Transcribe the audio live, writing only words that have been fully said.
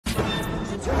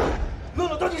清楚，乐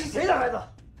乐到底是谁的孩子？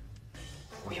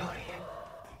不要脸！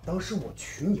当时我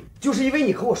娶你，就是因为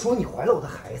你和我说你怀了我的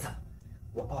孩子，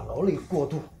我爸劳累过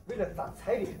度，为了攒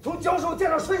彩礼，从脚手架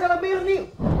上摔下来没了命。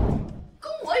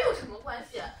跟我有什么关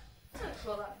系？再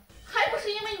说了，还不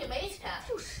是因为你没钱，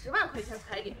就10万块钱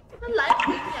彩礼，那来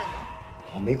回面子。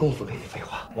我没工夫跟你废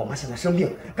话，我妈现在生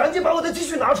病，赶紧把我的积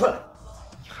蓄拿出来。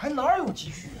你还哪有积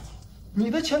蓄啊？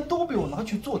你的钱都被我拿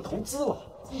去做投资了，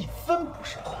一分不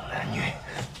剩。好男女，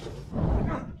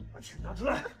把钱拿出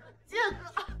来！杰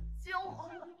哥，救我！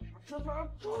这拿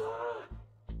出来！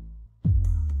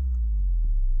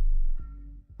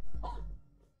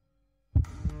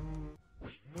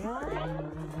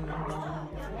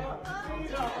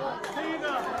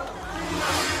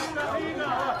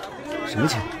什么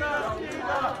钱？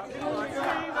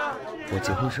我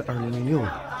结婚是2006年，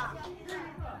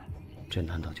这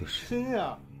难道就是真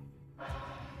呀？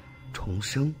重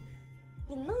生？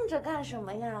你愣着干什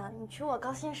么呀？你娶我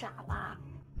高兴傻了？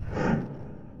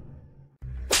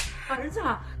儿子，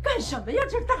干什么呀？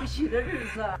这是大喜的日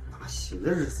子！大喜的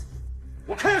日子，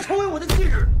我看要成为我的忌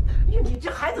日。哎呦，你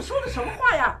这孩子说的什么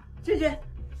话呀？娟娟，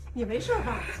你没事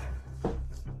吧？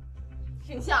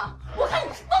丞相，我看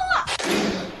你是疯了！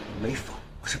没疯，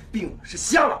我是病了，是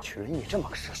瞎了，娶了你这么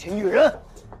个蛇蝎女人。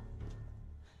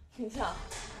丞相，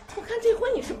我看这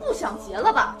婚你是不想结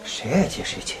了吧？谁爱结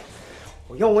谁结，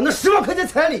我要我那10万块钱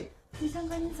彩礼。李三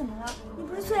哥，你怎么了？你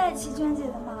不是最爱欺娟姐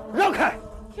的吗？让开！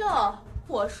哟，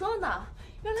我说呢，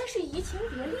原来是移情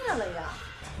别恋了呀！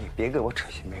你别给我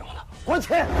扯些没用的，还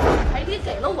钱！彩礼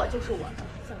给了我就是我的，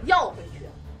想要回去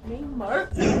没门儿！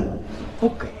不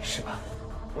给是吧？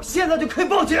我现在就可以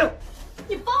报警。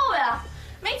你报呀！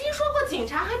没听说过警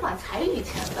察还管彩礼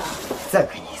钱的。再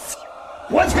给你一次机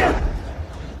会，还钱！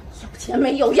有钱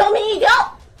没有，要命一条！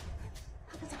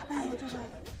这咋办呀？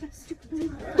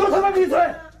都他妈闭嘴！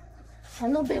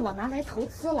钱都被我拿来投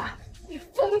资了，一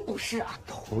分不是啊！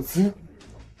投资？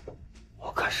我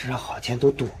可是让好钱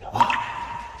都赌了吧？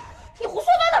你胡说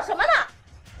八道什么呢？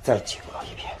再警告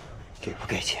一遍，给不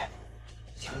给钱，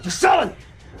现在就杀了你！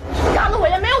杀了我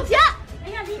也没有钱。哎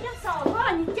呀，你家嫂子，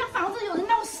你家房子有人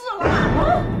闹事了！啊！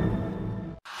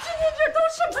今天这都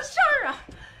什么事儿啊？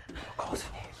我告诉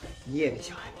你，你也别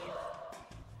想安宁。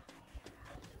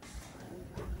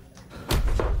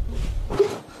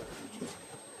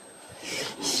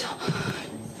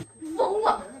疯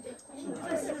了！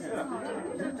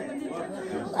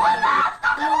滚了！都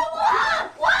给我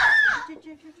滚！滚！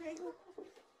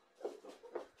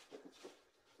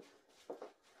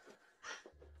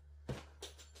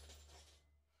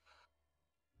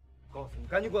告诉你，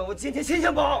赶紧滚！我今天先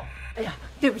想跑。哎呀，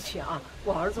对不起啊，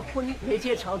我儿子婚礼没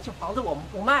结成，这房子我们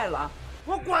不卖了。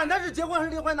我管他是结婚还是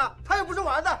离婚呢，他又不是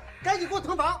我儿子，赶紧给我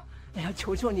腾房！哎呀，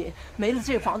求求你，没了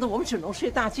这房子，我们只能睡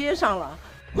大街上了。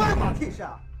关我屁事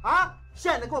啊！啊！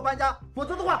现在给我搬家，否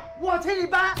则的话我替你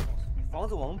搬。房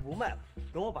子我们不卖了，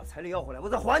等我把彩礼要回来，我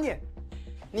再还你。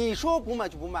你说不卖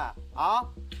就不卖啊？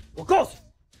我告诉你，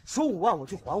说5万我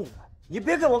就还5万，你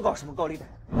别跟我搞什么高利贷。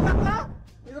啊！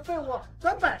你个废物，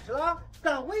长本事了，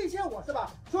敢威胁我是吧？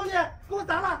兄弟，给我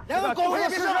砸了！连个狗也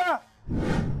别试！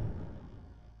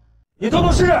你动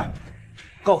动试试！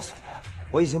告诉你，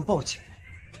我已经报警了。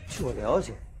据我了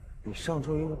解，你上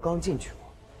周应该刚进去过。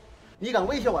你敢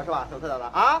威胁我是吧，小兔崽子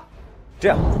啊？这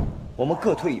样，我们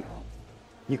各退一步，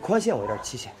你宽限我一点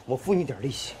期限，我付你点利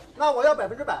息。那我要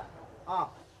100%啊！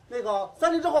那个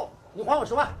3年之后你还我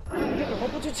10万。你怎么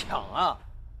不去抢啊？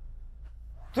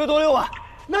最多6万。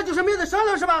那就是没得商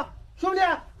量是吧？兄弟，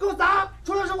给我砸！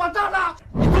出了事我罩着。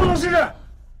你动动试试！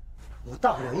我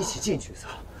大不了一起进去砸，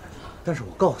但是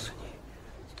我告诉你，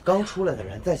刚出来的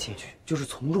人再进去就是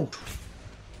从重处理。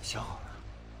想好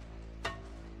了？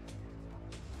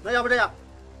那要不这样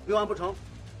，6万不成，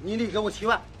你得给我7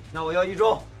万。那我要1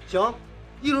周。行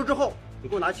，1周之后你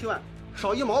给我拿7万，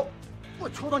少1毛，我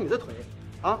抽到你的腿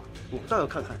啊！我倒要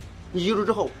看看你1周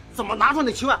之后怎么拿出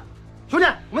那7万。兄弟，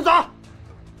我们走。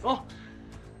走。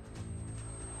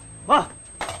妈，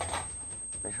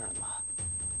没事了妈。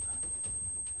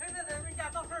谁在咱们家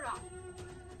闹事啊？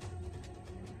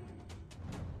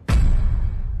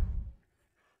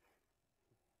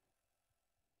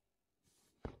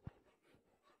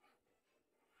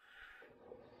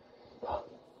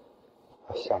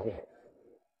我想你。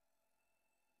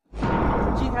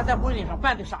今天在婚礼上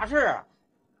办的啥事儿啊？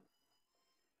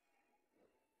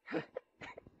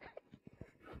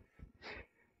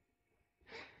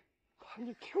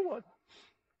你听我的，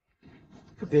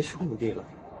就别去工地了。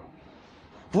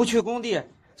不去工地，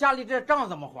家里这账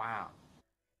怎么还啊？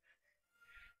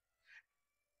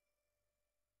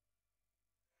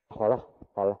好了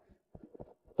好了，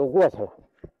都过去了，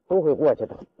都会过去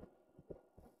的。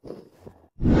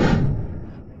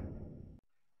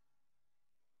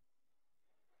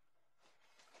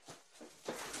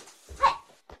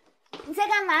你在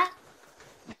干嘛？呀，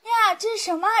这是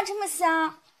什么啊？这么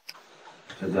香？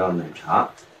这叫奶茶。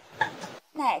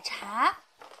奶茶？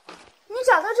你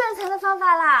找到赚钱的方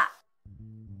法啦？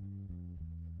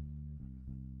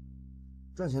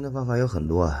赚钱的方法有很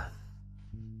多啊，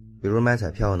比如买彩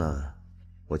票呢，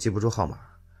我记不住号码；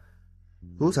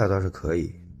赌彩倒是可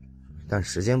以，但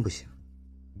时间不行；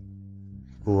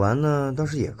补完呢倒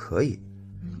是也可以，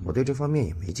我对这方面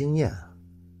也没经验啊。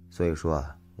所以说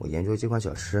啊，我研究几款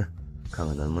小吃，看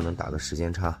看能不能打个时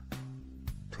间差，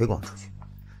推广出去。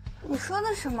你说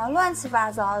的什么乱七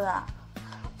八糟的？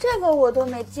这个我都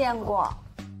没见过。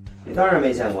你当然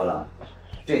没见过了，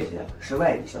这些是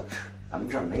外地小吃，咱们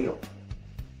这儿没有。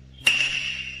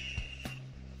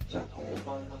像头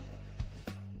发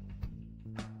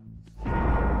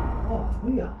哦，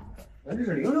对呀，咱这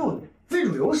是06年，非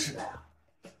主流时代啊。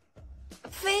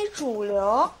非主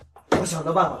流？我想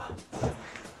到办法了，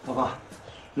老婆，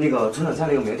那个村长家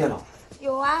里有没有电脑？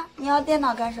有啊，你要电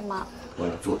脑干什么？我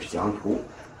要做这几张图，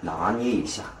拿捏一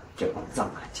下这帮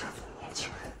藏汉家族的年轻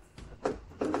人。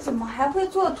怎么还会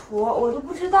做图？我都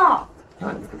不知道。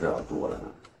那你不知道多了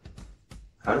呢。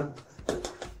看着。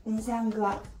林香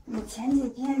哥，你前几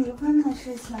天离婚的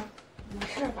事情没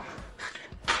事吧？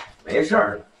没事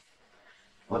儿，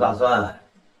我打算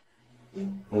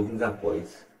重新再活一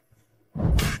次。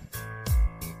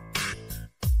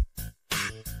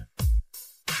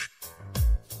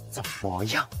怎么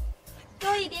样？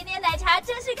多一点点奶茶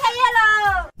正式开业喽！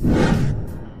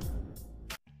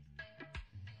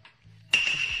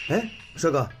哎，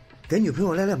帅哥，给女朋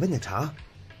友来2杯奶茶。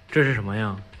这是什么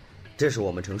呀？这是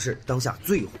我们城市当下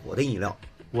最火的饮料。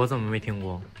我怎么没听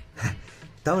过？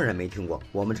当然没听过，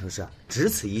我们城市啊只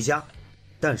此一家。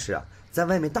但是啊，在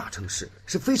外面大城市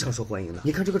是非常受欢迎的。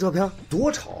你看这个照片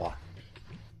多潮啊！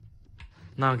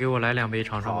那给我来2杯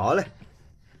尝尝吧。好嘞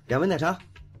，2杯奶茶。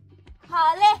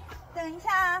好嘞，等一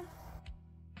下啊。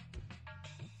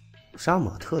杀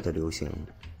马特的流行，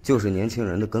就是年轻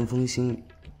人的跟风心理，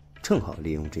正好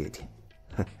利用这一点。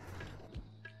哼，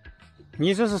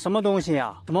你这是什么东西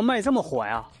呀？怎么卖这么火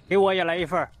呀？给我也来一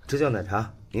份。这叫奶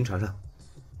茶，您尝尝。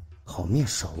好面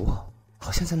熟啊，好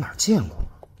像在哪儿见过。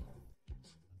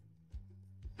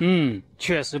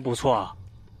确实不错。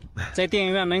在电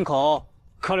影院门口，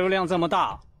客流量这么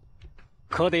大，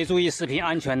可得注意食品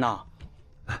安全呐。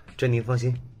这您放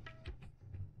心。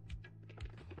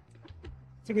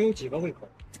这个有几个胃口？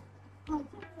第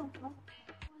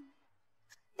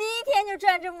一天就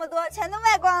赚这么多，全都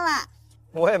卖光了。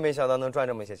我也没想到能赚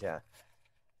这么些钱。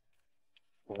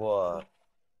不过，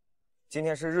今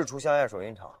天是日出相爱首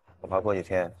映场，我怕过几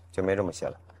天就没这么些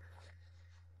了。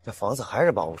这房子还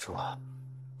是保不住啊。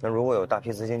那如果有大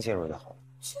批资金进入就好。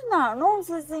去哪儿弄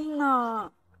资金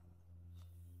呢？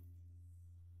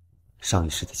上一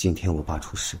世的今天我爸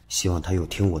出事，希望他有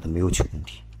听我的，没有去工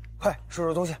地。快收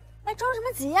拾东西。哎，着什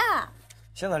么急呀？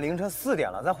现在凌晨4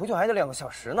点了，咱回去还得2个小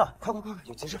时呢。快，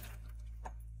有急事。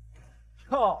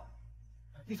哟，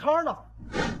地摊呢？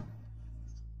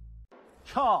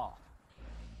哟，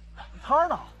地摊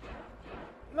呢？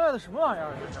卖的什么玩意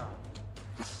儿？这是？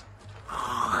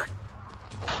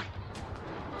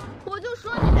我就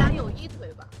说你俩有一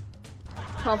腿吧。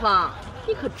芳芳，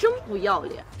你可真不要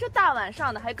脸，这大晚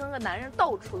上的还跟个男人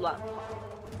到处乱跑。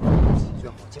最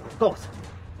好结果告诉你，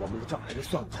我们的账还没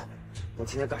算完，我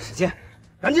今天赶时间，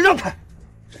赶紧让开！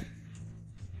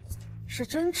是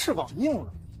真翅膀硬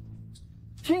了。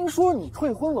听说你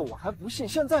退婚了，我还不信，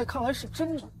现在看来是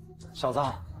真的。小子，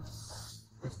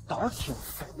胆儿挺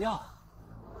肥呀。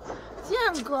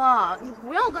建哥，你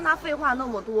不要跟他废话那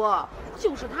么多，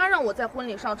就是他让我在婚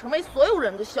礼上成为所有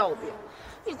人的笑柄，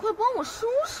你快帮我收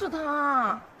拾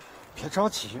他。别着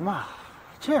急嘛，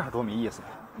这样多没意思呀！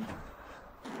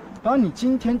把你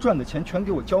今天赚的钱全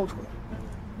给我交出来，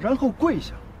然后跪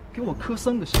下给我磕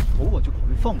3个响头，我就考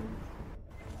虑放过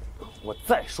你。我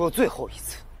再说最后一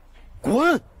次，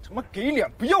滚！他妈给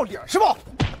脸不要脸是吧？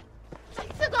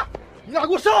建哥，你俩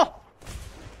给我上！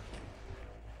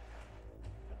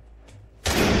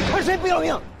看谁不要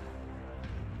命！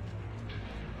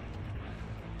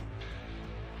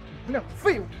你们两个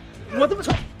废物，我他妈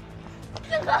操！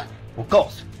建哥，我告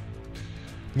诉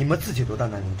你，你们自己都大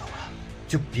难临头了，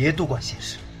就别多管闲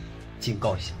事。警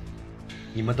告一下，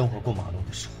你们等会儿过马路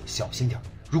的时候小心点，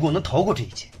如果能逃过这一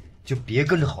劫，就别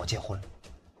跟着郝结婚了。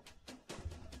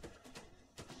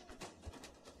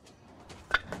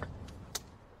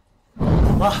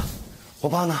妈，我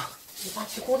爸呢？你爸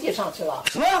去工地上去了。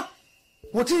什么？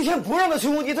我这一天不让他去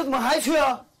工地，他怎么还去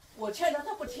啊？我劝他，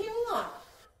他不听啊。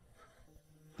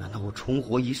难道我重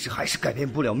活一世还是改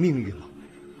变不了命运吗？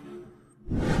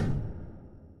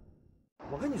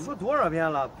我跟你说多少遍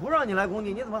了，不让你来工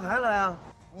地，你怎么还来啊？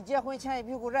你结婚欠一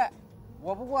屁股债，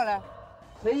我不过来，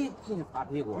谁替你擦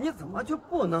屁股？你怎么就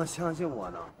不能相信我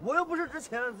呢？我又不是只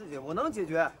欠自己，我能解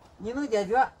决。你能解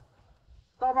决，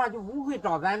刀把就不会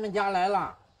找咱们家来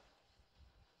了。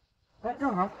哎，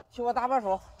正好，替我搭把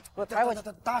手，给我抬过去。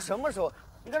搭什么手？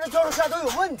你看这脚手下都有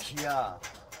问题啊！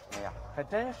哎呀，还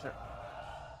真是。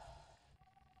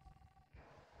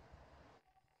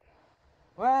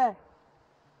喂，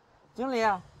经理，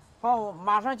好，我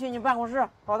马上去你办公室。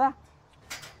好的，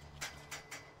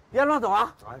别乱走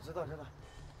啊！哎，知道。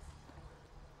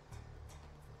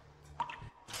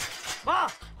妈，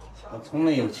我从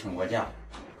没有请过假，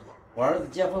我儿子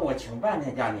结婚我请半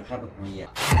天假，你还不同意？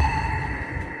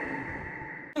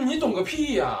你懂个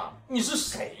屁呀！你是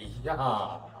谁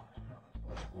呀？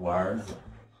我儿子。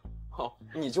好，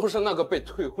你就是那个被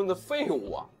退婚的废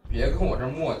物啊！别跟我这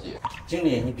磨叽。经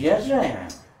理，你别这样。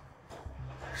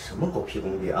什么狗屁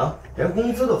工地啊，连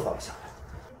工资都放不下来！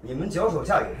你们脚手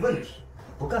架有问题，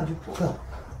不干就不干了。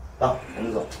爸，我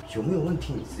们走。有没有问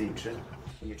题你自己知道。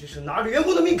你这是拿着员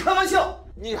工的命开玩笑！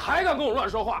你还敢跟我乱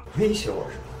说话？威胁我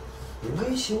是吧？你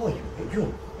威胁我也没用，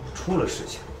出了事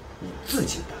情你自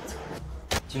己担责任。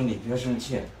经理别生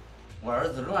气，我儿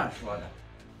子乱说的，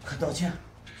快道歉。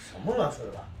什么乱说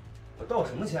的吧？我道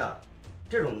什么歉啊？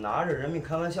这种拿着人命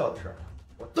开玩笑的事儿，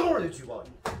我等会儿就举报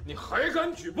你。你还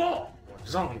敢举报？我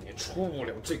让你出不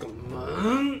了这个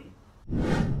门！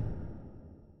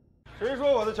谁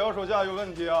说我的脚手架有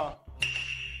问题啊？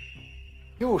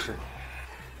又是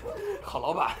你，郝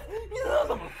老板，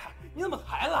你怎么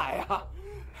还来呀？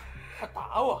还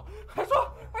打我，还说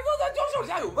咱脚手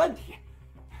架有问题，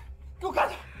给我干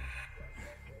他！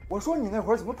我说你那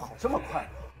会儿怎么跑这么快？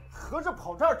合着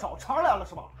跑这儿找茬来了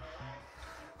是吧？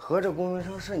合着供应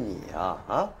商是你呀？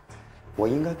啊，我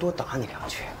应该多打你2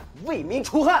拳，为民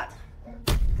除害。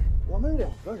我们2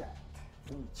个人，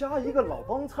你加一个老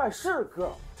帮菜是个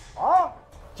啊？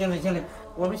经理，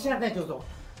我们现在就走，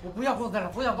我不要工资了，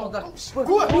不要工资了，滚！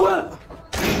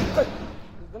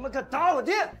你他妈敢打我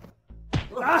爹！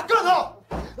来，干他！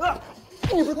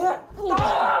你不打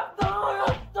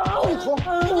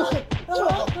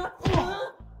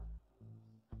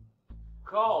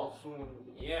告诉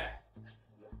你，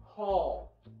以后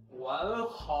管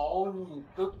好你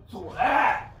的嘴。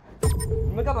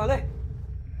你们干嘛呢？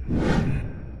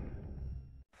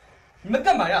你们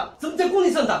干嘛呀？怎么在工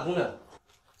地上打工呢？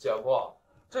姐夫，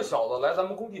这小子来咱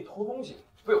们工地偷东西，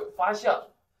被我发现了，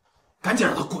赶紧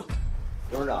让他滚！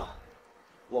董事长，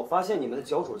我发现你们的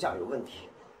脚手架有问题，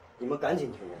你们赶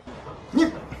紧停人！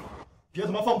你别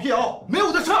他妈放屁啊！没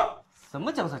有这事儿！什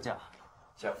么脚手架？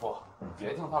姐夫，你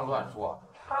别听他乱说，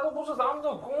他都不是咱们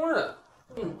的工人，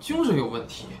就是有问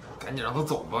题，赶紧让他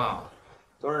走吧。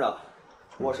董事长，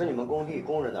我是你们工地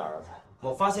工人的儿子，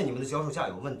我发现你们的脚手架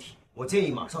有问题，我建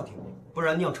议马上停工，不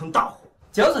然酿成大祸。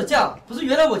脚手架不是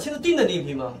原来我亲自订的那一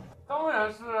批吗？当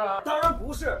然是啊。当然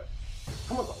不是，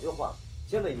他们早就换了，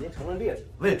现在已经成了劣质。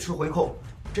为了吃回扣，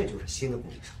这就是新的供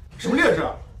应商。什么劣质？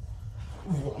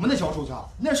我们的脚手架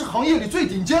那是行业里最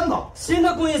顶尖的。新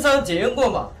的供应商检验过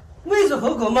吗？位置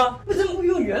合格吗？为什么不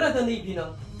用原来的那一批呢？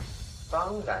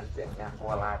当然检验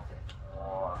过啦，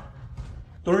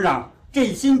董事长，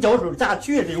这新脚手架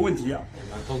确实有问题啊！你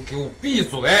们都给我闭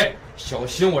嘴，小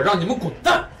心我让你们滚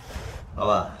蛋！老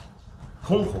板，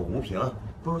空口无凭，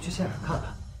不如去现场看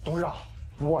看。董事长，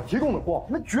我提供的货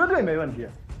那绝对没问题。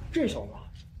这小子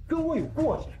跟我有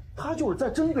过节，他就是在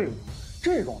针对我。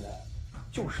这种人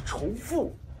就是仇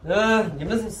富。你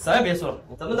们啥也别说了，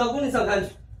咱们到工地上看去。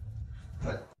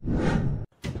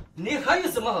你还有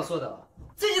什么好说的啊？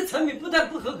这些产品不但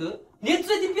不合格，连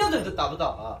最低标准都达不到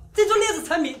啊！这种劣质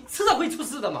产品迟早会出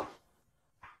事的嘛。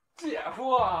姐夫，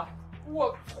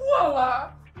我错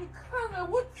了，你看在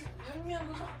我姐姐面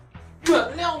子上，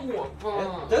原谅我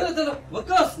吧。等，我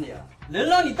告诉你啊，能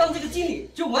让你当这个经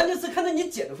理，就完全是看在你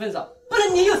姐的份上，不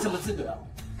然你有什么资格啊？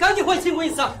赶紧换新供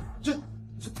应商。这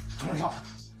董事长，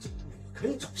这可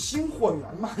以找新货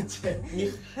源嘛？这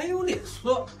你还有脸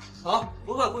说？好，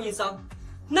不换供应商，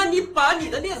那你把你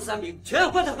的劣质产品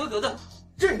全换成合格的，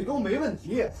这都没问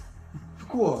题。不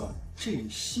过这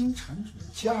新产品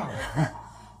价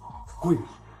贵了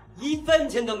，1分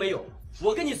钱都没有。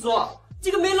我跟你说啊，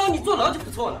这个没让你坐牢就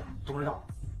不错了。董事长，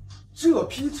这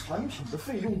批产品的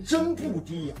费用真不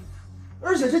低呀，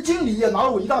而且这经理也拿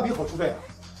了我一大笔好处费啊。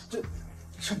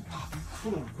这么大笔窟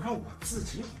窿不让我自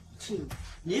己补，这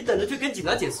你等着去跟警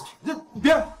察解释去。这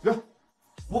别，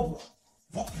我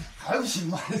补还不行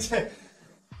吗？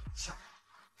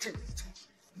这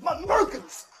慢慢跟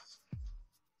死。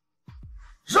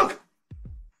让开！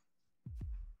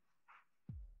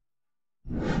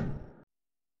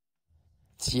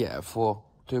姐夫，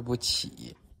对不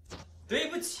起。对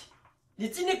不起，你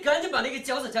今天赶紧把那个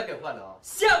脚趾甲给换了啊，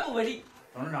下不为例。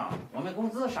董事长，我们工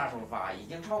资啥时候发？已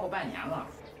经超过半年了。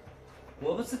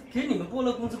我不是给你们拨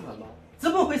了工资款吗？怎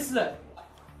么回事？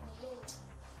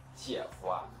姐夫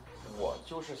啊，我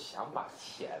就是想把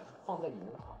钱放在银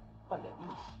行换点利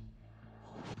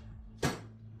息。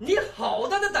你好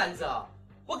大的胆子啊！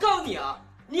我告诉你啊，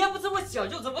你要不是我小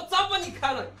舅子，我早把你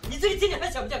开了。你这一天你还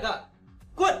想不想干？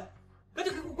滚！赶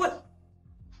紧给我滚！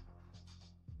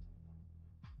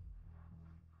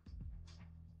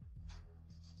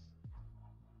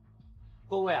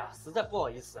各位啊，实在不好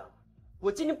意思啊，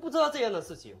我今天不知道这样的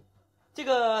事情。这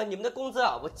个你们的工资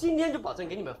啊，我今天就保证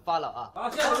给你们发了啊。好，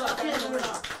谢谢董事长，谢谢董事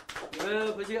长。你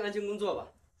们回去安心工作吧。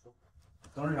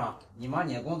董事长，你忙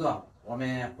你的工作，我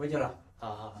们回去了。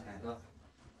好，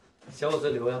那小伙子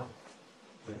留呀。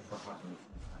对，说话。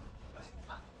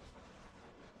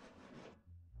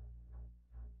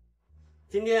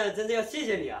今天真的要谢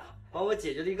谢你啊，帮我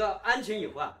解决了一个安全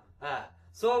隐患。哎，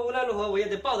说无论如何我也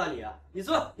得报答你啊。你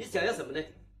说你想要什么呢？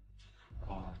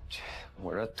哦，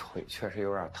我这腿确实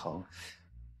有点疼，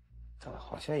但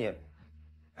好像也，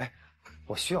哎，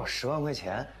我需要10万块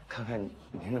钱，看看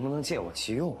您能不能借我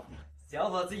急用。小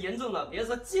伙子严重了，别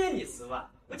说借你10万，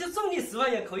我就送你10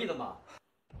万也可以的嘛。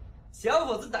小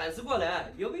伙子胆识过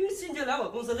人，有没有兴趣来我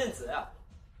公司任职啊？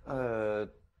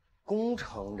工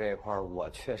程这块我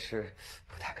确实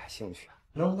不太感兴趣，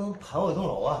能不能盘我一栋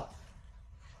楼啊？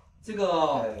这个，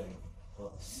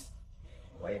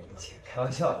我也没钱，开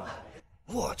玩笑的。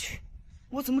我去，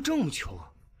我怎么这么穷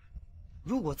啊？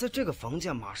如果在这个房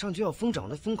价马上就要疯涨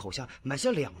的风口下买下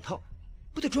2套，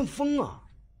不得赚疯啊！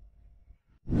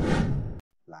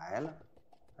来了，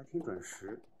还挺准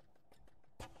时。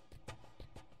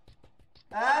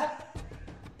哎，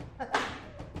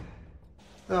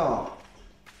哟，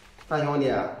大兄弟，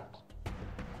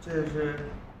这是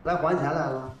来还钱来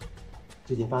了？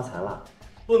最近发财了？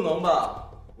不能吧？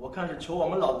我看是求我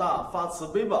们老大发慈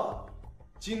悲吧。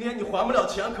今天你还不了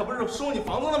钱，可不是收你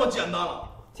房子那么简单了。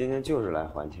今天就是来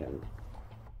还钱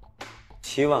的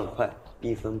，7万块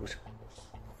，1分不少。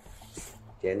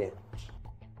点点。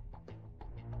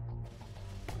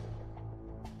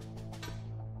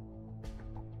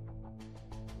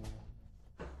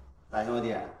大兄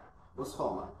弟，不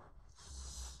错嘛。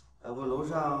要不楼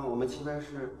上我们棋牌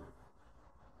室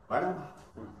玩两把？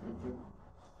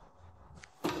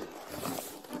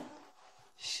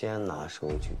先拿收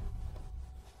据。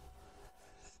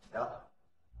行，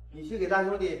你去给大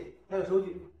兄弟开个收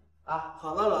据啊。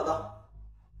好的，老大。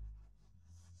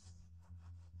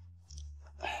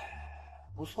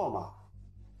不错嘛，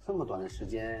这么短的时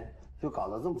间就搞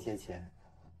到这么些钱，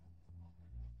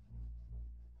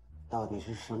到底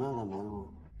是什么样的门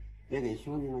路？别给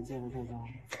兄弟们介绍介绍。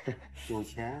有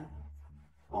钱，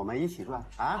我们一起赚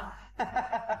啊！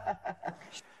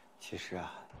其实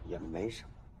啊，也没什么，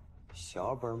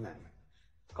小本买卖，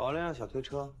搞辆小推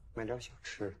车，卖点小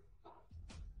吃。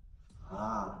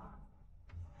啊，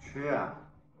吃啊！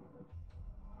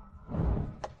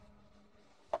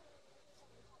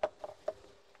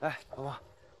哎，老婆，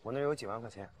我那有几万块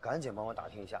钱，赶紧帮我打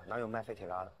听一下，哪有卖废铁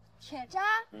渣的？铁渣？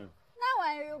那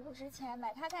玩意儿又不值钱，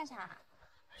买它干啥？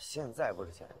现在不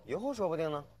值钱，以后说不定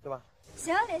呢，对吧？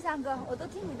行，连相哥，我都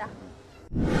听你的。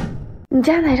你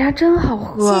家奶茶真好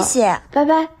喝，谢谢，拜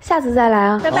拜，下次再来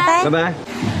啊，拜拜，拜拜，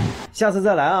下次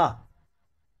再来啊。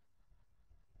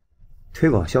推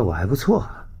广效果还不错，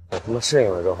等他们适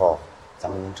应了之后，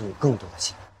咱们能挣更多的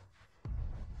钱。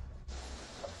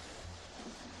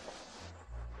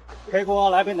可以给我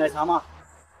来杯奶茶吗？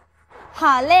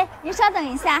好嘞，您稍等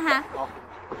一下哈。好。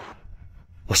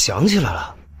我想起来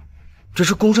了，这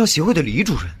是工商协会的李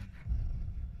主任，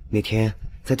那天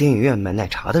在电影院买奶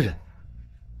茶的人。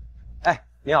哎，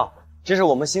你好，这是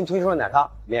我们新推出的奶茶，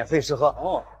免费试喝。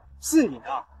哦，是你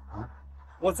啊！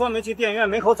我专门去电影院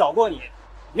门口找过你，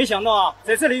没想到啊，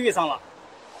在这里遇上了。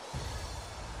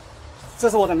这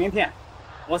是我的名片，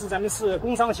我是咱们市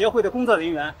工商协会的工作人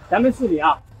员。咱们市里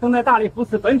啊，正在大力扶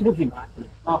持本土品牌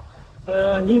啊。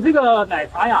你这个奶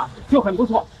茶呀就很不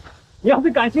错，你要是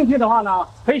感兴趣的话呢，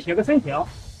可以写个申请，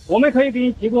我们可以给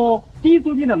你提供低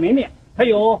租金的门面，还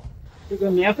有这个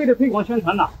免费的推广宣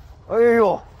传的。哎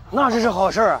呦，那这是好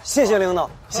事啊！谢谢领导，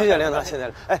谢谢领导，谢谢领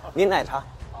导。哎，您奶茶，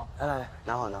来，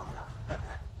拿好，拿好，拿好。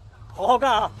好好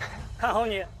干啊，看好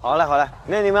你。好嘞，好嘞，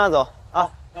那你们俩走啊。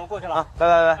那我过去了啊，拜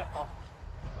拜拜。好。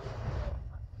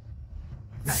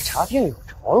奶茶店有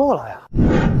着落了呀！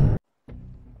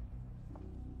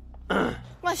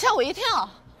妈，吓我一跳！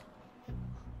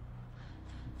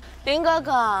林哥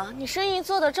哥，你生意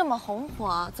做得这么红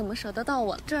火，怎么舍得到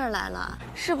我这儿来了？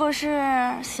是不是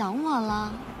想我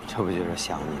了？这不就是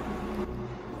想你吗？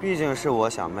毕竟是我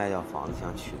想卖掉房子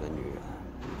想娶的女人。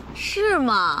是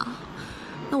吗？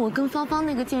那我跟芳芳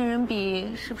那个贱人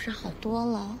比，是不是好多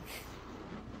了？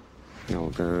那我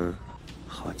跟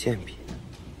郝建比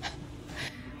呢？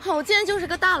郝建就是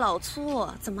个大老粗，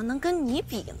怎么能跟你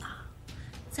比呢？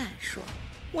再说，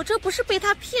我这不是被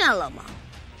他骗了吗？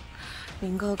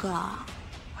林哥哥，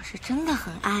我是真的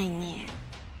很爱你。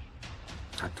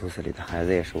那肚子里的孩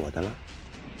子也是我的了？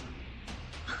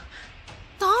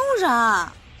当然，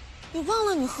你忘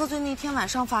了你喝醉那天晚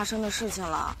上发生的事情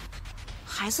了？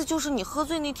孩子就是你喝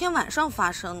醉那天晚上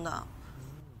发生的。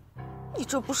你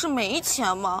这不是没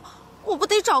钱吗？我不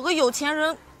得找个有钱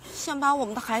人，先把我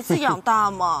们的孩子养大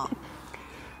吗？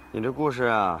你这故事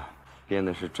啊，编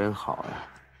的是真好呀，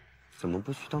怎么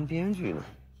不去当编剧呢？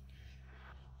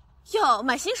哟，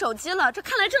买新手机了，这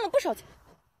看来挣了不少钱。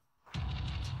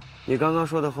你刚刚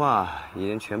说的话已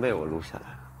经全被我录下来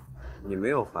了。你没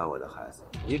有怀我的孩子，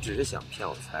你只是想骗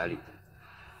我彩礼，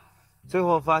最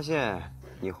后发现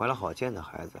你怀了郝建的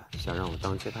孩子，想让我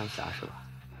当接盘侠是吧？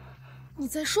你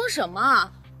在说什么？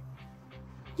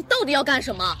你到底要干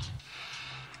什么？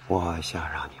我想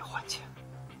让你还钱。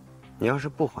你要是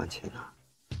不还钱呢，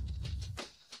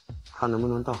他能不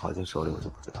能到郝建手里我就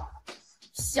不知道了。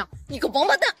想你个王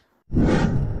八蛋！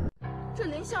这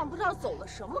林相不知道走了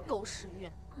什么狗屎运，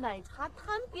奶茶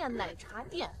摊变奶茶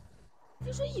店，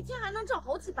据说一天还能挣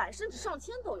好几百甚至上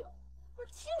千都有，我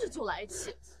听着就来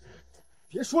气。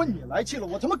别说你来气了，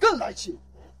我他妈更来气！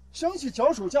想起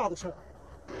脚手架的事儿，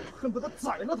恨不得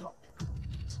宰了他。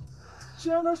既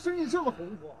然他生意这么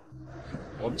红火，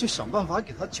我们就想办法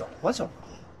给他搅和搅和。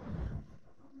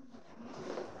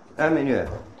哎，美女，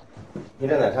你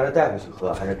这奶茶是带回去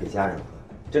喝还是给家人喝？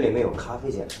这里面有咖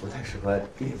啡碱，不太适合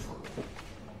孕妇喝。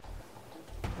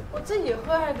我自己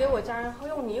喝还是给我家人喝，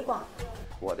用你管？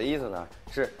我的意思呢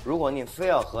是，如果您非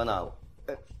要喝呢，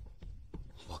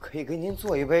我可以给您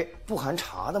做一杯不含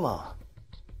茶的嘛，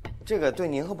这个对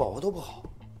您和宝宝都不好。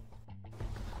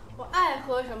我爱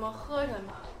喝什么喝什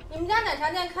么。你们家奶茶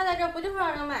店开在这儿，不就是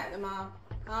让人买的吗？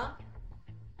啊？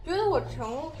觉得我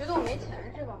穷，觉得我没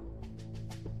钱是吧？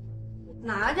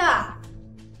拿着。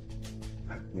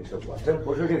女士，我真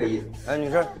不是这个意思。哎，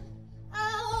女士。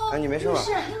哎，你没事吧？女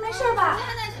士，你没事吧？我家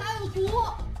奶茶有毒。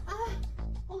哎，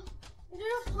我觉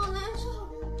得好难受。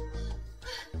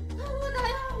快给我打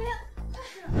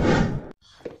120。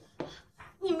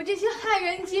你们这些害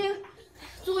人精，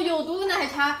做有毒的奶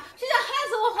茶，是想害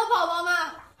死我和宝宝吗？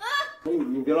啊！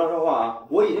你别乱说话啊！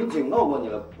我已经警告过你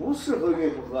了，不适合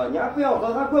孕妇喝，你还非要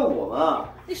喝，还怪我们。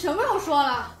你什么时候说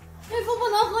了？孕妇不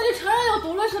能喝就承认有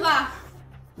毒了是吧？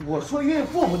我说孕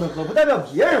妇不能喝，不代表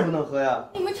别人不能喝呀。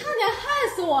你们差点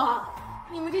害死我！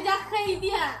你们这家黑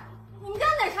店，你们家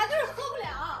奶茶就是喝不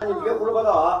了。你别胡说八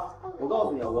道啊！我告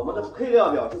诉你啊，我们的配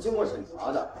料表是经过审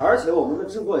查的，而且我们的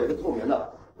制作也是透明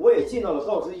的，我也尽到了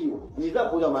告知义务。你再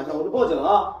胡搅蛮缠，我就报警了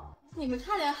啊！你们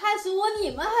差点害死我，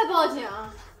你们还报警？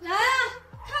来啊，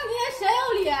看今天谁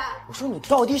有理！我说你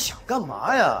到底想干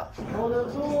嘛呀？我的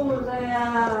肚子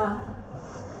呀！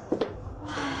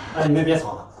哎，你们别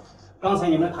吵了，刚才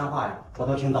你们的谈话呀，我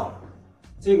都听到了。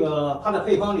这个它的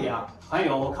配方里啊含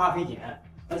有咖啡碱，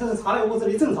这是茶类物质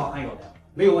里正常含有的，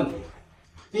没有问题。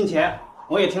并且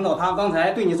我也听到他刚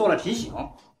才对你做了提醒。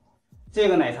这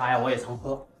个奶茶呀，我也常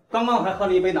喝，刚刚还喝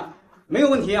了一杯呢，没有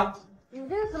问题啊。你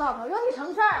这个死老头，惹你什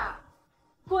么事儿啊？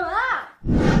滚啊！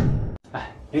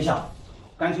哎，林夏，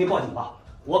干脆报警吧，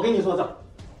我给你作证。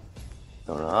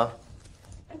等着啊！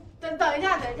等一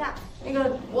下，那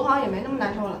个我好像也没那么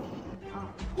难受了啊。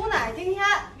姑奶今天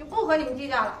就不和你们计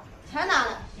较了，钱拿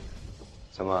来。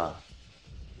怎么，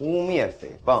污蔑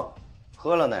诽谤，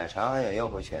喝了奶茶还想要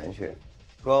回钱去？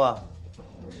说吧，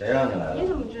谁让你来的？你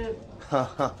怎么知？哈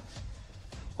哈，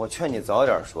我劝你早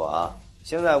点说啊！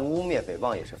现在污蔑诽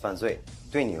谤也是犯罪，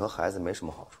对你和孩子没什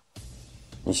么好处。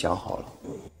你想好了？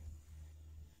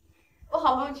我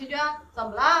好朋友齐娟怎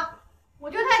么了？我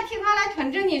就在替他来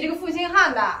惩治你这个负心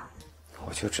汉的。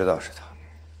我就知道是他，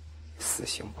死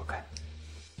性不改。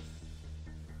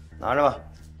拿着吧，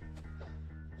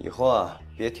以后啊，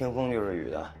别听风就是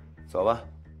雨的。走吧。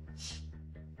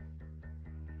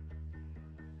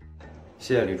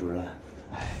谢谢李主任。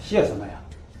哎，谢什么呀？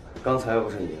刚才要不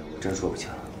是你，我真说不清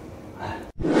了。哎，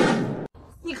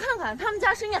你看看他们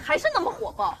家生意还是那么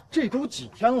火爆，这都几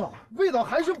天了，味道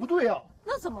还是不对啊。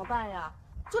那怎么办呀？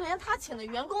就连他请的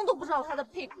员工都不知道他的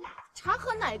配比，茶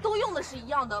和奶都用的是一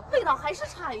样的，味道还是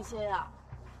差一些呀。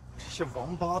这些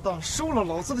王八蛋收了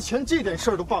老子的钱，这点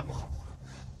事儿都办不好。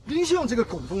林相这个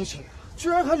狗东西，居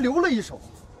然还留了一手。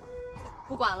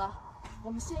不管了，我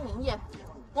们先营业，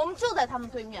我们就在他们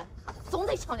对面，总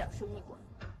得抢点生意过。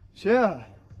行，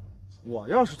我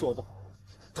要是做不好，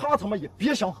他他妈也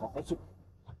别想好好做。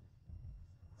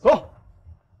走，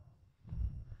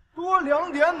多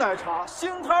2点奶茶，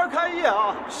新摊开业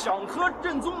啊！想喝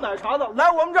正宗奶茶的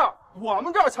来我们这儿，我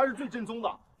们这儿才是最正宗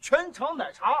的，全场奶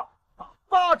茶打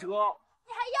8折。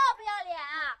你还要不要脸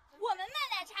啊？我们卖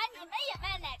奶茶，你们也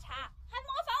卖奶茶，还模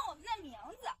仿我们的名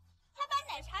字，还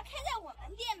把奶茶开在我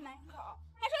们店门口，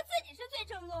还说自己是最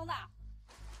正宗的。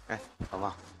哎，老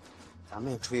妈，咱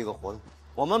们也出一个活动，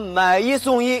我们买1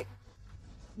送1。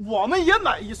我们也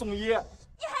买1送1。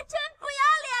你还真不要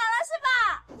脸了是吧？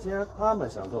既然他们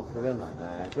想做回本买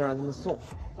卖，就让他们送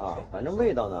啊，反正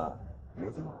味道呢没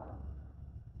这么好。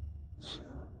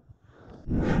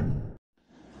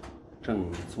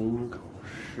正宗港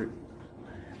式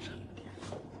奶茶店。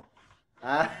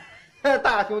哎，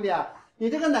大兄弟，你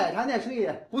这个奶茶店生意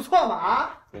不错嘛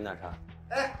啊！云奶茶，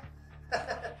哎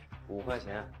，5块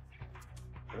钱。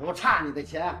不差你的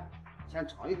钱，先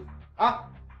尝一口啊！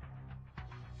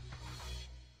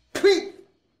呸！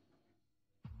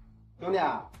兄弟，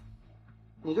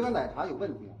你这个奶茶有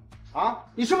问题啊！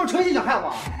你是不是存心想害我？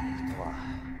哇，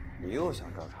你又想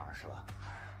找茬是吧？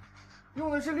用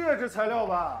的是劣质材料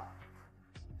吧？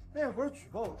那会儿举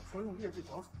报我说用劣质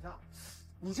脚手架，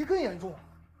你这更严重，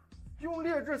用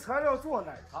劣质材料做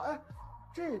奶茶，哎，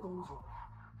这东西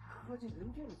喝进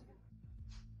人肚子里。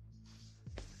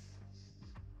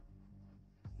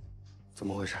怎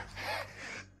么回事？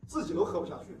自己都喝不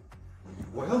下去，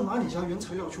我要拿你家原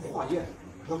材料去化验，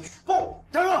我要举报。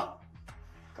站住！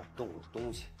敢动我的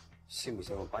东西，信不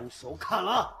信我把你手砍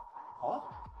了？啊，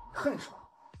恨什么？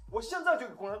我现在就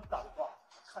给工人打电话，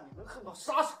看你能恨到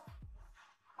啥时候。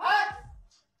哎，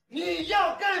你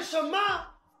要干什么？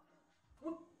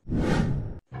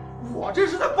我这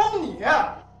是在帮你，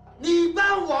你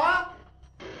帮我？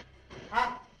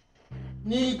哎，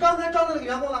你刚才招的那个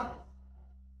员工呢？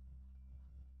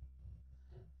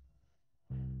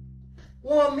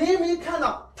我明明看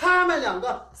到他们2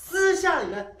个私下里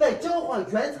面在交换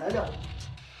原材料。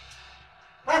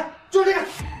哎，就这个，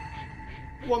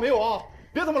我没有啊，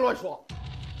别他妈乱说。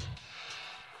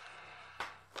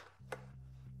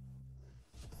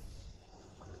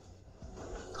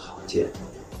郝建，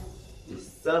你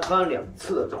3番2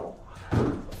次的找我，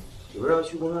有人要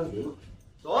去公安局吗？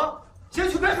走啊，先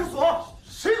去派出所。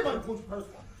谁把你拖去派出所？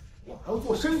我还要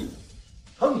做生意。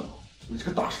疼你这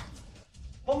个大傻子，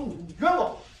帮你冤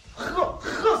枉，喝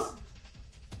死！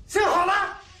行好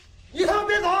了，你他妈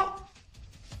别走！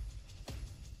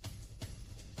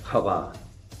好吧，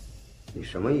你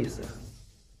什么意思呀？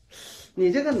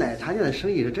你这个奶茶店的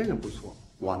生意是真是不错，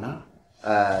我呢，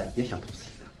也想投资一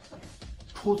个，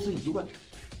出资1万，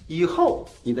以后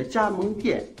你的加盟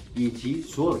店以及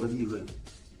所有的利润，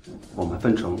我们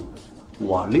分成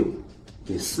我6，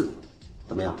你4，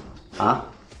怎么样？啊？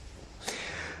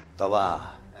老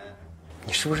爸，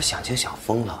你是不是想钱想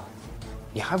疯了？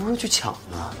你还不如去抢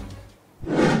呢。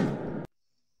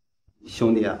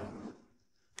兄弟啊，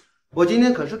我今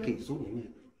天可是给足你面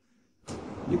子，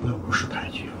你不要无视抬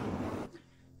举。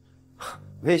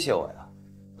威胁我呀，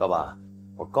老爸，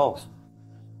我告诉你，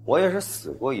我也是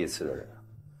死过1次的人。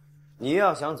你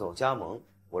要想走加盟，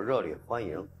我热烈欢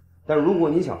迎；但如果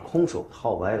你想空手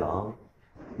套白狼，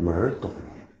门儿都没有。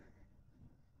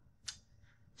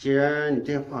既然你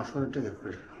这话说到这个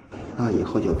份上，那以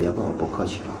后就别怪我不客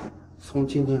气了。从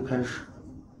今天开始，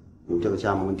你这个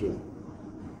加盟店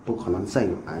不可能再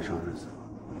有安生日子了。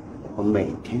我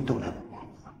每天都来帮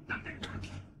我拿奶茶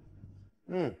店。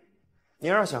你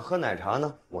要是想喝奶茶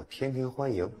呢，我天天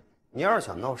欢迎；你要是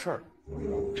想闹事儿，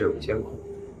这有监控，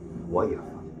我也放。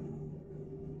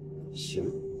行，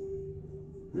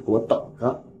你给我等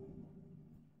着。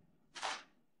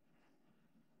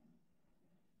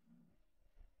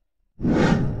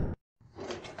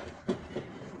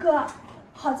哥，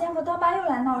好见过刀疤又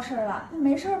来闹事了，你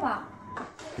没事吧？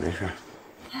没事。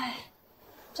哎，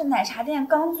这奶茶店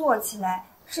刚做起来，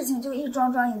事情就一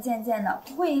桩桩一件件的，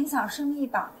不会影响生意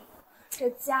吧？这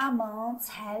加盟、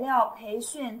材料、培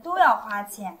训都要花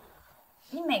钱，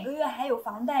你每个月还有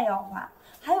房贷要还，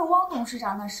还有汪董事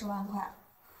长那10万块，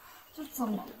这怎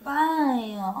么办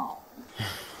呀？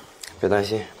别担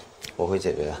心，我会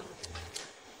解决的。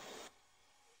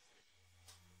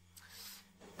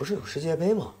不是有世界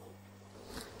杯吗？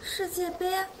世界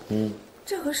杯？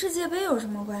这和世界杯有什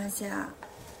么关系啊？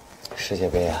世界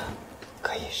杯啊，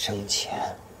可以生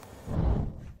钱。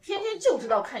天天就知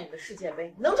道看你的世界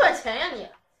杯，能赚钱呀你！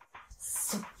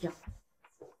怂样！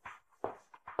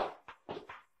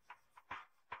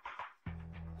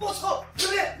我操，牛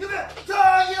逼牛逼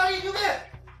！121牛逼！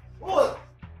我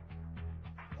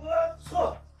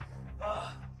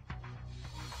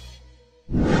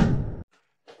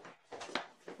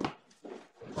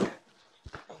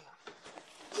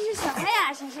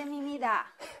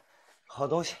好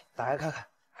东西，打开看看。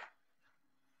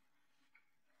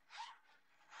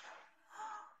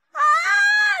啊！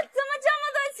怎么这么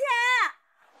多钱？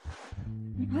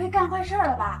你不会干坏事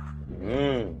了吧？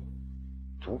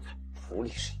赌彩福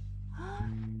利事业。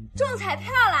中彩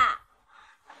票啦！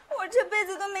我这辈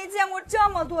子都没见过这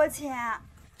么多钱，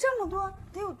这么多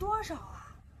得有多少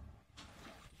啊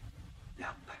？200。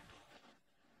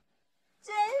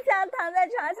真想躺在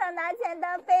床上拿钱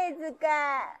当被子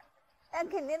盖，但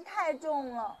肯定太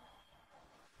重了。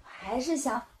我还是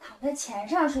想躺在钱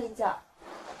上睡觉。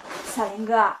小林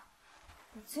哥，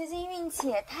你最近运气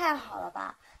也太好了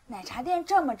吧？奶茶店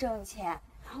这么挣钱，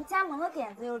然后加盟的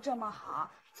点子又这么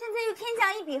好，现在又天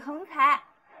降一笔横财，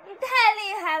你太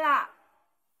厉害了！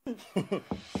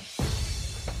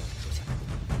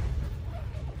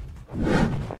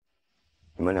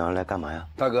你们两人来干嘛呀？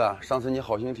大哥，上次你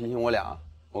好心提醒我俩，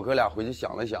我哥俩回去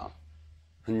想了想，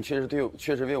你确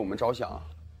实为我们着想，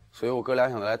所以我哥俩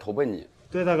想来投奔你。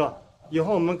对，大哥，以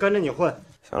后我们跟着你混。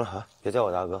行了哈，别叫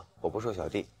我大哥，我不是小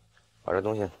弟，把这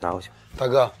东西拿回去。大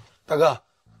哥，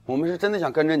我们是真的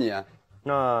想跟着你。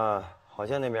那郝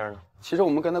建那边呢？其实我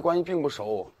们跟他关系并不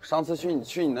熟，上次去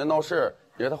你那闹事，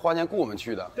也是他花钱雇我们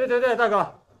去的。对，大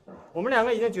哥，我们两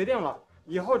个已经决定了，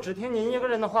以后只听您一个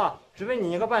人的话，只为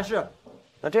你一个办事。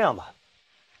那这样吧，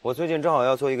我最近正好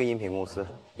要做一个饮品公司，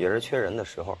也是缺人的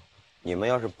时候，你们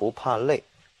要是不怕累，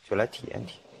就来体验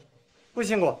体验。不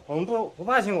辛苦，我们不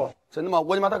怕辛苦。真的吗？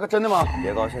我的妈，大哥，真的吗？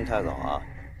别高兴太早啊！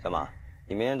小马，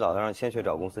你明天早上先去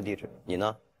找公司地址，你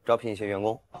呢，招聘一些员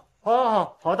工。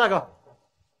好，大哥。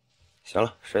行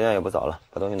了，时间也不早了，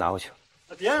把东西拿回去。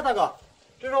别了，大哥，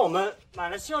这是我们买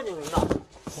了孝敬您的。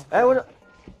哎，我这。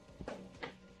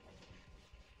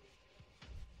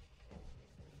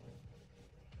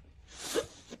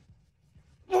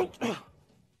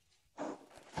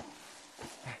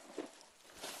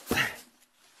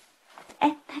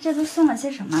哎，他这都送了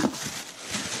些什么？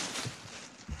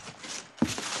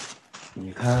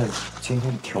你看今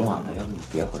天挺晚了，要不你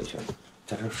别回去了，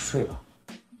在这儿睡吧。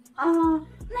啊，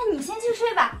那你先去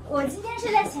睡吧，我今天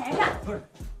睡在钱上。不是。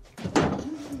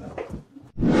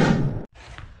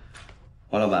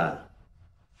王老板，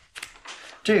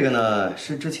这个呢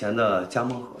是之前的加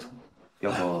盟合同，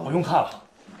要不不用看了，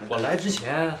我来之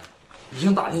前已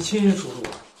经打听清清楚楚了。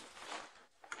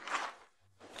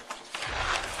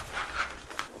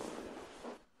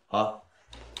好，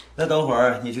那等会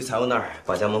儿你去财务那儿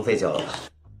把加盟费交了吧。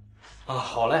啊，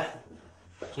好嘞，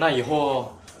那以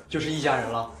后就是一家人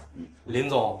了。林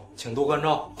总，请多关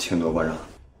照。请多关照。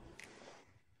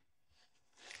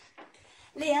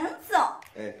林总，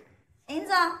哎，林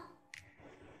总，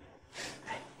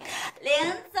林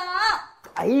总，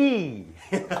哎，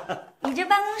你这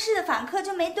办公室的访客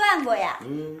就没断过呀？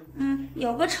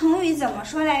有个成语怎么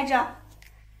说来着？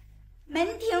门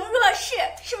庭若市，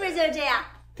是不是就是这样？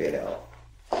对了。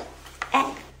哎，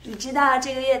你知道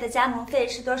这个月的加盟费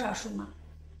是多少数吗？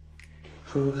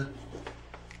说说看。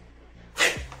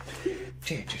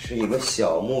这只是一个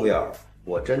小目标，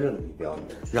我真正的目标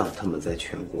让他们在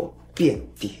全国遍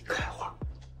地开花。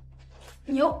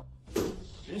牛！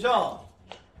林相，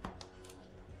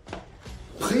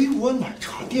陪我奶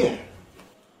茶店。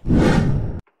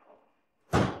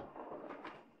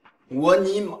我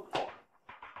尼玛！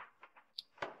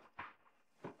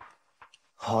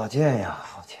郝建呀，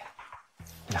郝建，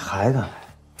你还敢来？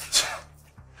切！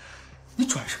你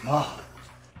拽什么？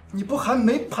你不还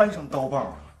没攀上刀棒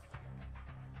吗？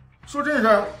说真事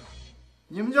儿，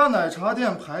你们家奶茶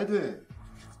店排队，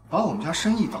把我们家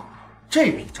生意挡了，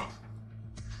这笔账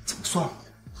怎么算？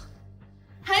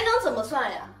还能怎么算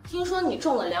呀？听说你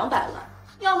中了200万，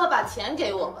要么把钱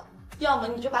给我吧，要么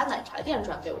你就把奶茶店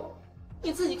转给我，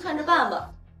你自己看着办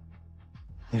吧。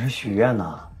你是许愿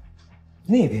呐？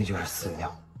那边就是寺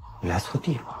庙，你来错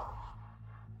地方了。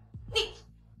你，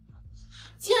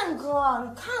建哥，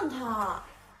你看他。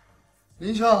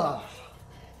林香啊，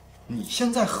你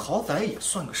现在好歹也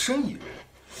算个生意人，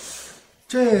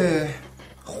这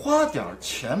花点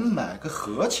钱买个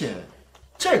和气，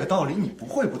这个道理你不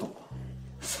会不懂吧？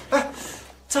哎，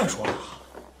再说了，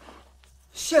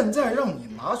现在让你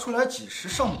拿出来几十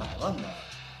上百万的，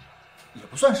也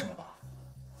不算什么吧？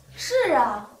是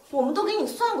啊，我们都给你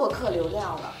算过客流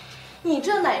量了，你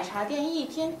这奶茶店一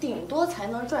天顶多才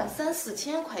能赚3、4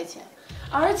千块钱，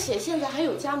而且现在还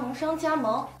有加盟商加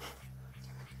盟。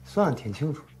算挺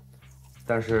清楚，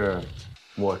但是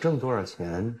我挣多少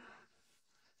钱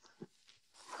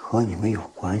和你们有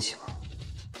关系吗？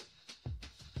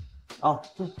哦，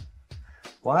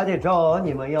我还得找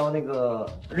你们要那个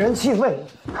人气费。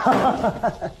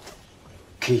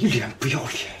给脸不要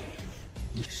脸！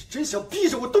你是真想逼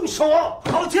着我动手啊？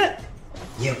郝建，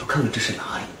你也不看看这是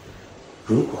哪里？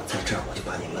如果在这儿，我就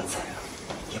把你们宰了，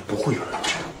也不会有人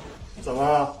知道。怎么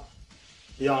了？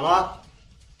痒了？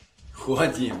伙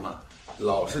计嘛，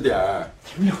老实点儿。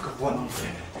你们两个窝囊废，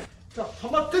这他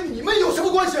妈跟你们有什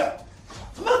么关系？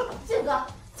怎么？建哥，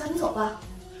咱们走吧。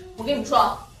我跟你们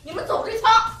说，你们走这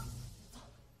趟。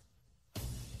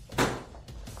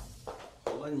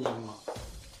我你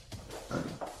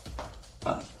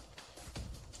妈！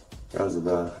让子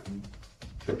弹。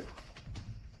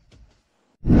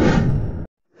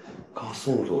刚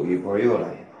送走一波，又来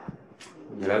一波。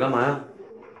你来干嘛呀？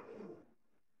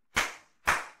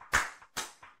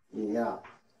你呀，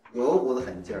有股子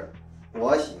狠劲儿，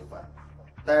我喜欢。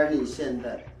但是你现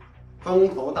在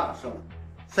风头大盛，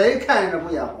谁看着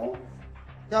不眼红？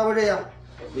要不这样，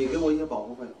你给我一些保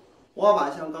护费，我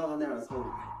把像刚才那样的苍蝇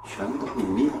全部给你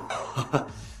灭了。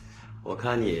我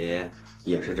看你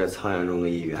也是这苍蝇中的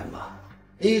一员吧？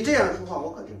你这样说话，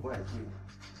我可就不爱听了。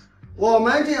我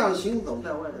们这样行走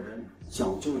在外的人，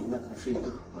讲究应该看是一个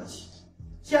和气。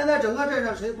现在整个镇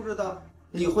上谁不知道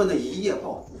你混得一夜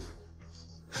暴富，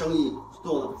生意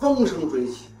做得风生水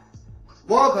起？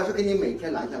我可是给你每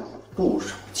天拦下了不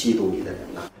少嫉妒你的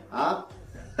人呐！啊，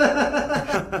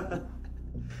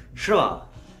是吗？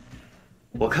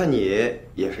我看你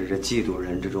也是这嫉妒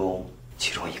人之中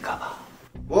其中一个吧？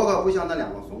我可不像那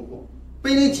两个怂货，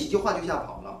被你几句话就吓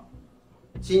跑了。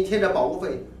今天这保护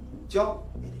费交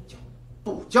也得交，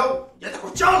不交也得给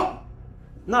我交了。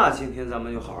那今天咱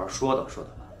们就好好说道说道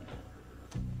吧。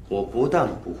我不但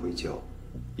不会交，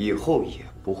以后也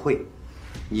不会。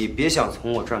你别想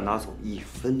从我这儿拿走一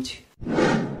分钱。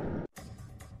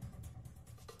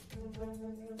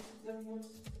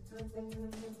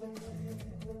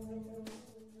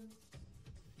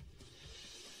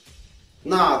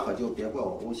那可就别怪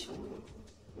我无情了。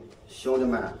兄弟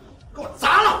们，给我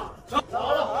砸了！砸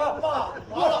了啊！爸，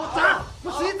砸了！砸！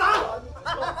不许砸！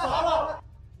砸了！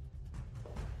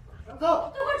上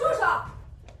课！快住手！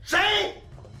谁？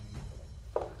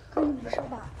哥，你没事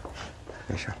吧？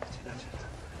没事。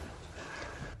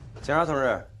警察同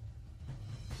志，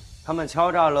他们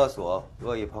敲诈勒索，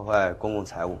恶意破坏公共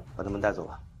财物，把他们带走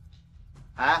吧。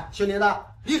哎，兄弟们，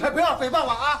你可不要诽谤我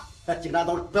啊！警察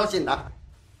同志，不要信他。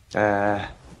哎，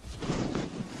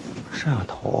摄像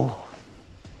头。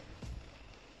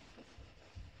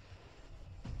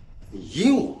你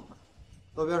阴我！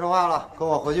都别说话了，跟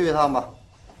我回去一趟吧。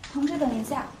同志，等一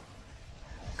下。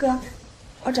哥，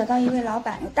我找到一位老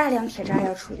板，有大量铁渣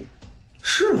要处理。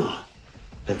是吗？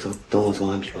哎，走，等我做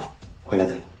完笔报回来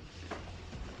再。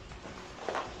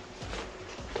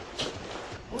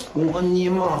我你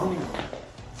妈！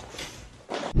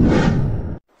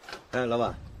哎，老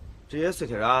板，这些碎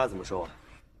铁渣怎么收啊？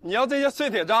你要这些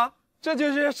碎铁渣，这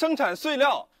就是生产碎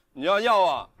料。你要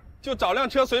啊，就找辆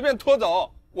车随便拖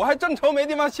走，我还正愁没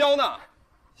地方销呢。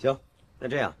行，那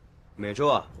这样，每周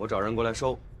啊，我找人过来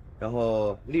收，然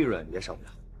后利润也少不了。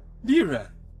利润？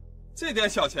这点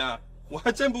小钱我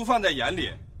还真不放在眼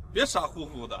里，别傻乎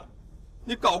乎的。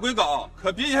你搞归搞，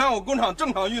可别影响我工厂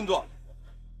正常运作。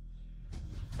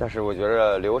但是我觉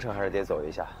着流程还是得走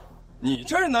一下。你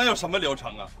这儿能有什么流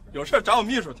程啊？有事找我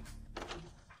秘书去。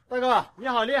大哥，你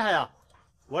好厉害呀！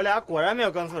我俩果然没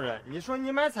有跟错人。你说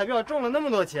你买彩票中了那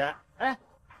么多钱，哎，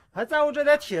还在乎这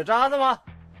点铁渣子吗？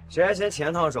谁还嫌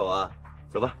钱烫手啊？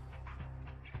走吧。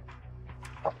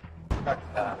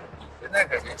现在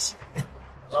可真行，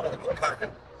老板多看看，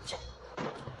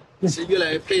是越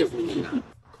来越佩服你了。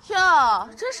哟，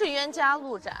真是冤家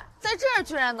路窄，在这儿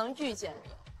居然能遇见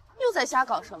你，又在瞎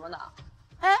搞什么呢？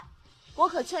哎，我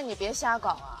可劝你别瞎搞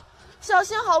啊，小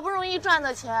心好不容易赚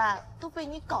的钱都被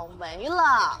你搞没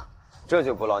了。这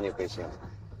就不劳你费心了。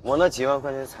我那几万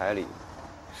块钱彩礼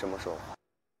什么时候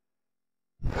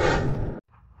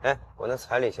还？哎，我那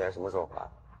彩礼钱什么时候还？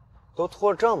都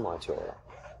拖这么久了，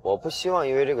我不希望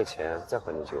因为这个钱再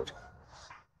和你纠缠。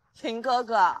林哥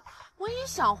哥，我也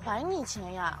想还你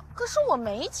钱呀，可是我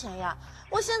没钱呀，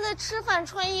我现在吃饭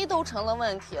穿衣都成了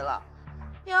问题了。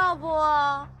要不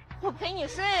我陪你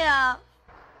睡呀？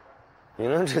你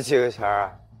能值几个钱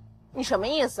啊？你什么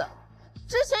意思？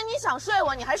之前你想睡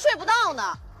我，你还睡不到呢。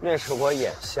那是我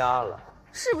眼瞎了。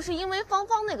是不是因为芳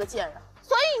芳那个贱人，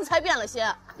所以你才变了心？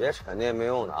别扯那没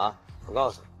用的啊！我告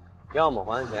诉你，要么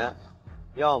还钱，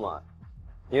要么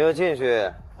你就进去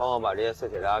帮我把这些碎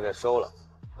铁渣给收了，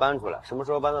搬出来，什么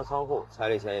时候搬到仓库，彩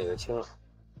礼钱也就清了。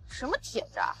什么铁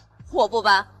渣？我不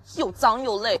搬，又脏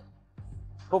又累。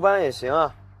不搬也行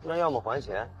啊，那要么还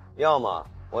钱，要么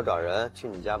我找人去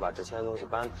你家把值钱的东西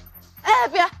搬出来。哎，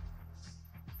别！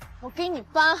我给你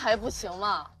搬还不行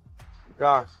吗？这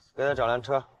儿给他找辆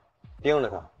车，盯着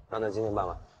他，让他今天搬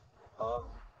完。好。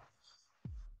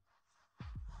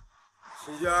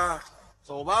时间，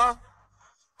走吧，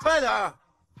快点儿。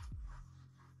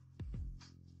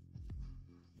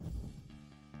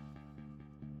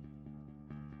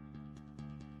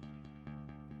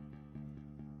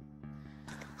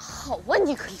好啊，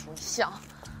你个刘向，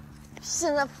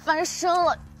现在翻身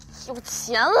了，有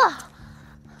钱了，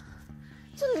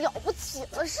就了不起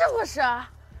了，是不是？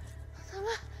咱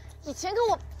们以前跟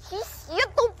我提鞋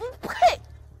都不配。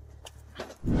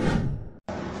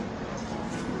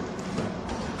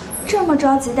这么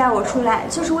着急带我出来，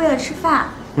就是为了吃饭？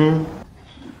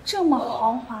这么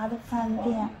豪华的饭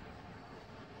店，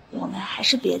我们还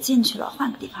是别进去了，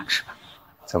换个地方吃吧。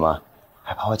怎么，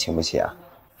还怕我请不起啊？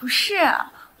不是，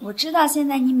我知道现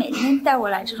在你每天带我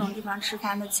来这种地方吃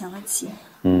饭都请得起，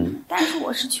但是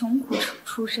我是穷苦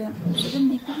出身，我觉得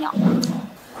没必要。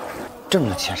挣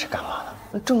的钱是干嘛的？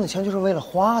那挣的钱就是为了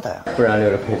花的呀，不然留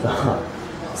着陪葬。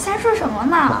瞎说什么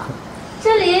呢？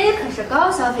这里可是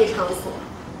高消费场所。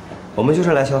我们就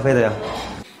是来消费的呀。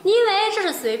你以为这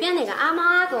是随便哪个阿猫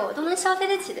阿狗都能消费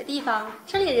得起的地方？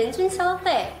这里人均消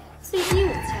费最低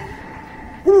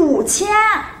5000。5000？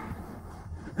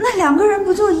那2个人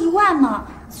不就1万吗？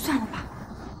算了吧。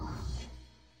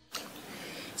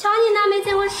瞧你那没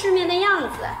见过世面的样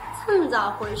子，趁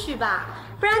早回去吧，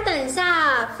不然等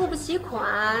下付不起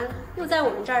款，又在我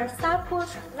们这儿撒泼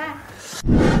耍赖。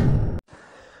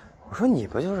我说你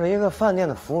不就是一个饭店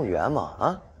的服务员吗？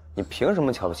啊，你凭什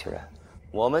么瞧不起人？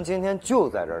我们今天就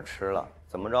在这儿吃了，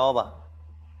怎么着吧？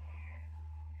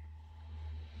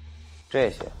这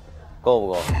些够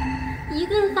不够？一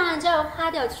顿饭就要花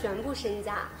掉全部身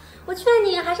家，我劝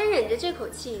你还是忍着这口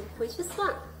气回去算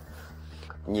了。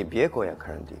你别狗眼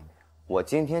看人低，我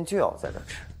今天就要在这儿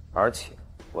吃，而且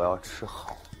我要吃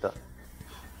好的。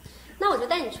那我就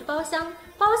带你去包厢，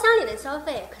包厢里的消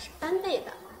费可是翻倍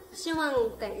的。希望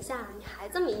等一下你还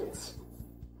这么硬气。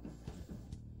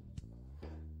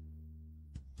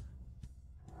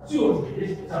就你这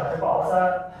血下来宝三，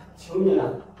求你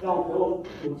了，让我陪我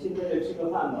母亲在这吃个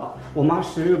饭吧。我妈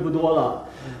时日不多了，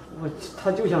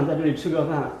她就想在这里吃个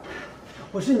饭。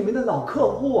我是你们的老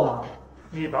客户啊。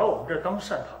你把我们这当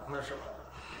善堂呢是吧？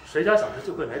谁家小吃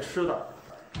就会来吃的。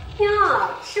哟，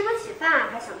吃不起饭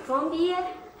还想装逼？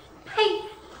呸！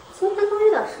今天都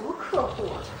遇到什么客户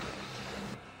啊？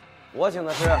我请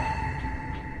的吃。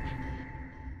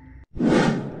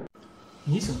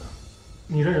你请的？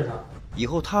你认识他？以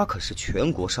后他可是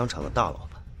全国商场的大老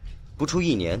板，不出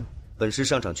1年，本市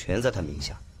商场全在他名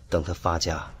下。等他发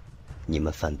家，你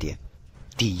们饭店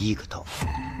第一个到。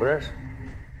不认识，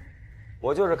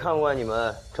我就是看不惯你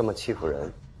们这么欺负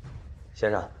人。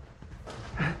先生，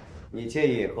你介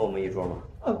意和我们一桌吗？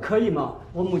可以吗？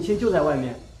我母亲就在外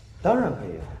面。当然可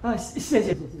以啊。谢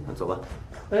谢。走吧。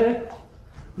哎，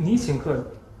你请客，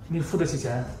你付得起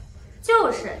钱？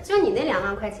就你那2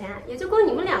万块钱，也就够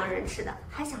你们2个人吃的，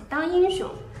还想当英雄？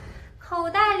口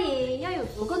袋里要有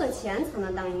足够的钱才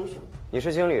能当英雄。你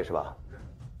是经理是吧？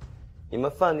你们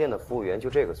饭店的服务员就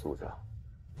这个素质，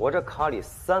我这卡里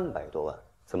300多万，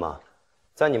怎么，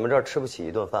在你们这儿吃不起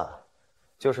一顿饭？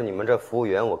就是你们这服务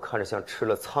员，我看着像吃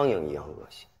了苍蝇一样恶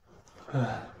心。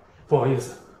哎，不好意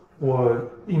思，我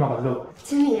立马把他调走。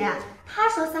经理，他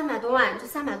说300多万就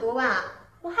300多万，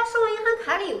我还说我银行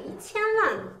卡里有1000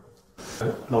万呢。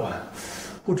老板，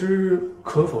不知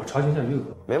可否查询一下余额？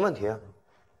没问题啊，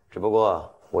只不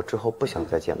过我之后不想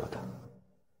再见到他。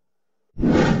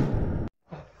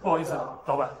不好意思啊，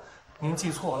老板，您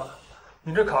记错了，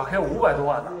你这卡还有500多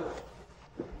万呢。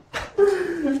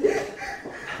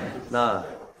那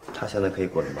他现在可以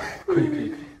过来吧？可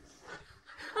以。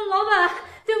老板，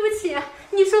对不起，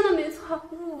你说的没错，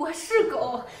我是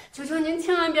狗，求求您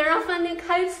千万别让饭店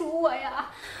开除我呀！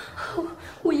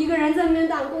我一个人在那边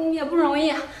打工也不容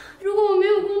易，如果我没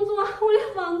有工作，我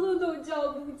连房租都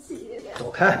交不起。走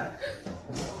开！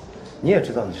你也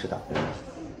知道你是打工人，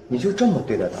你就这么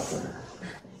对待打工人？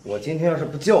我今天要是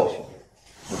不教训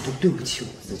你，我都对不起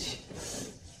我自己。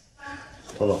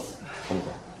彤彤，我们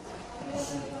走。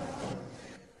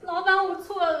老板，我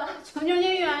错了，求求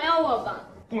您原谅我吧。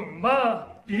滚吧，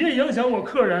别影响我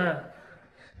客人。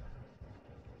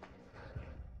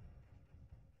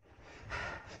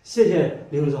谢谢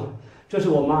林总，这是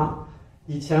我妈。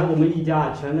以前我们一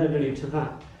家全在这里吃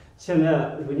饭，现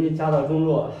在如今家道中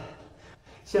落，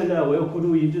现在我又孤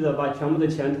注一掷的把全部的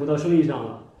钱投到生意上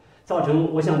了，造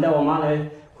成我想带我妈来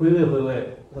回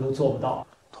味，我都做不到。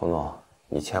彤彤，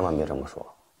你千万别这么说，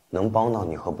能帮到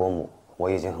你和伯母，我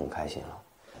已经很开心了。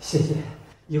谢谢，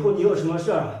以后你有什么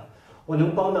事儿，我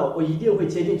能帮的，我一定会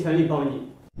竭尽全力帮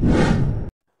你。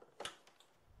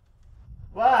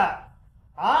喂，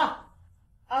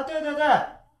对，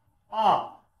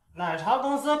奶茶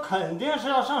公司肯定是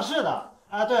要上市的。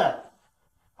哎，对，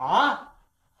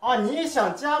你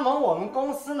想加盟我们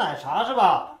公司奶茶是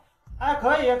吧？哎，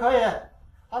可以。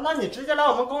那你直接来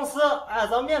我们公司，哎，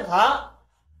咱们面谈。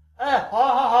哎，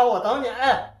好，我等你。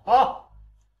哎，好。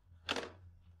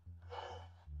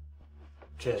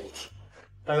这一天，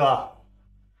大哥，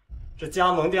这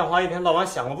加盟电话一天到晚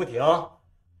响个不停，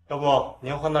要不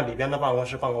您换到里边的办公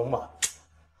室办公吧？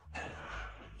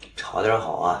吵点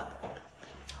好啊，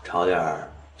吵点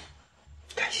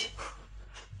开心。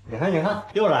你看，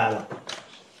又来了。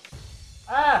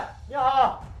哎，你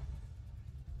好。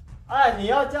哎，你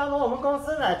要加盟我们公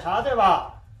司奶茶对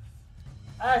吧？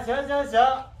哎，行，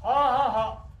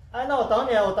好。哎，那我等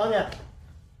你。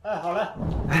哎，好嘞。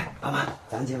哎，老板，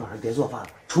咱今晚上别做饭了，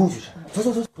出去吃。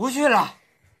走。不去了。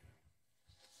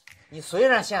你虽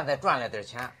然现在赚了点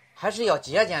钱，还是要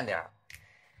节俭点。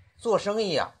做生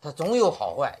意啊，它总有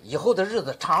好坏，以后的日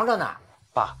子长着呢。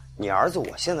爸，你儿子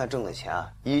我现在挣的钱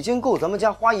啊，已经够咱们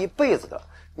家花一辈子的了。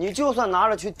你就算拿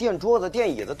着去垫桌子、垫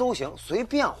椅子都行，随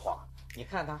便花。你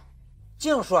看他，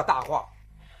净说大话，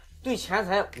对钱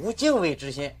财无敬畏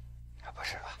之心。不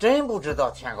是吧？真不知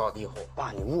道天高地厚。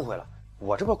爸，你误会了，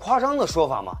我这不夸张的说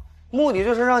法吗？目的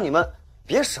就是让你们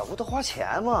别舍不得花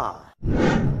钱嘛。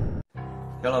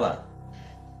杨老板，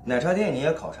奶茶店你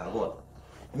也考察过了，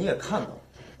你也看到了，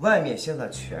外面现在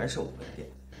全是我们的店。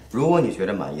如果你觉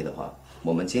得满意的话，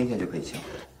我们今天就可以签合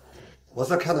同。我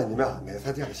是看到你们奶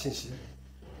茶店的信息，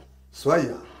所以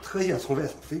特意从外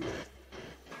省飞过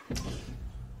来的。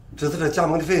只是这加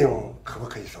盟的费用可不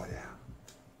可以少点啊？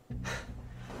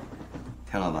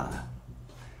田老板，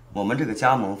我们这个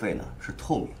加盟费呢是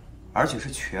透明，而且是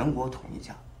全国统一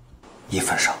价，一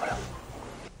分少不了。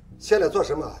现在做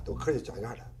什么都可以讲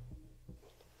价的，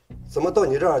怎么到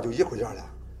你这儿就一口价了？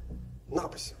那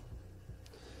不行。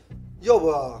要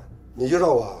不你就让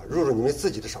我入你们自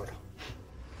己的商场。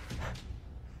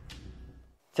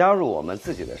加入我们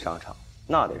自己的商场，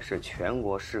那得是全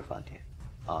国示范店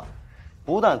啊！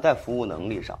不但在服务能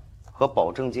力上和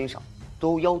保证金上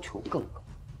都要求更高。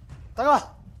大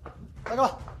哥，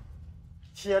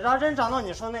铁渣真涨到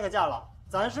你说那个价了，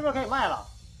咱是不是可以卖了？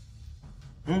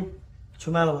去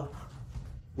卖了吧。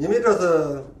你们这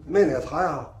是卖奶茶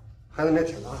呀，还是卖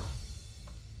铁渣？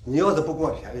你要是不给我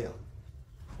便宜，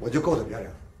我就告诉别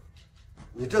人，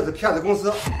你这是骗子公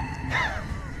司。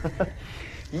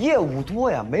业务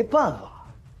多呀，没办法，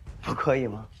不可以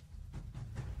吗？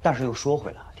但是又说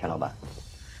回来，田老板，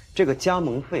这个加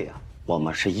盟费啊，我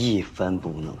们是一分不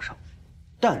能少。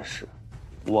但是，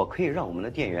我可以让我们的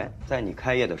店员在你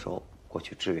开业的时候过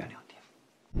去支援2天。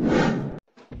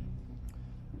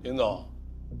林总，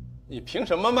你凭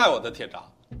什么卖我的铁渣？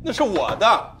那是我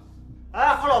的。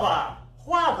哎，胡老板，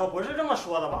话可不是这么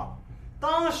说的吧？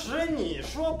当时你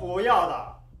说不要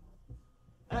的。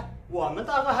哎，我们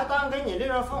大哥还答应给你利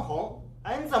润分红。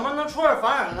哎，你怎么能出尔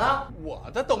反尔呢？我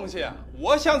的东西，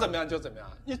我想怎么样就怎么样，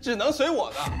你只能随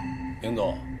我的。林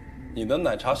总，你的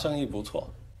奶茶生意不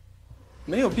错，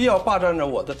没有必要霸占着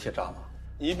我的铁渣吧？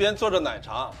你一边做着奶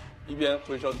茶，一边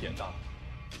回收铁渣，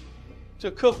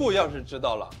这客户要是知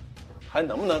道了，还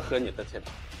能不能喝你的铁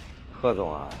渣？贺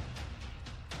总啊，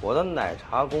我的奶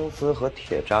茶公司和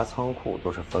铁渣仓库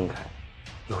都是分开，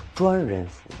有专人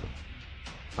负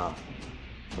责。啊，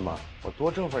怎么我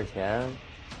多挣份钱？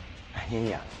你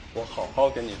撵我好好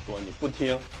跟你说，你不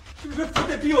听，是不是非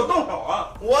得逼我动手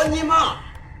啊？我你妈！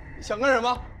你想干什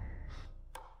么？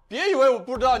别以为我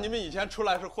不知道你们以前出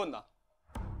来是混的，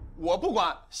我不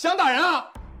管，想打人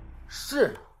啊！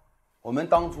是，我们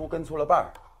当初跟错了伴儿，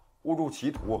误入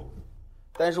歧途，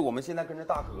但是我们现在跟着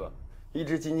大哥，一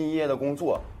直兢兢业业的工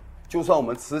作，就算我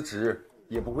们辞职，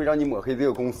也不会让你抹黑这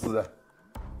个公司。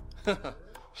呵呵，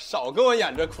少跟我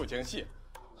演这苦情戏，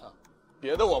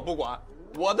别的我不管。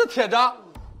我的铁渣，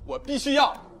我必须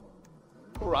要，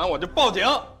不然我就报警。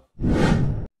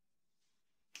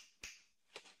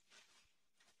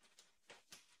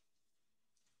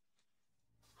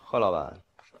贺老板，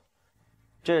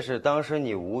这是当时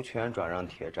你无权转让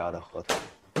铁渣的合同。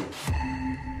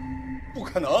不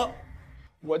可能，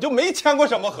我就没签过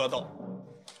什么合同。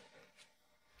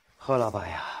贺老板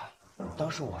呀，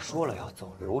当时我说了要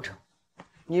走流程，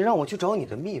你让我去找你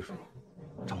的秘书，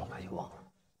这么快就忘了？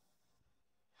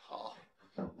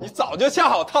你早就下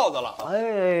好套子了。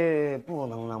哎，不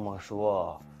能那么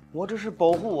说，我这是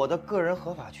保护我的个人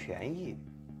合法权益，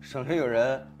省着有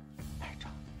人赖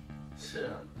账。是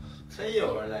啊，真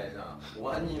有人赖账，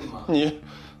我你妈！你，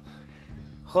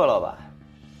贺老板，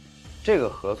这个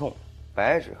合同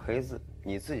白纸黑字，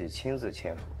你自己亲自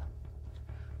签署的。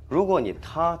如果你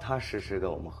踏踏实实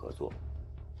跟我们合作，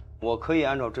我可以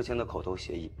按照之前的口头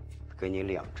协议，给你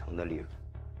2成的利润。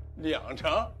2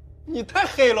成？你太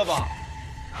黑了吧！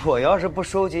我要是不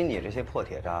收集你这些破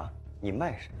铁渣，你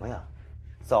卖什么呀？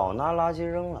早拿垃圾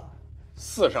扔了。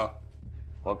4声。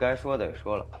我该说的也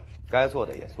说了，该做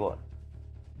的也做了，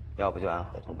要不就按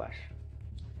合同办事。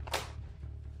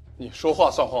你说话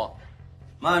算话。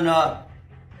慢着。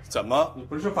怎么？你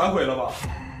不是反悔了吧？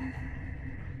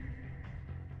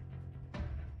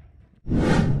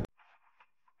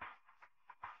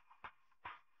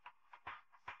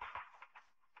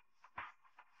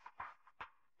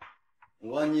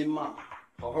我你妈，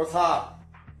好好擦！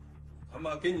他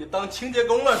妈给你当清洁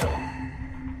工了是吧？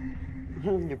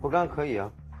你不干可以啊，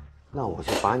那我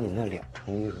就把你那2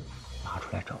成利润拿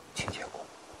出来找清洁工。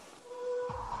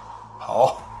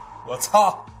好，我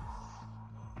擦。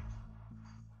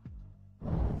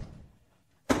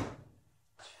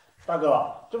大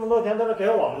哥，这么多钱都是给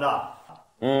我们的。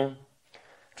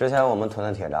之前我们囤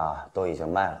的铁渣都已经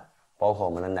卖了，包括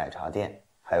我们的奶茶店，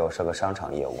还有是个商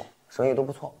场业务，生意都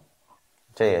不错。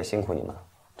这也辛苦你们了，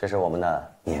这是我们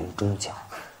的年终奖。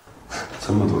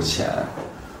这么多钱，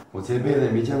我这辈子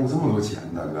也没见过这么多钱，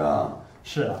大哥。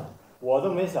是啊，我都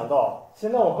没想到，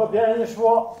现在我和别人一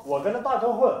说，我跟着大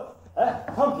哥混，哎，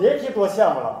他们别提多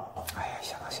羡慕了。哎呀，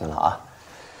行了行了啊，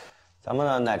咱们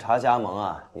的奶茶加盟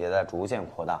啊也在逐渐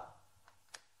扩大，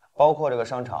包括这个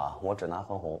商场啊，我只拿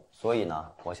分红，所以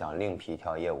呢，我想另辟一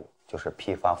条业务，就是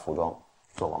批发服装，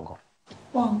做网购。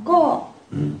网购？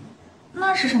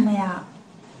那是什么呀？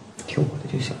听我的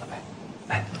就行了呗。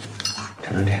哎，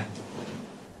成成这样，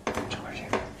这块这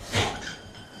个，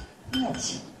你也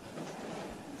行。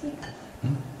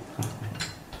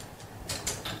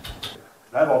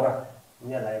来，宝贝儿，你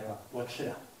也来一块，多吃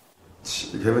点。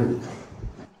起开吧你！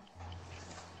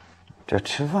这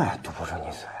吃饭也堵不住你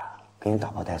嘴啊，给你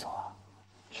打包带走啊。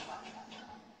吃吧。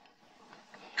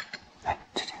哎，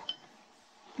吃这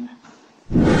个。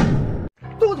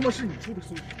都他妈是你出的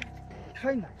馊主意！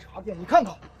开奶茶店，你看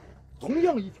看，同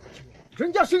样一条街，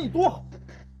人家生意多好，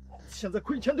现在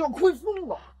亏钱都要亏疯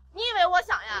了。你以为我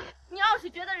想呀？你要是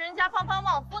觉得人家芳芳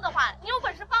旺夫的话，你有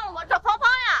本事放了我找芳芳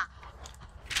呀！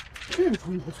这个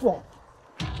主意不错，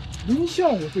林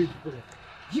相我对你不了，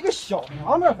一个小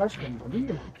娘们还是个奴隶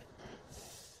呢。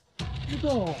不知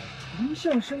道林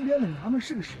相身边的娘们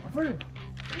是个什么味儿呢？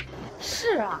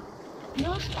是啊，你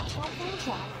要是把芳芳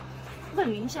抓了，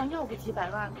问林相要个几百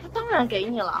万，他当然给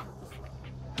你了。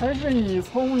还是你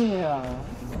聪明啊！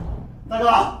大哥，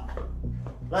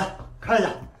来看一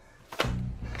下，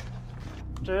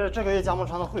这个月加盟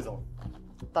商的汇总，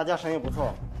大家生意不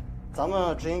错，咱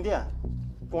们直营店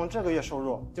光这个月收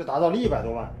入就达到了100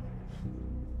多万。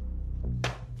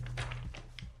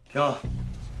停！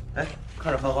哎，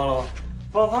看着芳芳了吗？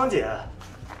芳芳姐，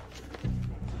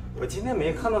我今天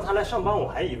没看到她来上班，我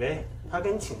还以为她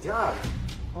跟你请假了。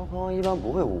芳芳一般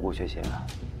不会无故缺勤啊，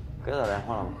给她打电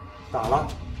话了吗？打了，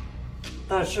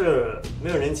但是没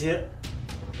有人接。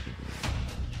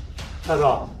大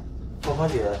哥，芳芳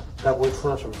姐该不会出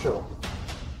了什么事吧？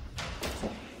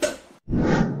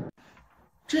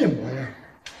这模样，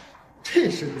这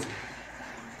身材，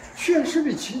确实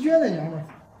比齐娟那娘们好。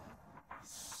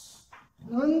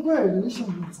难怪林相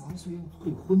跟杂碎要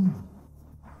退婚呢。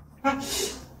哎，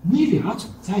你俩总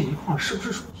在一块儿，是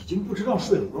不是已经不知道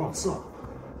睡了多少次了？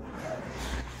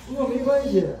不过没关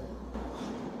系，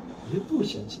也不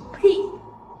嫌弃。呸！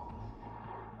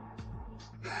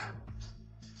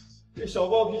这小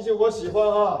暴脾气我喜欢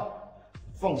啊！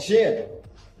放心，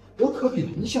我可比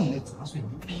林相那杂碎牛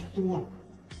逼多了，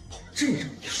这让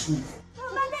你舒服。老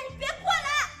大，你别过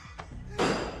来！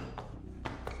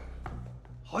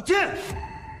好劲！林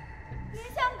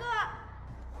相哥，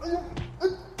哎呀，哎，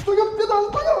大哥别打了，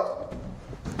大哥！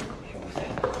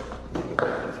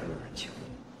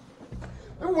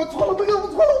哎，我错了，大哥，我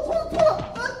错了，我错了，错了！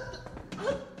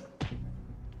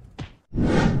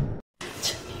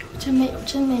真没有，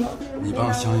真没有。你帮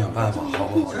我想想办法，好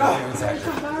不好？让人在这。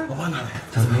我爸哪来？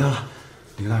他怎么样了？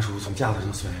林大叔从架子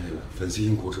上摔下来了，粉碎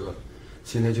性骨折，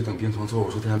现在就等病床做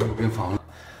手术，他还没有病房了。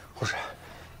护士，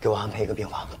给我安排一个病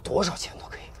房，多少钱都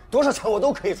可以，多少钱我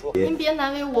都可以出。您别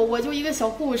难为我，我就一个小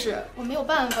护士，我没有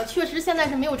办法，确实现在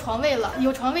是没有床位了。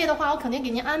有床位的话，我肯定给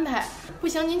您安排。不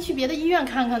行，您去别的医院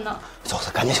看看呢。走，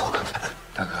赶紧去我看看。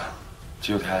大哥，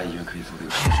只有他家医院可以做这个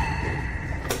手术。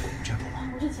这不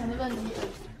吗？不是钱的问题，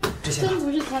这些呢？真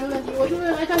不是钱的问题，我就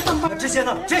是来这上班。这些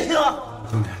呢？这些呢？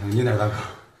冷静点，大哥。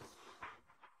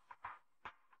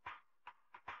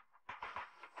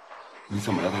你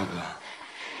怎么了，大哥？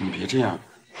你别这样，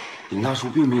林大叔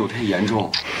并没有太严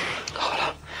重。好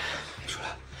了，出来，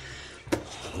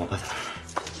我把他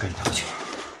赶紧带回去。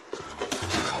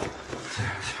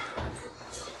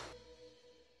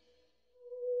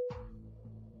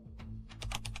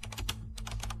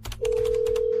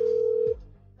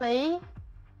喂，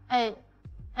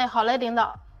哎，好嘞，领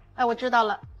导，哎，我知道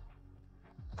了。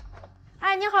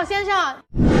哎，你好，先生。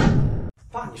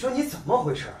爸，你说你怎么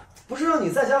回事？不是让你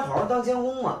在家好好当监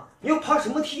工吗？你又爬什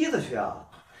么梯子去啊？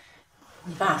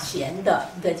你爸闲的，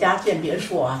你在家见别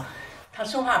墅啊，他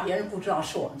生怕别人不知道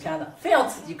是我们家的，非要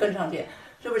自己跟上去，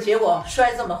这不是结果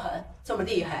摔这么狠，这么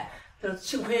厉害，这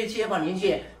幸亏街坊邻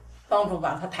居帮助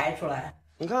把他抬出来。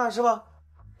你看是吧？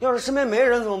要是身边没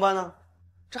人怎么办呢？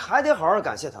这还得好好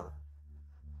感谢他们。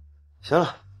行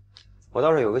了，我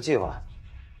倒是有个计划，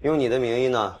用你的名义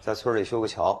呢，在村里修个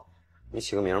桥，你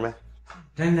起个名呗。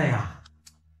真的呀？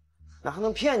那还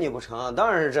能骗你不成？当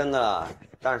然是真的了。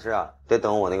但是啊，得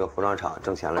等我那个服装厂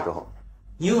挣钱了之后。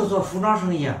你又做服装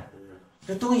生意，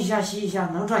这东一下西一下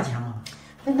能赚钱吗？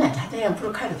那奶茶店不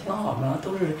是开的挺好吗？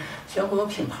都是全国有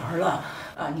品牌了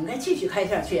啊！你应该继续开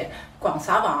下去，广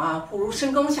撒网啊，不如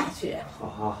深耕下去。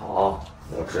好，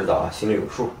我知道，心里有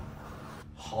数。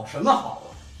好什么好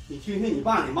啊？你听听你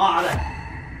爸你妈的！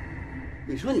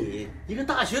你说你一个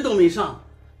大学都没上，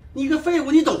你一个废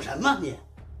物，你懂什么你？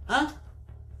啊？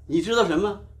你知道什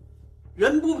么？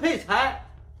人不配财，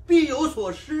必有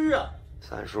所失啊！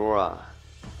三叔啊，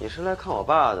你是来看我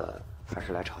爸的，还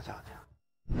是来吵架的呀？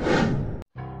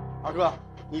二哥，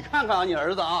你看看啊，你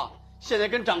儿子啊，现在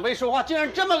跟长辈说话竟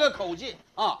然这么个口气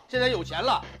啊！现在有钱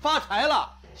了，发财了，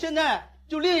现在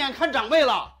就另眼看长辈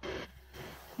了。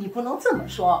你不能这么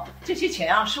说，这些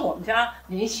钱啊是我们家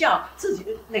林相自己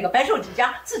那个白手起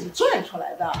家自己赚出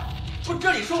来的。不，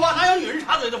这里说话哪有女人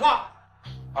插嘴的话？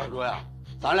二哥呀，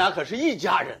咱俩可是一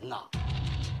家人呐。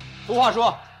俗话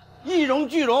说，一荣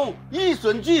俱荣，一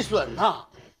损俱损呐。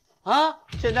啊，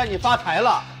现在你发财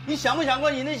了，你想没想过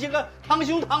你那些个堂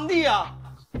兄堂弟啊？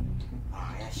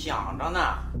哎呀，想着呢。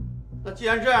那既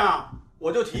然这样，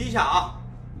我就提一下啊，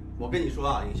我跟你说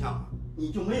啊，林相，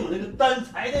你就没有那个担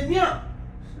财的命儿。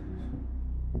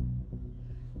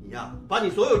你呀，把你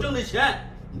所有挣的钱，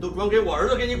你都转给我儿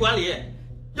子给你管理，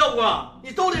要不啊，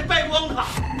你都得败光他。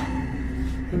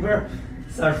不是，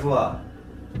三叔啊，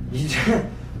你这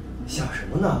想什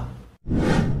么呢？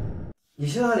你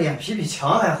现在脸皮比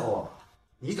墙还厚，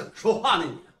你怎么说话呢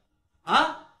你？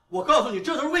啊！我告诉你，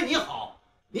这都是为你好。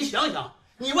你想想，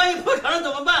你万一破产了怎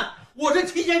么办？我这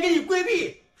提前给你规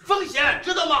避风险，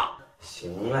知道吗？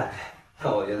行嘞，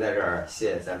那我就在这儿谢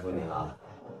谢三叔您啊。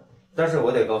但是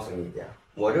我得告诉你一点，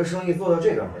我这生意做到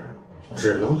这个份上，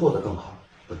只能做得更好，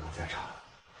不能再差了。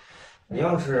你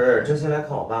要是真心来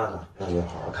看我爸呢，那你就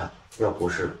好好看；要不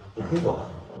是，你可以走了。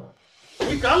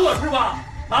你赶我是吧？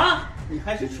啊！你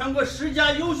还是全国10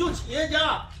家优秀企业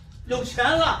家，有钱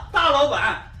了，大老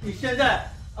板，你现在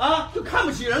啊就看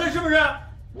不起人了是不是？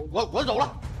我走了。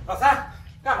老三，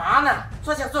干嘛呢？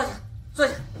坐下。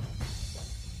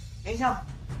林相，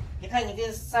你看你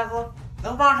跟三叔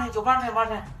能帮衬就帮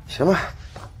衬。行吧，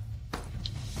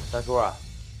三叔啊，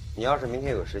你要是明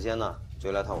天有时间呢，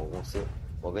就来趟我公司，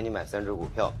我给你买3只股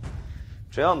票，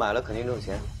只要买了肯定挣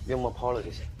钱，月末抛了就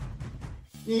行。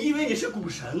你以为你是股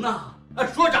神呐？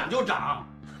说涨就涨。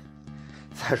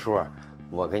三叔，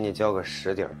我给你交个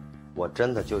实底儿，我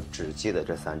真的就只记得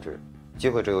这3只，机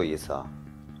会只有一次啊，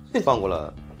放过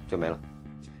了就没了。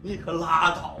你可拉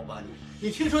倒吧你！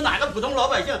你听说哪个普通老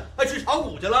百姓还去炒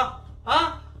股去了？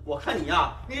啊！我看你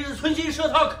呀，你是存心设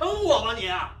套坑我吧你！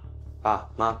爸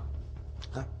妈，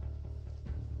看，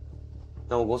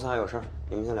那我公司还有事儿，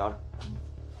你们先聊着。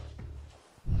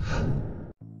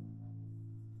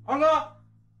二哥，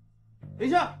等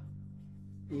一下，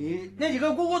你那几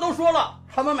个姑姑都说了，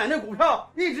他们买那股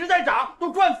票一直在涨，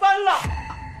都赚翻了。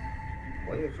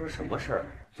我跟你说什么事儿？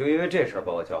就因为这事儿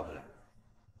把我叫回来。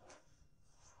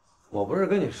我不是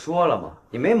跟你说了吗？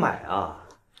你没买啊？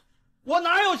我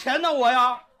哪有钱呢我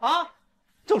呀？啊，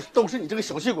都是你这个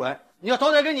小气鬼！你要早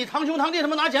点给你堂兄堂弟他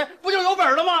们拿钱，不就有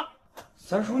本了吗？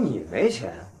三叔，你没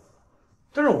钱，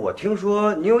但是我听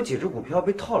说你有几只股票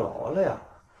被套牢了呀。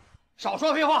少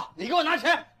说废话，你给我拿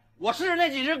钱，我试试那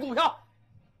几只股票。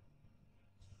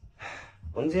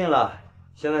甭进了，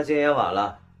现在进也晚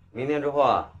了，明天之后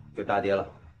啊就大跌了。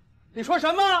你说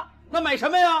什么？那买什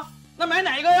么呀？那买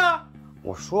哪个呀？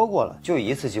我说过了，就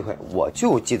一次机会，我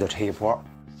就记得这一波。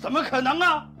怎么可能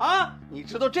啊？啊！你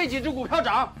知道这几只股票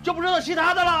涨，就不知道其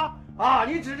他的了啊！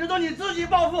你只知道你自己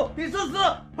暴富，你自私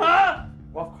啊！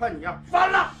我看你呀，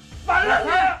翻了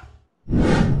你！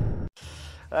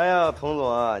哎呀，童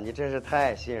总，你真是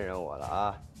太信任我了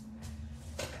啊！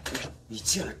你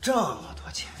借了这么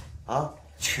多钱啊，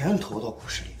全投到股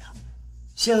市里面，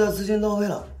现在资金到位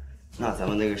了，那咱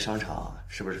们那个商场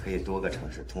是不是可以多个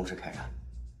城市同时开展？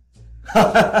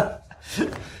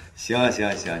行，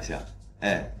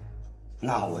哎，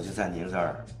那我就在您这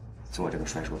儿做这个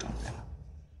甩手掌柜了。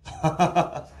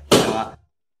行啊。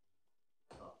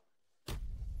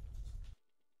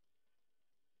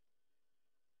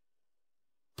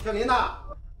小林呐，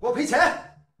给我赔钱！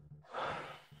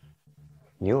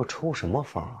你又抽什么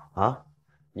风啊？啊，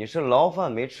你是牢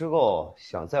饭没吃够，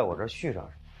想在我这儿续上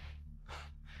什么？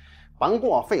甭跟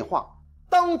我废话，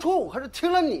当初我还是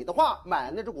听了你的话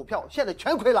买那只股票，现在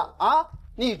全亏了啊！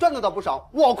你赚的倒不少，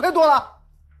我亏多了，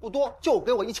不多就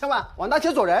给我1000万，我拿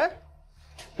钱走人。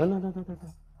等，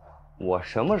我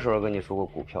什么时候跟你说过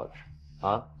股票的事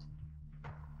啊？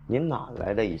你哪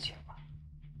来的1000万？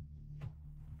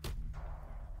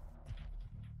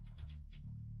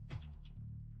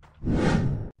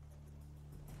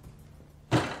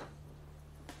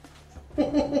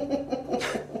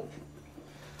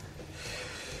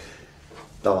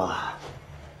大王，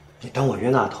你当我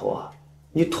冤大头啊？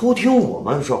你偷听我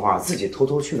们说话，自己偷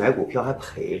偷去买股票还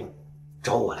赔了，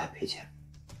找我来赔钱，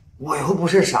我又不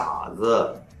是傻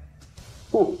子。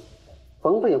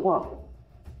甭废话，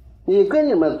你跟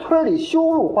你们村里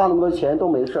修路花那么多钱都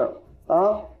没事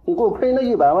啊，你给我赔那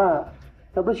100万，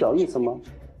那不是小意思吗？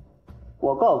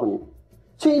我告诉你，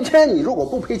今天你如果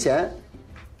不赔钱，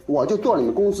我就调你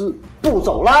们公司不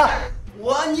走了。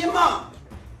我你妈！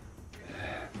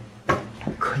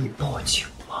可以报警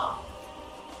吗？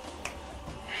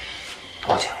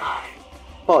报警了？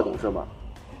报警是吧？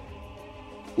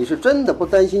你是真的不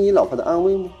担心你老婆的安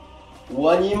危吗？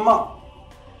我你妈！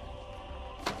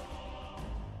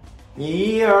你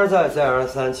一而再再而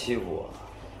三欺负我，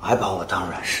还把我当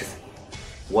软柿子捏。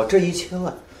我这1000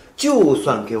万，就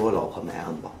算给我老婆买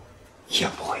安保，也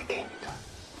不会给你的。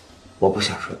我不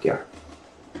想说第二，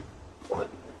滚！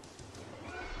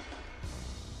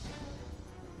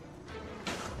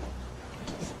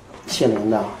谢林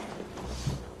呐，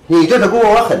你这是跟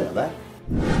我玩狠的呗？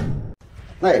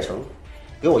那也成，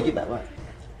给我100万，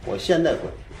我现在滚，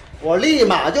我立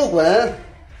马就滚。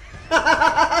把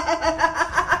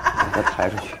他抬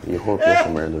出去，以后别什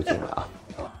么人都进来啊！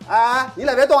哎，你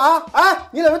俩别动啊！哎，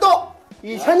你俩别动！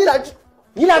以前你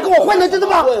俩跟我混的，知道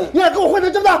吧？你俩跟我混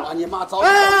的，知道吧？你妈早找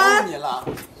你了，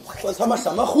我他妈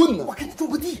什么混呢？我给你种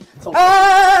个地。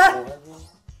哎！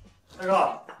大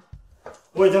哥，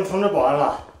我已经通知保安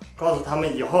了，告诉他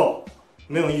们以后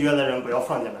没有预约的人不要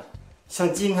放进来。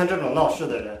像今天这种闹事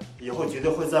的人，以后绝对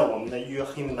会在我们的预约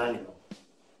黑名单里头。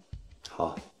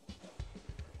好。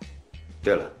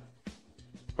对了，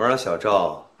我让小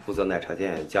赵负责奶茶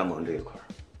店加盟这一块，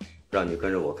让你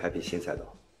跟着我开辟新赛道，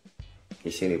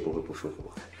你心里不会不舒服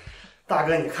吧？大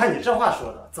哥，你看你这话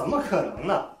说的，怎么可能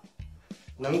呢？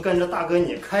能跟着大哥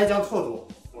你开疆拓土，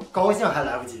我高兴还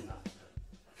来不及呢。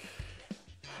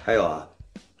还有啊，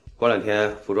过2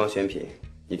天服装选品，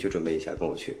你去准备一下，跟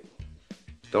我去。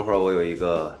等会儿我有一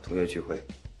个同学聚会，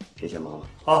你先忙了。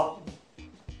好。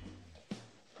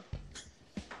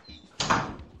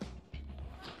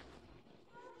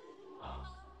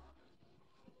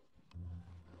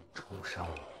上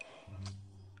了，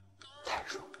太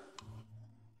爽了，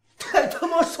太他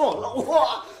妈爽了！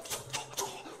哇！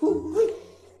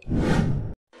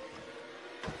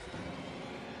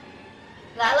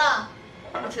来了，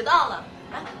我迟到了，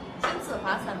来，亲自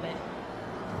罚3杯。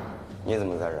你怎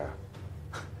么在这儿？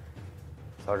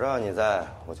早知道你在，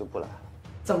我就不来了。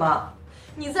怎么？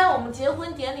你在我们结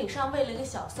婚典礼上为了一个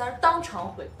小三儿当场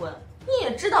悔婚，你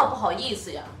也知道不好意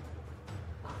思呀？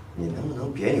你能不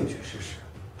能别扭曲事实？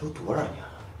都多少年了？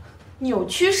扭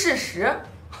曲事实？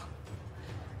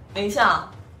林相，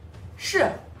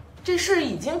是，这事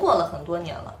已经过了很多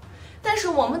年了，但是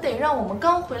我们得让我们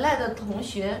刚回来的同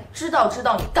学知道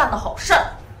你干的好事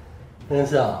儿。林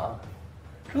相，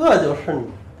这就是你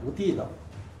不地道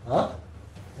啊！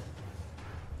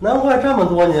难怪这么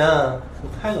多年就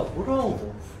开个服装公司，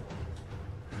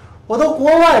我都国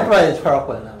外转一圈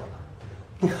回来了，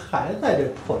你还在这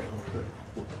破城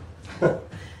市？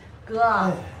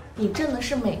哥，你挣的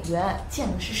是美元，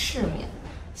见的是世面，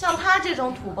像他这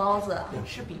种土包子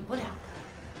是比不了的。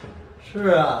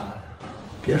是啊，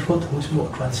别说同学我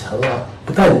赚钱了，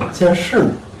不带你见世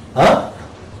面啊！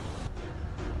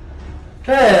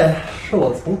这是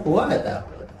我从国外带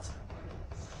回来的酒，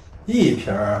一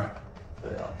瓶就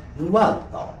要1万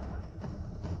刀。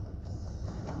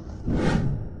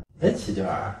哎，齐娟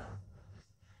儿，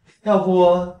要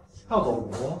不跳个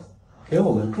舞，给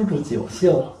我们助助酒兴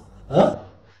啊？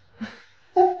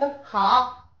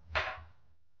好。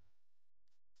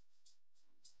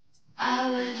啊，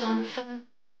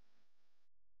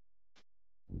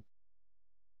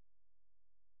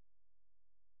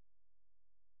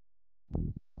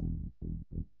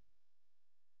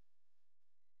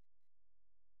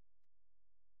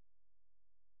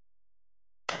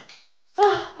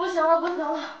不行了，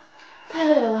太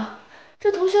累了。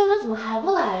这同学他怎么还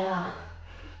不来呀？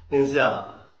宁夏，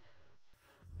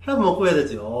这么贵的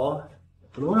酒，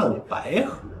不能让你白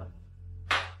喝。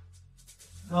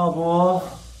要不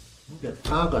你给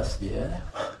搭个鞋？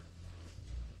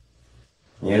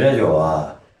你这酒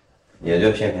啊，也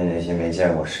就骗骗那些没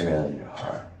见过世面的女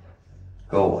孩。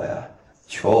搁我呀，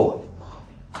瞧我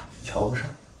瞧不上，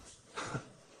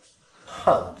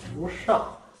看不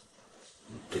上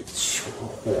你这穷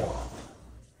货！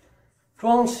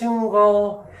装清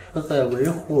高是在维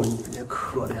护你那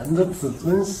可怜的自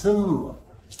尊心吗？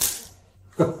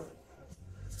哼！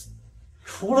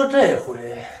除了这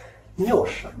回，你有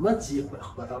什么机会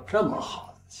喝到这么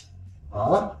好的酒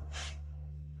啊？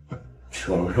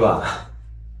穷是吧？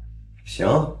行，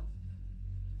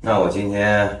那我今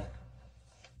天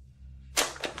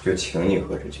就请你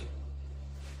喝这酒。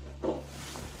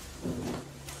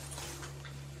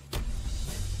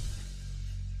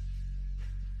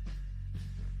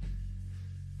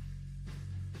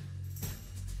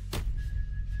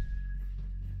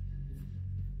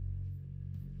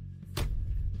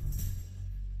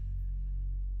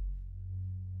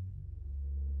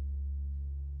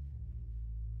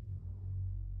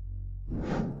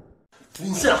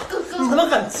林夏，你他妈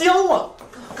敢教我！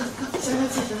消消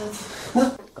气，消消气。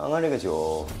刚刚这个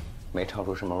酒没尝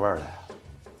出什么味儿来。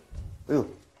哎呦，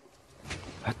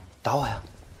哎，打我呀！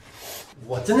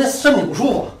我今天身体不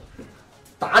舒服，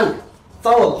打你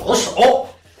脏了老手。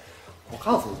我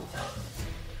告诉你，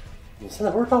你现在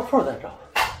不是到处在找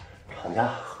厂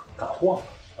家赶货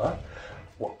吗？啊，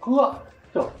我哥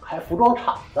就是开服装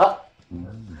厂的，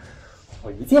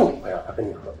我一定不会让他跟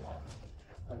你合作。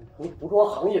你从服装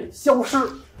行业里消失，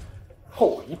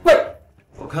后悔一辈子。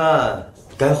我看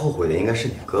该后悔的应该是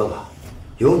你哥吧，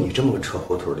有你这么个扯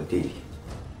后腿的弟弟。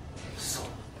怂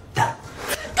蛋！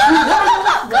别打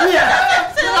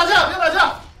架，别打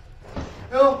架！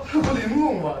哎呦，这不林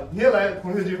总吗？你也来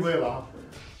同学聚会了？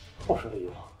不是李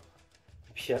总，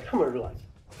别这么热情，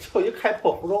就一开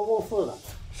破服装公司的。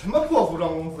什么破服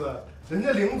装公司？人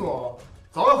家林总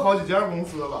早有好几家公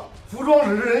司了，服装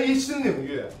只是人一新领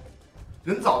域。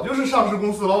人早就是上市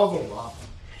公司老总了。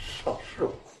上市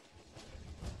公司？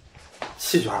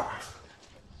七娟，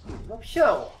你他妈骗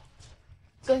我！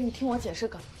哥，你听我解释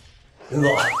个。林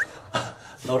总，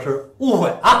都是误会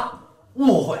啊，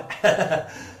误会。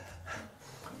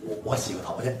我洗个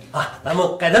头去啊，咱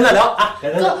们改天再聊啊，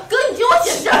改天再聊。哥，你听我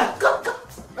解释。哥。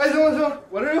哎，行了行了，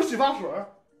我这有洗发水。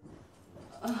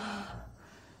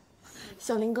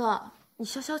小林哥，你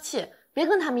消消气，别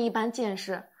跟他们一般见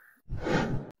识。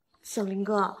小林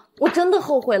哥，我真的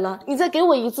后悔了，你再给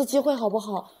我一次机会好不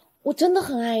好？我真的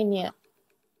很爱你。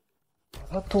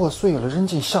把它剁碎了扔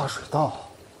进下水道，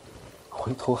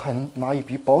回头还能拿一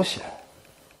笔保险。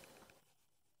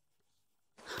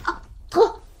啊，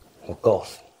哥！我告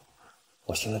诉你，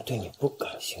我现在对你不感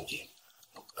兴趣，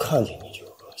我看见你就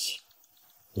恶心。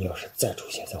你要是再出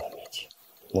现在我面前，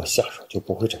我下手就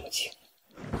不会这么轻。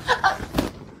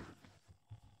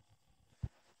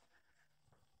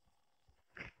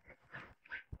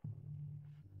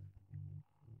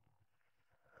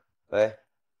喂，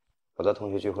我的同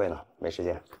学聚会呢，没时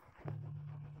间。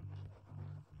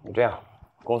你这样，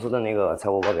公司的那个财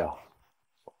务报表。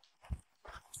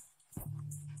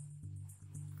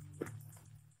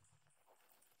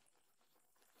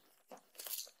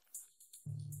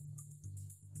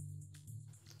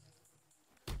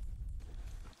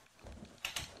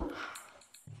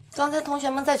刚才同学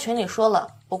们在群里说了，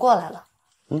不过来了。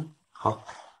嗯，好。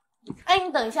哎，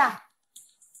你等一下，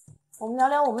我们聊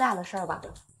聊我们俩的事儿吧。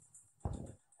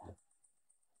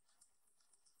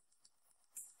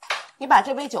你把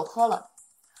这杯酒喝了，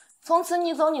从此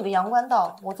你走你的阳关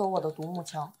道，我走我的独木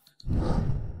桥。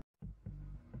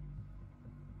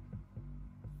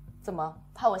怎么，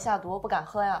怕我下毒不敢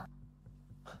喝呀？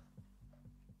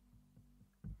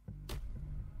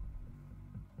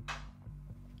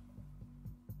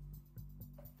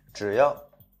只要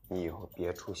你以后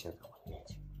别出现在我的面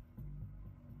前。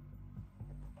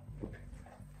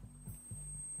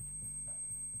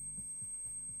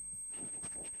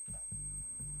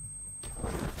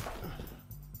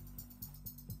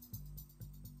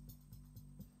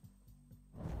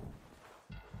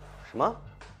什么？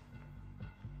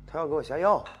他要给我下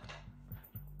药？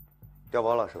调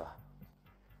包了是吧？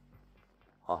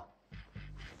好，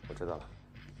我知道了。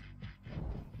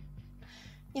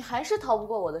你还是逃不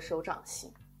过我的手掌心。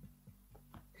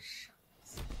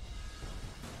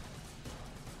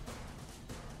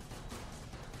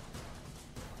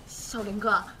小林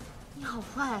哥，你好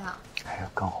坏啊！还有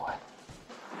更坏。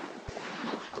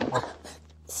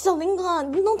小林哥，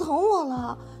你弄疼我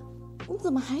了，你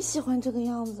怎么还喜欢这个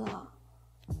样子啊？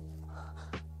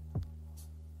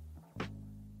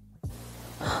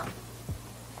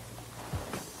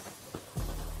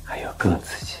更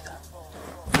刺激的。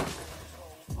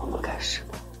我们开始。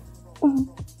嗯。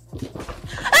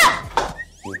哎，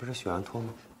你不是喜欢脱吗？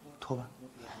脱吧。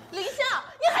林笑，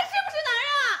你还是不是男人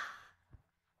啊？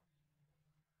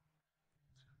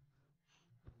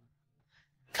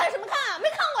看什么看啊？没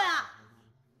看过呀。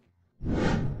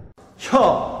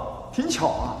哟，挺巧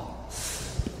啊，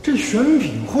这选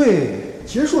品会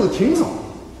结束的挺早，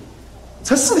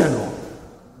才4点钟。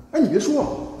哎，你别说啊，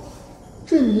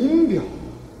这名表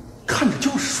看着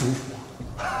就是舒服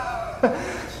啊。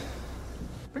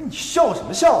不是你笑什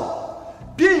么笑啊？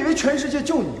别以为全世界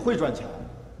就你会赚钱。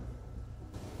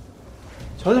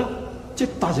瞧瞧，这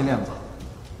大金链子，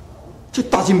这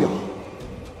大金表，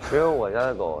只有我家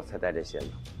的狗才戴这些呢。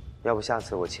要不下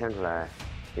次我牵出来，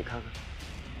你看看。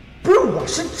不是，我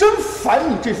是真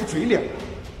烦你这副嘴脸。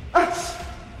哎，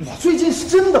我最近是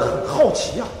真的很好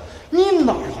奇啊，你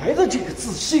哪来的这个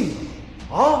自信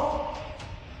啊？啊，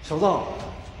小子，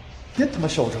别他妈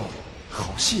嚣张，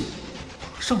好戏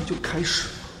马上就开始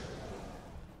了。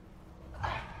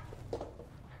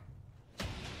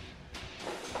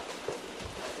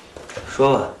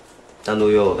说吧，单独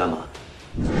约我干嘛？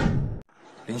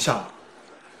林夏，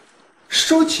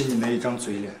收起你那一张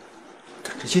嘴脸，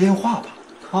赶着接电话吧，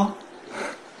啊！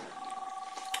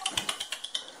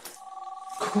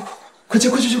快接，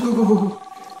快！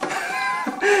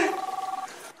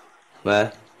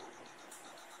喂？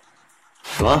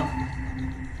什么？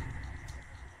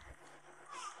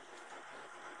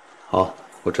好，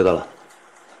我知道了。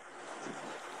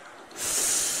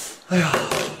哎呀，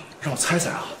让我猜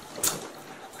猜啊，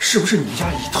是不是你们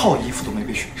家一套衣服都没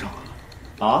被选上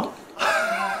啊？啊？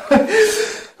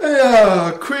哎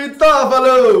呀，亏大发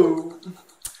喽！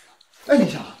哎，林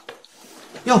夏，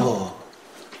要不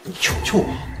你求求我，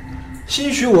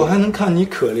兴许我还能看你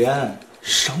可怜，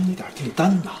赏你点订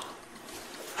单呢。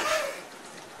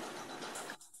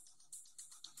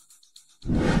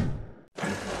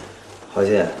郝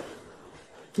姐，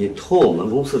你偷我们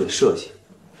公司的设计，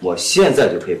我现在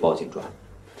就可以报警抓你。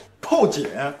报警？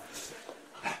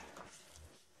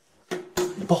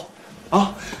你报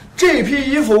啊！这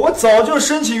批衣服我早就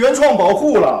申请原创保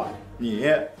护了，你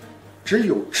只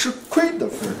有吃亏的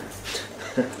份儿。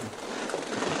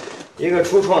一个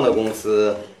初创的公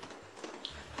司，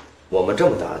我们这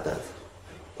么大的单子，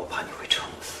我怕你会撑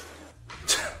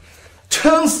死。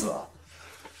撑死？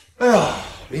哎呀，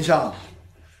林香，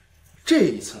这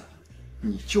一次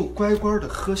你就乖乖的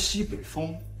喝西北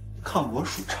风，看我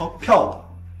数钞票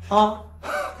吧，啊！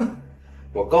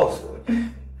我告诉你，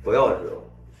不要惹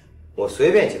我，我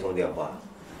随便几通电话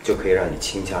就可以让你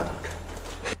倾家荡产。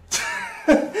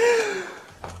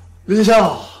林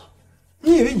香，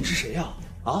你以为你是谁呀？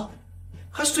啊，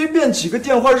还随便几个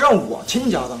电话让我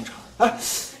倾家荡产？哎，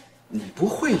你不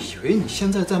会以为你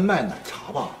现在在卖奶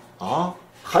茶吧？啊，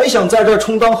还想在这儿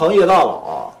充当行业大佬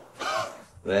啊？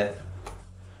喂，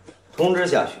通知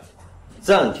下去，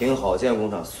暂停郝建工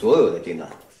厂所有的订单。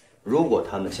如果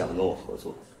他们想跟我合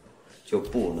作，就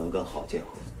不能跟郝建合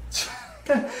作。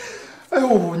哎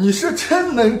呦，你是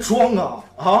真能装啊！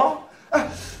啊，哎，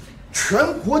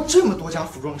全国这么多家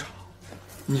服装厂，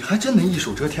你还真能一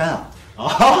手遮天啊！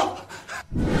啊！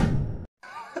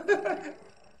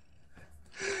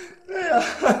哎呀，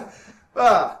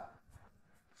爸，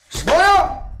什么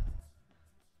呀？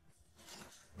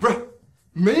不是，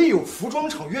没有服装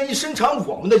厂愿意生产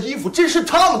我们的衣服，这是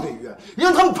他们的约，你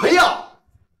让他们赔啊！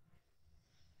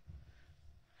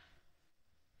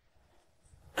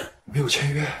没有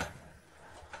签约，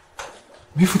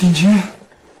没付定金，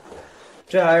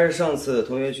这还是上次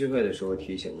同学聚会的时候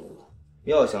提醒我，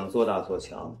要想做大做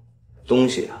强，东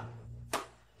西啊，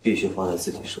必须放在自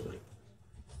己手里。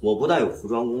我不但有服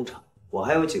装工厂，我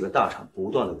还有几个大厂不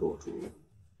断的给我注意，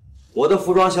我的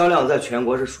服装销量在全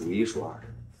国是数1数2的。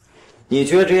你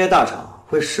觉得这些大厂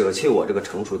会舍弃我这个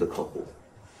成熟的客户，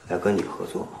来跟你合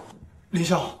作吗？林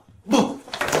笑，不，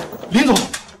林总。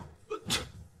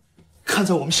看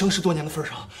在我们相识多年的份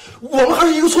上，我们还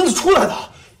是一个村子出来的，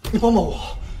你帮帮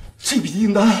我，这笔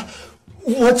订单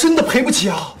我真的赔不起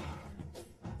啊！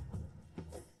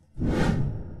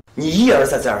你一而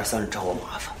再再而三的找我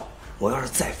麻烦，我要是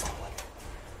再放过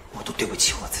你，我都对不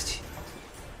起我自己。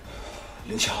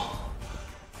林强，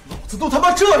老子都他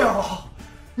妈这样了，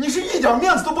你是一点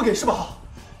面子都不给是吧？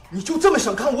你就这么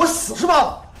想看我死是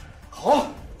吧？好，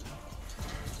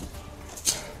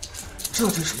这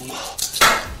是什么吗？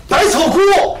百草枯。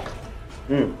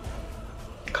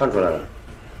看出来了。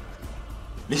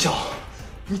林晓，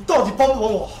你到底帮不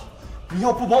帮我？你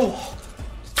要不帮我，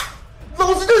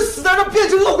老子就死在这变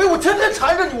成恶鬼，我天天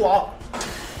缠着你我。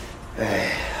哎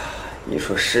呀，你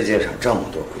说世界上这么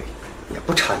多鬼，也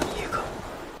不差你一个。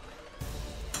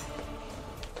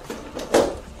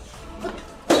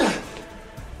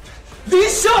林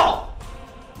笑，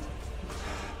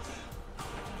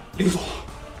林总，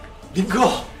林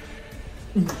哥，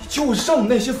你就让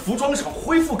那些服装厂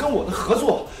恢复跟我的合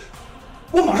作，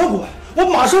我马上滚，我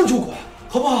马上就滚，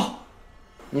好不好？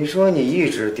你说你一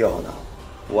直刁难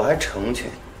我，还成全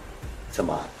你，怎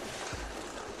么？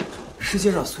世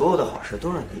界上所有的好事都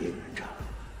让你一个人占了，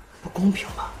不公平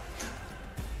吧？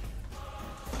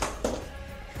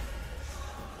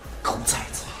狗崽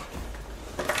子！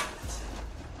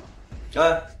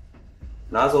哎，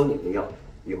拿走你的药，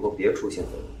以后别出现在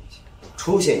我面前，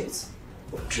出现一次，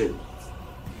我治你。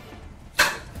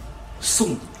送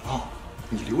你了，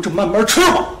你留着慢慢吃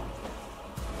吧。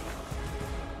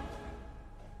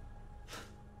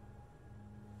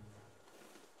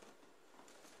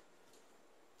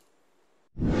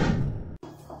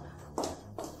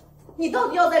你到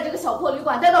底要在这个小破旅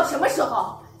馆待到什么时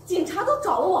候？警察都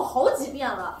找了我好几遍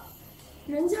了。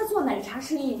人家做奶茶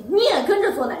生意，你也跟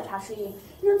着做奶茶生意；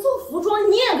人做服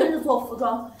装，你也跟着做服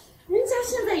装。人家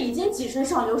现在已经跻身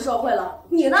上流社会了，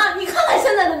你呢？你看看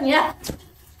现在的你。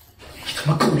你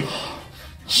他妈够了！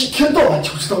一天到晚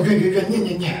就知道怨，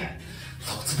念，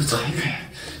老子的财运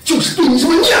就是对你这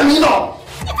么念没的。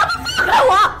你他妈放开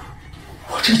我！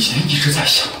我这几年一直在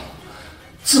想，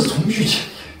自从遇见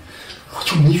你，我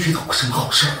就没遇到过什么好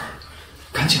事儿。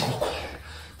赶紧给我滚，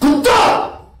滚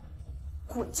蛋！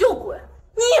滚就滚！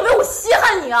你以为我稀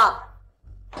罕你啊？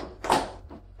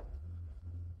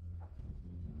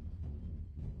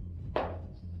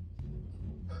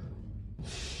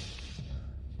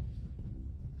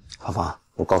芳芳，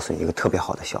我告诉你一个特别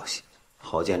好的消息，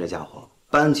郝建这家伙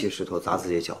搬起石头砸自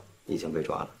己脚，已经被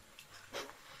抓了。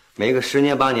没个10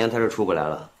年8年，他是出不来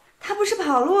了。他不是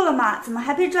跑路了吗？怎么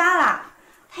还被抓了？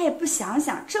他也不想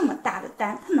想这么大的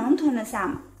单，他能吞得下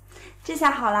吗？这下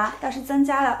好了，倒是增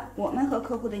加了我们和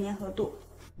客户的粘合度。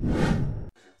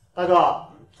大哥，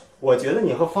我觉得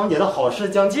你和芳姐的好事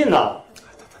将近呢。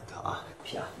等啊，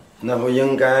皮啊，那不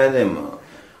应该的吗？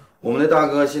我们的大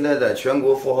哥现在在全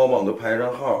国富豪榜都排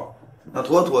上号，那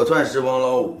妥妥算时光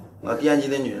老五，那惦记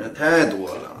的女人太多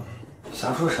了。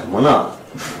瞎说什么呢？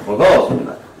我告诉你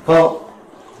们，芳，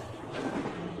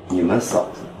你们嫂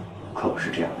子可不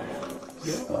是这样的人。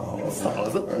嫂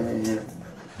子，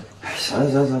哎，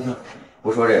行，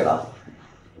不说这个了。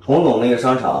洪总那个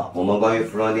商场，我们关于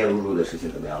服装店入驻的事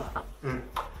情怎么样了？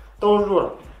都入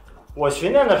了。我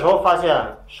巡店的时候发现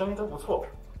生意都不错，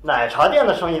奶茶店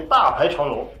的生意大排长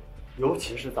龙，尤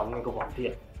其是咱们那个网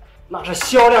店，那是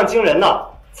销量惊人呐，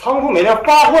仓库每天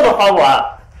发货都发不完。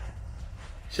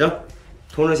行，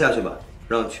通知下去吧，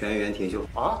让全员停休。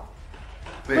啊？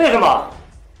为什么？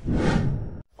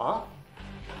啊？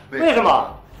为什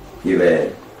么？因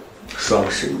为双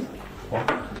11。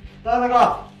大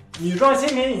哥，女装新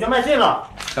品已经卖尽了，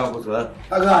上库存。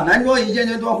大哥，男装一件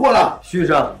件断货了，续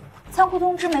上。仓库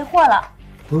通知没货了。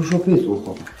不是说备足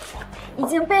货吗？已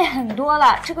经备很多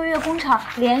了，这个月工厂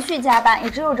连续加班，也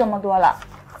只有这么多了。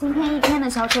今天一天的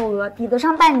销售额抵得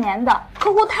上半年的，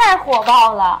客户太火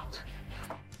爆了。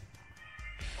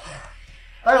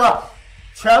大哥，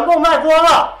全部卖光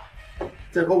了。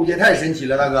这购物节太神奇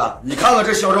了，大哥，你看看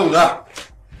这销售额。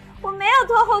我没有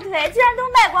拖后腿，居然都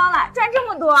卖光了，赚这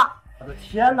么多！我的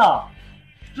天哪，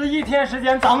这一天时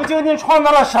间，咱们究竟创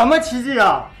造了什么奇迹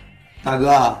啊？大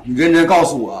哥，你认真告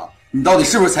诉我，你到底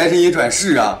是不是财神爷转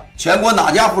世啊？全国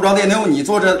哪家服装店能有你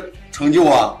做这成就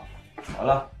啊？好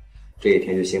了，这一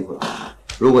天就辛苦了。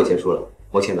如果结束了，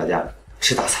我请大家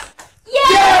吃大餐。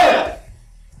耶！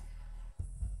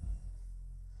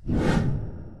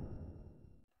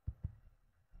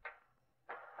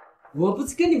我不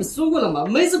是跟你们说过了吗？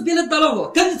没事别来打扰我，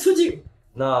赶紧出去。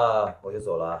那我就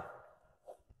走了。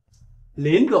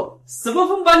林总，什么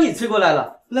风把你吹过来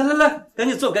了？来，赶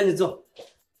紧坐，赶紧坐。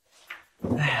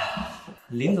哎呀，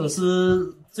林总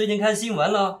是最近看新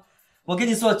闻了，我跟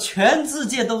你说，全世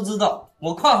界都知道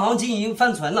我跨行经营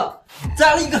翻船了，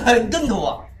栽了一个狠跟头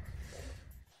啊。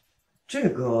这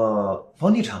个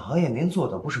房地产行业您做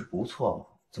的不是不错吗？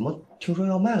怎么听说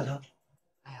要卖了它？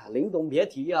哎呀，林总别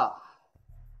提呀，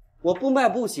我不卖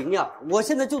不行呀！我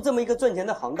现在就这么一个赚钱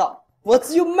的行当，我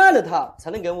只有卖了它，才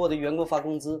能给我的员工发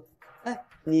工资。哎，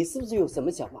你是不是有什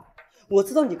么想法？我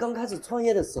知道你刚开始创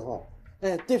业的时候，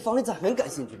对房地产很感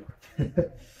兴趣嘛。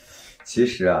其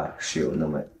实啊，是有那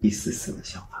么一丝丝的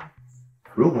想法。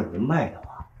如果您卖的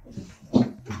话，不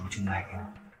如就卖给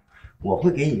我，我会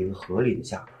给你一个合理的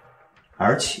价格，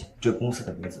而且这公司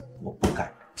的名字我不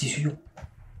改，继续用。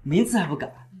名字还不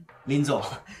改？林总，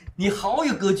你好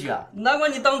有格局啊！难怪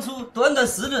你当初短短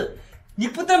10日，你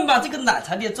不但把这个奶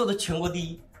茶店做得全国第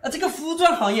一，这个服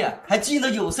装行业还经营得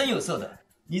有声有色的。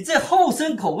你这后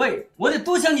生口味，我得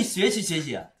多向你学习学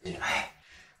习啊！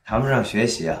谈不上学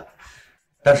习啊，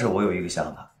但是我有一个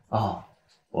想法啊，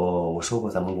我收购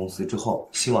咱们公司之后，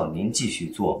希望您继续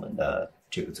做我们的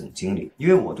这个总经理，因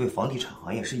为我对房地产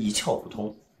行业是一窍不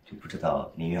通，就不知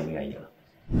道您愿不愿意了。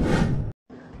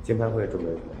竞拍会准备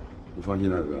什么？你放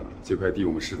心，大哥，这块地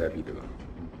我们势在必得。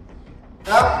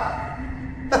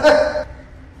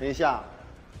林夏，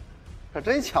可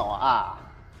真巧啊！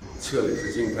这里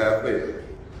是竞拍会，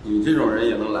你这种人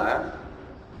也能来？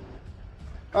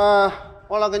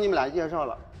忘了跟你们俩介绍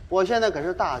了，我现在可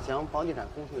是大强房地产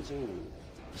公司的经理。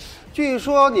据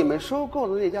说你们收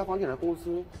购的那家房地产公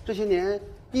司，这些年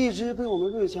一直被我们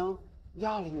瑞强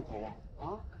压了一头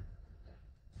啊！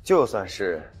就算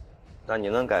是，那你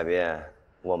能改变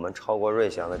我们超过瑞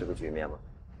祥的这个局面吗？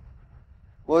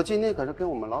我今天可是跟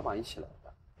我们老板一起来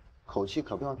的，口气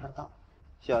可不要太大，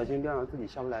小心别让自己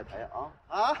下不来台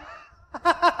啊！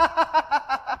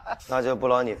那就不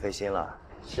劳你费心了。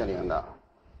谢领导，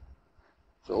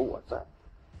有我在，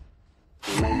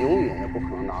你们永远也不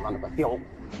可能拿到那个标。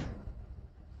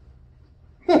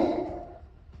哼！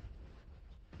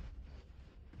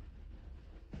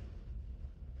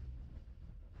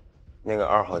那个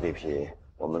2号地皮，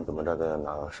我们怎么着都要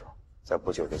拿到手，在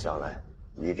不久的将来，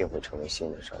一定会成为新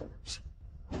的商业模式。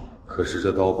可是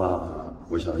这刀疤，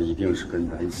我想一定是跟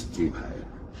咱一起竞拍的，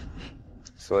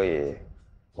所以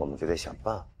我们就得想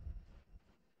办法。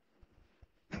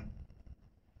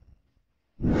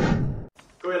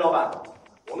各位老板，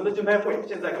我们的竞拍会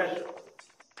现在开始。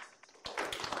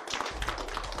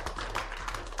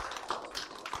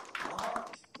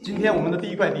今天我们的第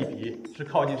一块地皮是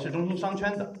靠近市中心商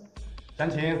圈的，详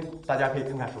情大家可以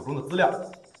看看手中的资料。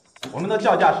我们的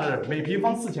叫价是每平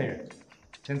方4000元，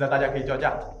现在大家可以叫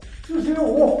价。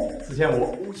4500、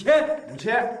4500、5000、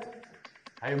5000，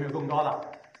还有没有更高的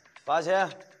？8000。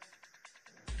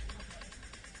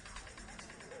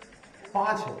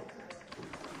8000。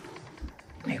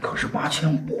那可是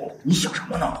8500，你想什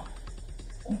么呢？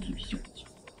光地皮就不行，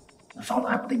那房子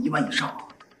还不得1万以上？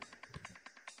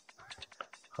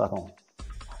何总，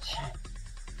抱歉，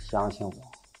相信我，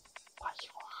把一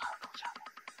会儿还出价的。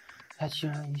他既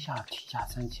然一下提价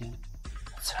3000，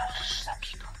自然是势在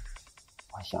必得。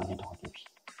我相信这块地皮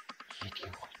一定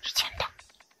会值钱的。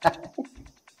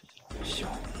小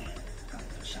米，让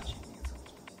我相信你怎么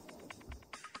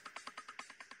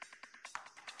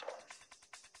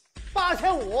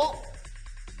8500，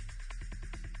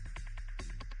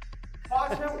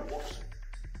 8500，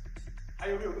还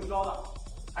有没有更高的？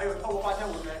还有超过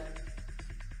8500没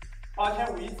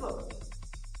？8500一次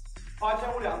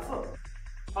，8500两次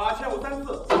，8500三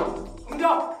次，成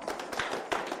交。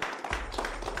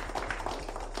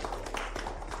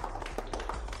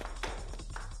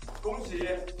恭喜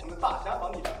我们大侠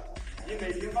房地产以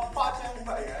每平方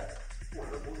8500元获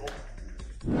得头筹。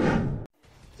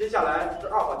接下来是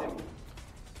2号地皮，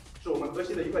是我们河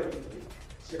西的一块地皮，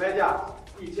起拍价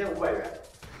1500元。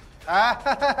哎，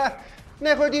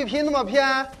那块地皮那么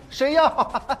偏，谁要？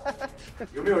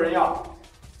有没有人要？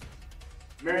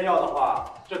没人要的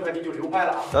话，这块地就流拍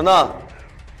了啊！等等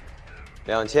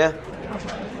，2000。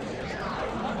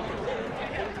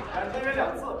2000元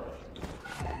两次。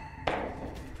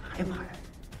还拍？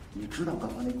你知道刚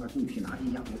刚那块地皮拿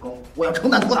地价多高，我要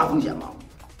承担多大风险吗？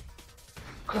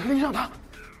可是你让他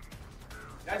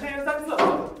2000元三次，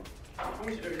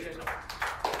恭喜这位先生。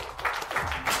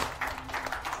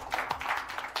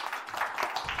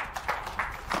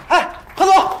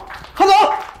何总，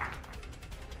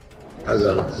大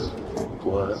哥，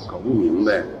我搞不明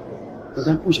白，那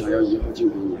咱不想要1号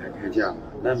竞品，你还开价，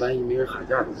那万一没人喊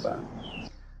价怎么办？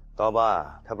刀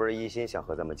疤他不是一心想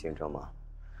和咱们竞争吗？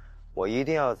我一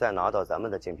定要在拿到咱们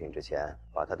的竞品之前，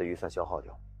把他的预算消耗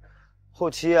掉。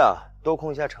后期啊，多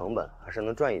控一下成本，还是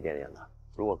能赚一点点的。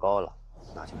如果高了，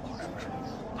那就不好说事。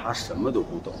他什么都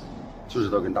不懂，就知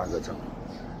道跟大哥争。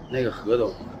那个何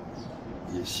总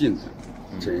也信他，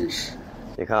真是。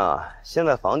你看啊，现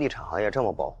在房地产行业这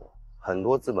么饱和，很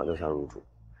多资本都想入驻。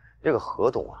这个何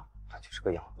董啊，他就是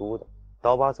个养猪的。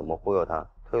刀疤怎么忽悠他，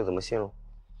他又怎么信任？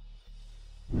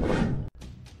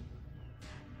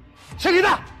谁理的？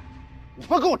你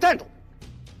他妈给我站住！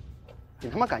你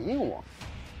他妈敢硬我！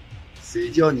谁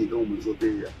叫你跟我们作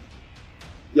对呀？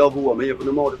要不我们也不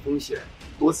能冒着风险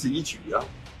多此一举呀！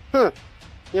哼，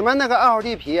你们那个2号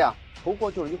地皮啊，不过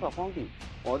就是一块荒地，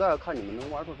我倒要看你们能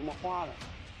玩出什么花来。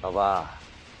老爸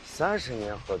，30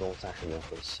年河东，30年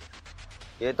河西，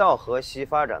也到河西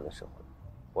发展的时候了。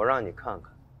我让你看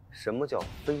看，什么叫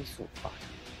飞速发展。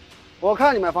我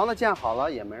看你们房子建好了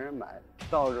也没人买，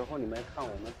到时候你们看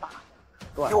我们大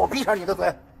赚。给我闭上你的嘴！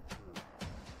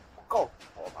我告诉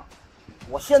你，老爸，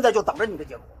我现在就等着你的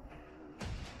结果。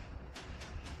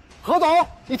何总，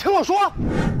你听我说，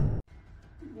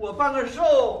我办个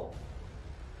寿，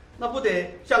那不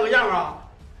得像个样啊？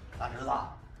大侄子，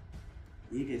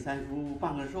你给三叔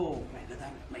办个寿，买个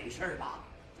单，没事吧？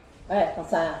哎，老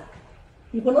三，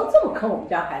你不能这么坑我们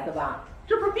家孩子吧？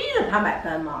这不是逼着他买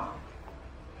单吗？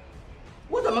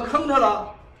我怎么坑他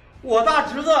了？我大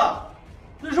侄子，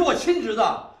那是我亲侄子，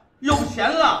有钱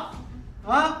了，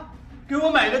啊，给我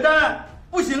买个单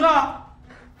不行啊？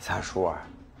三叔啊，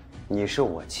你是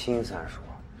我亲三叔，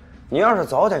你要是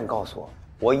早点告诉我，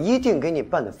我一定给你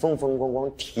办得风风光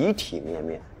光、体体面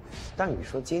面。但你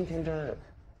说今天这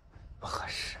不合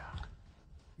适啊。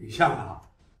李相啊，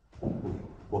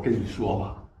我跟你说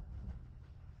吧，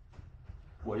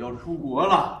我要出国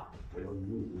了，我要移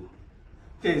民。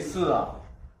这次啊，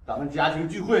咱们家庭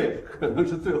聚会可能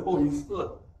是最后一次。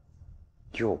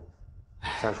哟，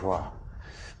三叔，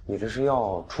你这是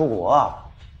要出国啊？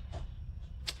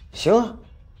行啊，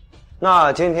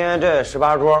那今天这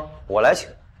18桌我来请，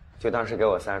就当是给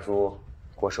我三叔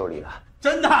过寿礼了。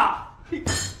真的？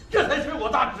这才是我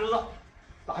大侄子。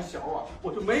打小啊，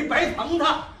我就没白疼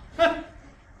他。哼，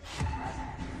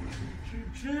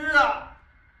吃啊！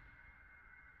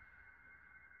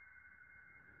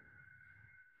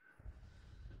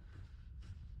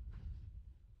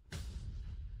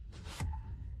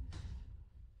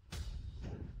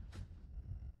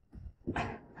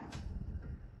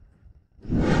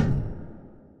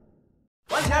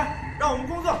还钱，让我们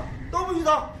工作，都不许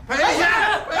走！赔钱！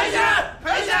赔钱！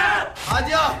赔钱！安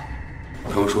静！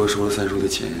他们说收了三叔的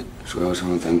钱，说要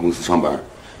上咱公司上班，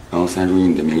然后三叔以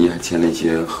你的名义还签了一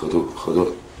些合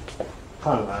作。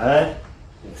看来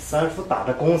你三叔打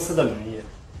着公司的名义，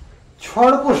圈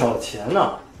了不少钱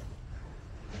呢。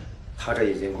他这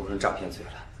已经构成诈骗罪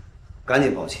了，赶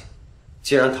紧报警。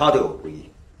既然他对我不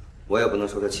义，我也不能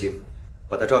受他欺负，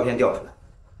把他照片调出来，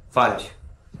发下去，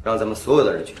让咱们所有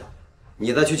的人知道。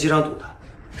你再去机场堵他，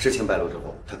事情败露之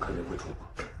后，他肯定会出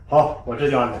国。好，我这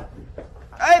就安排。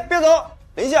哎，别走，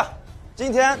等一下，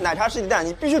今天奶茶世纪蛋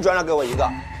你必须转让给我一个。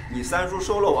你三叔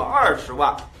收了我20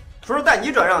万，说是带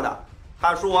你转让的。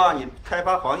他说你开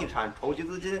发房地产筹集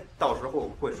资金，到时候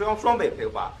会双倍赔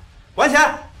还。还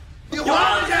钱！你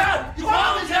还钱！你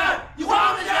还钱！你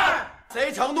还钱！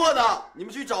谁承诺的？你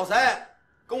们去找谁？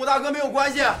跟我大哥没有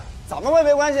关系。怎么会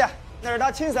没关系？那是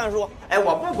他亲三叔。哎，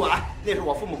我不管，那是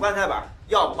我父母棺材板，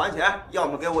要么还钱，要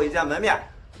么给我一间门面。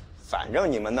反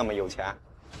正你们那么有钱，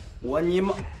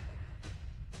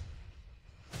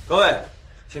各位，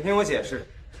请听我解释，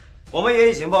我们也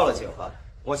已经报了警了，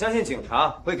我相信警察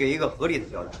会给一个合理的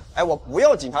交代。哎，我不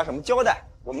要警察什么交代，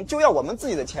我们就要我们自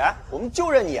己的钱，我们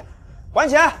就认你，还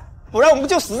钱，不然我们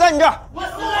就死在你这儿。我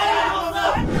死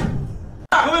在你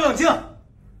各位冷静，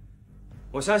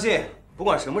我相信不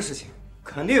管什么事情，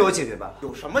肯定有解决办法。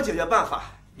有什么解决办法？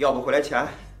要不回来钱，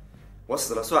我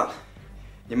死了算了。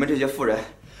你们这些富人，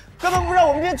根本不知道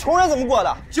我们这些穷人怎么过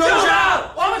的。就是，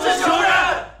我们是穷人。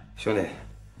兄弟，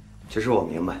其实我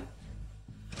明白，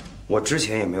我之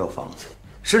前也没有房子，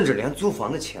甚至连租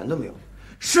房的钱都没有，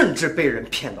甚至被人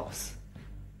骗到死。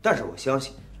但是我相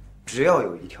信，只要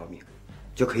有一条命，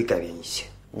就可以改变一切。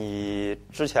你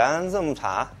之前这么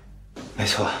惨？没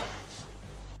错。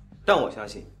但我相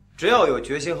信，只要有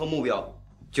决心和目标，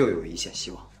就有一线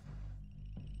希望。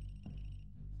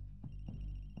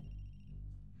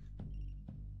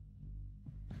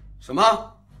什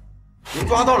么？您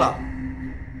抓到了？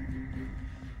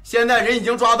现在人已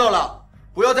经抓到了，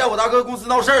不要在我大哥公司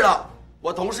闹事了。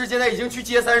我同事现在已经去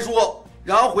接三叔，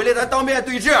然后回来咱当面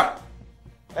对质。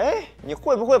哎，你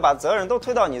会不会把责任都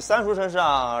推到你三叔身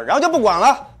上，然后就不管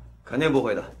了？肯定不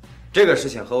会的，这个事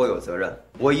情和我有责任，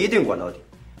我一定管到底。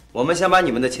我们先把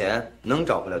你们的钱能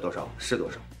找回来多少是多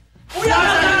少。不要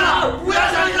相信了！不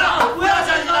要相信了！不要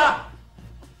相信了！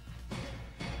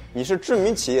你是知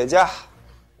名企业家，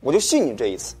我就信你这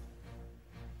一次。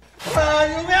救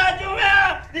命！救命！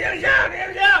领下！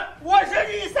领下！我是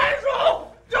你三叔！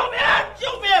救命！救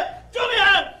命！救命！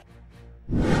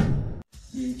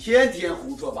你天天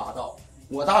胡说八道！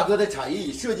我大哥的产业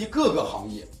已涉及各个行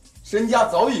业，身家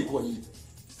早已过亿，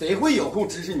谁会有空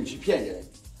支持你去骗人？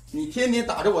你天天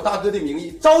打着我大哥的名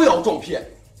义招摇撞骗。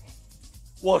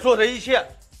我说的一切，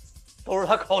都是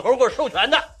他口头给我授权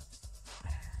的。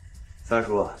三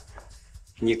叔，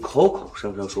你口口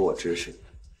声声说我支持你，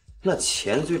那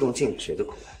钱最终进谁的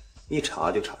口袋？一查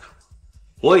就查出来。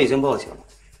我已经报警了，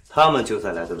他们就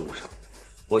在来的路上。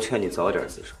我劝你早点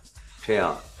自首，这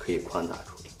样可以宽大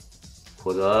处理。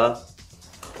否则，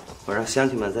我让乡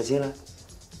亲们再进来。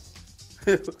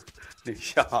李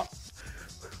湘，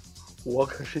我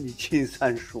可是你亲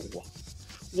三叔啊！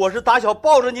我是打小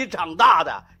抱着你长大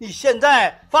的，你现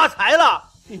在发财了，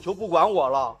你就不管我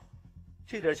了？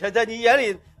这点钱在你眼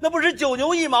里那不是九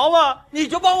牛一毛吗？你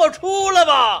就帮我出了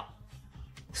吧。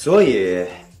所以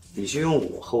你就用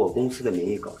我和我公司的名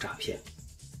义搞诈骗。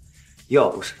要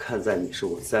不是看在你是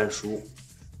我三叔，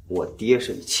我爹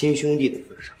是你亲兄弟的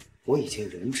份上，我已经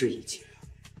仁至义尽了。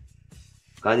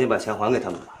赶紧把钱还给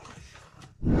他们吧。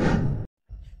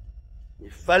你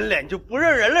翻脸就不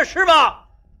认人了是吧？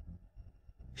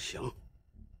行，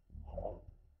好，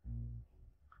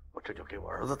我这就给我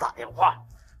儿子打电话，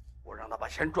我让他把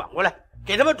钱转过来，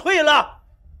给他们退了。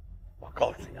我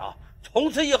告诉你啊，从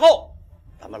此以后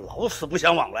咱们老死不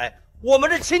相往来，我们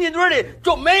这亲戚堆里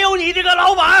就没有你这个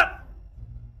老板。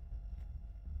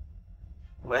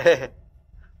喂，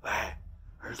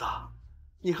儿子，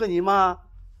你和你妈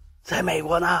在美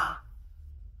国呢？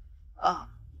啊，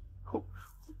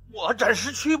我暂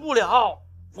时去不了，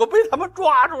我被他们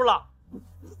抓住了。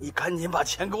你赶紧把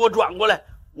钱给我转过来，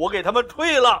我给他们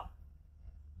退了。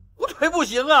不退不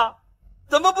行啊，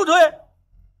怎么不退？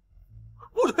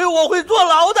不退我会坐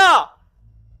牢的。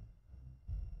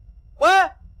喂，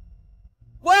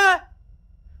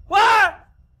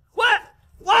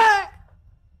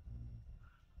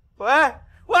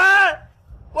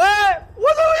我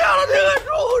怎么养了这个畜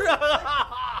生啊！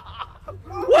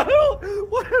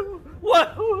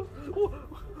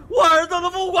我儿子都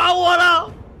不管我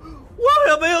了，我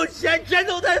也没有钱，钱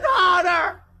都在他那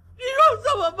儿，你说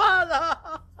怎么办呢？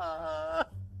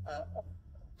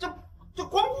这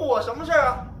光顾我什么事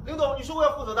啊？领导，你是我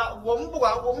要负责的，我们不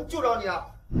管，我们就找你啊！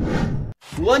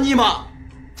我尼玛，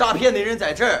诈骗的人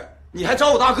在这儿，你还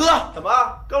找我大哥？怎么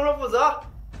刚说负责，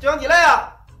就让你来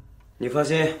呀？你放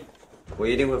心，我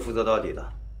一定会负责到底的，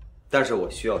但是我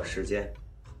需要时间。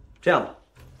这样吧，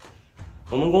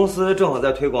我们公司正好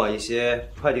在推广一些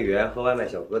快递员和外卖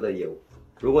小哥的业务，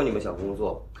如果你们想工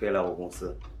作，可以来我公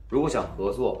司；如果想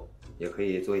合作，也可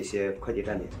以做一些快递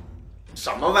站点。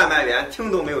什么外卖员，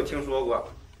听都没有听说过。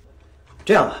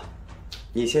这样吧，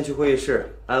你先去会议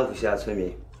室安抚下村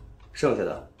民，剩下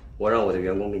的我让我的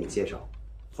员工给你介绍。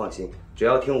放心，只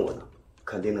要听我的，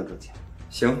肯定能挣钱。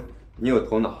行，你有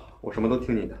头脑，我什么都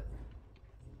听你的。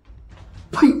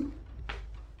呸！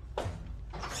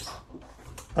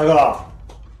大哥，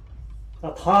那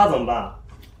他怎么办？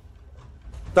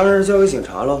当然是交给警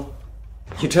察喽。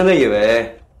你真的以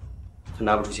为他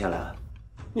拿不出钱来？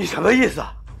你什么意思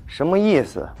啊？什么意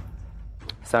思？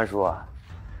三叔啊，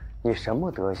你什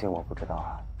么德行我不知道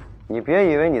啊。你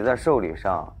别以为你在寿礼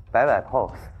上摆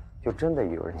pose 就真的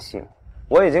有人信。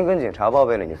我已经跟警察报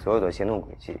备了你所有的行动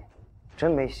轨迹，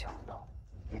真没想到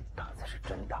你胆子是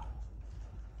真大。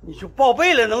你就报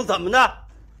备了能怎么的？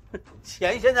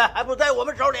钱现在还不在我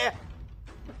们手里，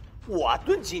我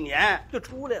蹲几年就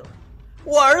出来了，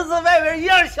我儿子外边一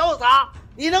样潇洒，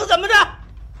你能怎么着？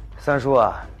三叔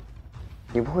啊，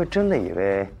你不会真的以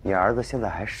为你儿子现在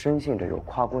还深信着有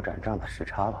跨国转账的时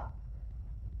差吧？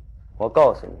我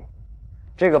告诉你，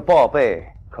这个报备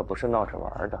可不是闹着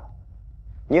玩的，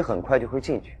你很快就会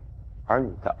进去，而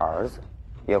你的儿子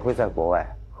也会在国外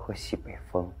喝西北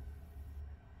风。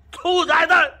兔崽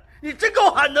子，你真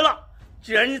够狠的了！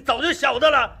既然你早就晓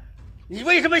得了，你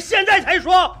为什么现在才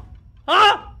说？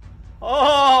啊？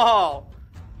哦，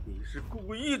你是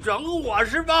故意整我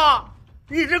是吧？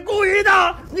你是故意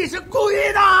的，你是故意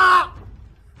的！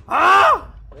啊？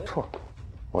错，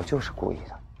我就是故意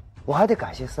的。我还得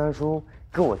感谢三叔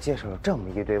给我介绍了这么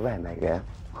一对外卖员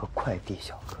和快递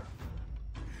小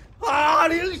哥。啊！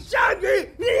领下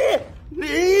给你，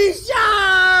领下！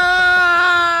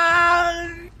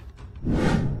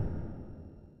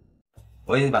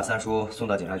我已经把三叔送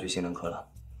到警察局行政科了，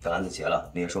等案子结了，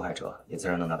那些受害者也自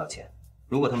然能拿到钱。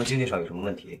如果他们经济上有什么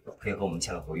问题，可以和我们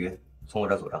签了合约，从我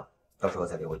这儿走账，到时候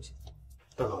再给我一些。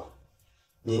大哥，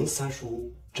您三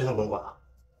叔真的甭管啊？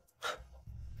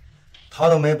他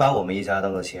都没把我们一家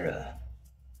当个亲人，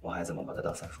我还怎么把他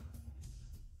当三叔？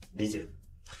理解，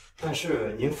但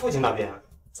是您父亲那边，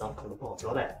咱们可能不好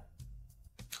交代。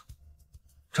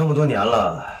这么多年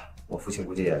了，我父亲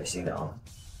估计也心凉了。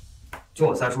就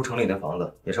我三叔城里那房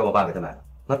子，也是我爸给他买的。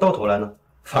那到头来呢，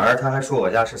反而他还说我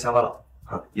家是乡巴佬，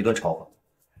一顿嘲讽。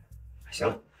行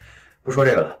了，不说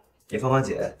这个了。你芳芳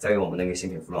姐在给我们那个新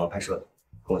品服装拍摄的，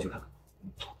跟我去看看。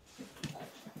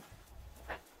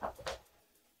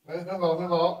哎，很好，很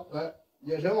好，来，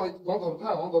眼神往左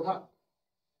看，往左看，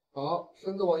好，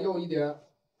身子往右一点，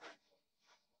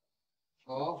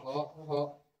好，好，很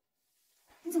好。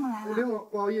你怎么来了？领导，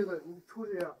不好意思，你出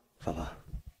去呀。芳芳，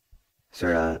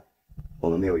虽然我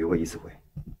们没有约过一次会，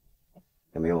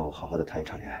也没有好好的谈一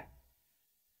场恋爱，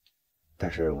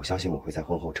但是我相信我会在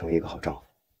婚后成为一个好丈夫，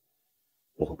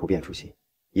我会不变初心，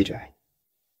一直爱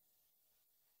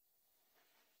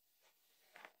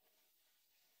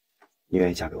你。你愿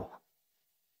意嫁给我吗？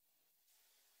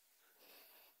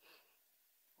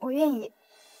我愿意。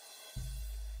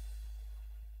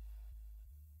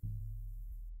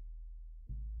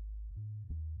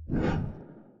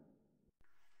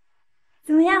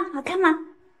怎么样，好看吗？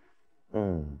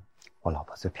我老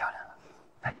婆最漂亮了。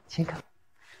来，亲个。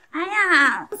哎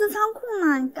呀，我在仓库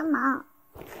呢，你干嘛？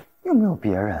有没有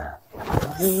别人？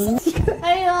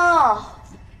哎呦，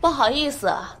不好意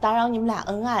思，打扰你们俩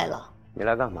恩爱了。你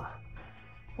来干嘛？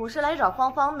我是来找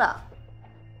芳芳的。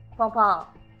芳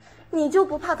芳，你就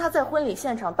不怕她在婚礼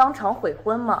现场当场悔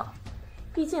婚吗？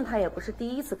毕竟她也不是第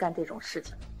一次干这种事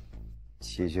情。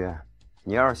齐军，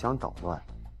你要是想捣乱，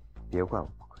别怪我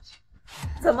不客气。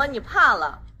怎么你怕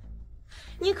了？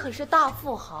你可是大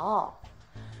富豪，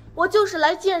我就是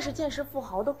来见识见识富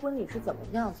豪的婚礼是怎么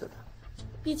样子的。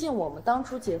毕竟我们当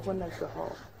初结婚的时候，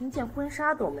连件婚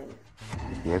纱都没有。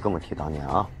别跟我提当年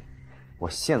啊！我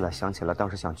现在想起来当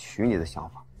时想娶你的想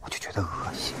法，我就觉得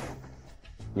恶心。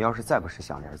你要是再不识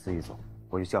相点，自己走，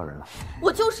我就叫人了。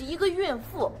我就是一个孕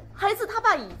妇，孩子他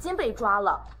爸已经被抓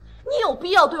了，你有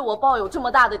必要对我抱有这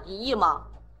么大的敌意吗？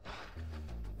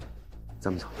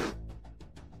咱们走。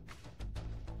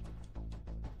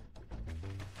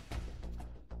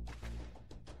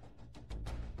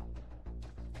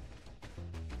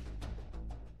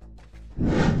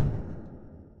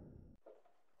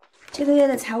这个月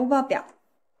的财务报表。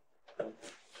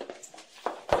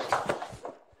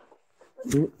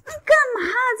你干嘛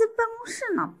在办公室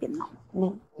呢？别闹！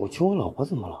我求我老婆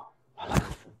怎么了？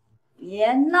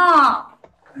别闹！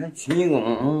哎，娶你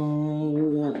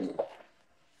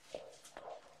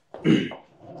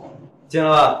进来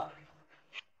吧。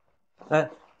哎，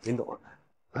林董。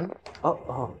哎，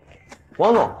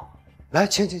王总，来，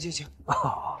请。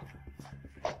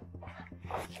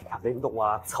林董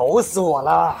啊，愁死我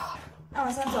了。那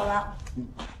我先走了。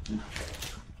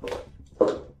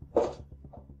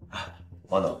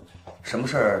王总，什么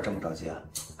事儿这么着急啊？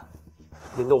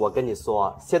林董，我跟你说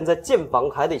啊，现在建房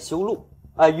还得修路，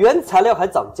原材料还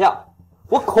涨价，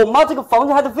我恐怕这个房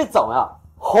价还得飞涨呀。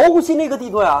红星那个地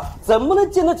段啊，怎么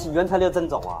能经得起原材料增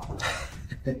长啊？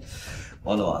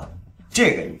王总啊，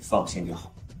这个你放心就好，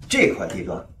这块地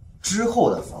段之后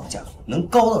的房价能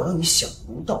高到让你想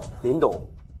不到。林董，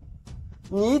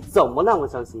你怎么让我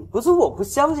相信？不是我不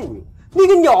相信你，那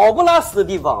个鸟不拉屎的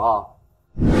地方啊！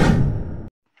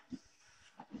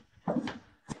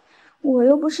我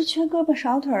又不是缺胳膊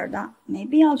少腿的，没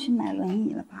必要去买轮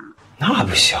椅了吧？那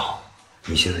不行，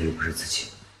你现在又不是自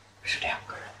己，是两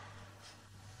个人。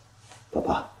爸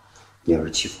爸，你要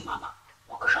是欺负妈妈，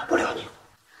我可饶不了你。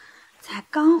才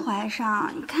刚怀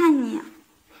上，你看你，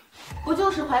不就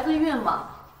是怀个孕吗？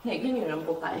哪个女人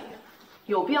不怀孕？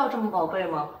有必要这么宝贝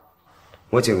吗？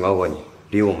我警告过你，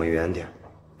离我们远点。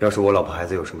要是我老婆孩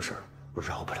子有什么事儿，我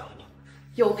饶不了你。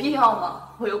有必要吗？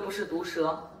我又不是毒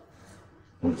蛇。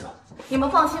我们走。你们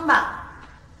放心吧，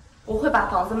我会把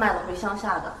房子卖了回乡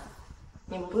下的，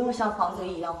你们不用像防贼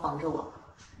一样防着我。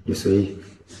你随意。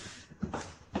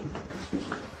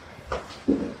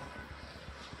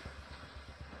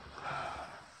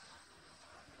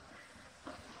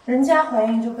人家怀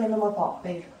孕就被那么宝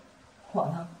贝着，我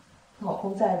呢，老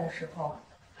公在的时候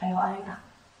还要挨打，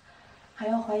还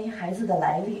要怀疑孩子的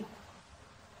来历。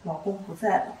老公不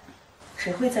在了，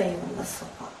谁会在意我们的死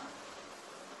活？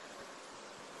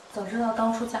早知道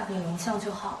当初嫁给林相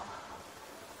就好了。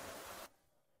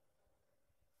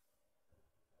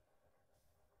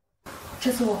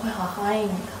这次我会好好爱你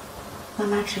的，妈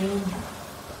妈指引你了。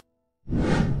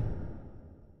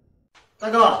大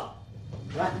哥，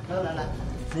来，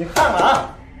你看看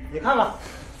啊，你看看，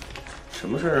什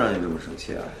么事儿让你这么生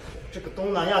气啊？这个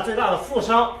东南亚最大的富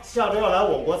商下周要来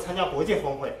我国参加国际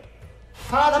峰会，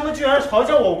他们居然嘲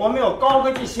笑我国没有高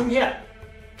科技芯片，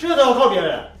这都要靠别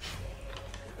人。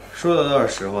说的倒是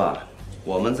实话，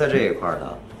我们在这一块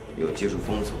呢有技术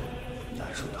封锁，难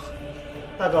受的很。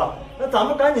大哥，那咱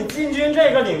们赶紧进军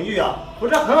这个领域啊，不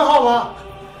是很好吗？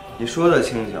你说的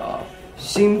轻巧，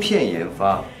芯片研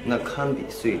发那堪比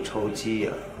碎钞机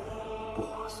呀，不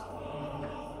划算。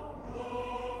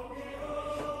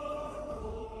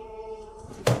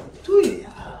对呀，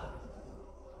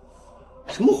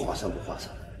什么划算不划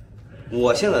算？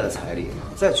我现在的财力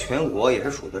在全国也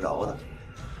是数得着的，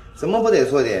怎么不得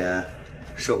做点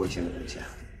社会性的贡献？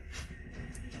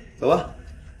走吧，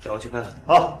带我去看看。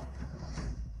好。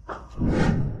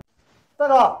大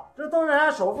哥，这东南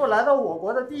亚首富来到我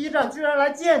国的第一站，居然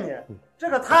来见你，这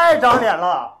可太长脸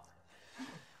了。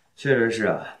确实是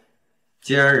啊，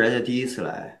既然人家第一次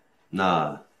来，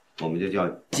那我们就叫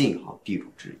尽好地主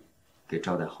之谊，给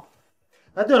招待好。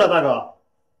哎，对了，大哥，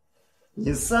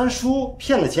你三叔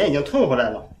骗的钱已经退回来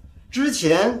了，之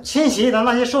前侵袭的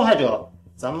那些受害者，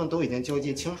咱们都已经交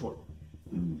接清楚了。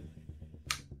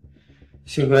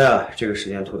幸亏啊，这个时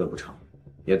间拖得不长，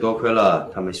也多亏了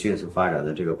他们迅速发展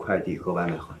的这个快递和外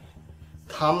卖行业。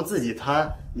他们自己贪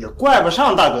也怪不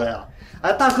上大哥呀。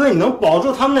哎，大哥，你能保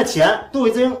住他们的钱，都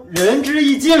已经仁至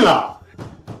义尽了。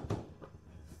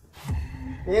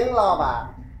林老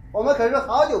板，我们可是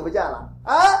好久不见了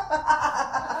啊！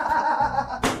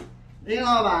林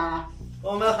老板，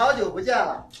我们好久不见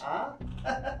了啊！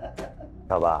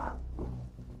小八，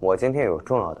我今天有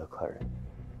重要的客人，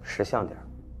识相点，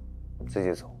自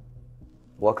己走，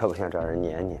我可不想找人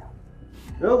撵你。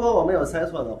如果我没有猜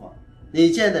错的话，你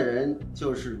见的人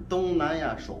就是东南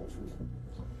亚首富。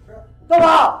大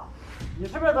宝，你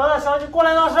是不是得到消息过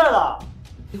来闹事的？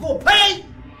你给我呸！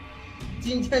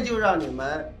今天就让你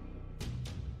们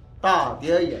大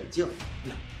跌眼镜。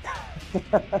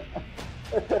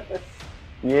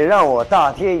你让我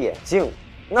大跌眼镜，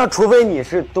那除非你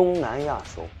是东南亚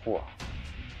首富啊，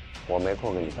我没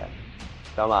空跟你掰。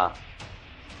小马，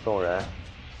送人。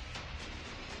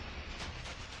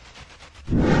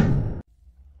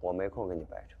我没空跟你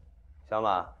掰扯。小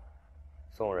马，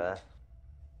送人。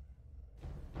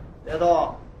别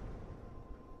动！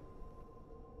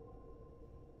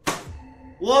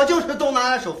我就是东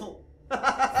南亚首富。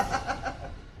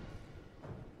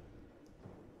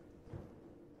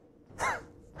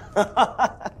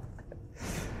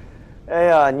哎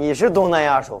呀，你是东南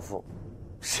亚首富，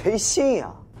谁信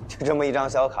呀？就这么一张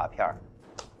小卡片儿。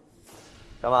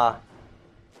小马，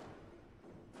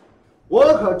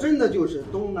我可真的就是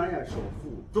东南亚首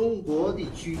富中国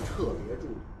地区特别助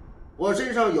理，我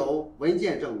身上有文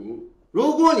件证明。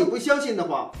如果你不相信的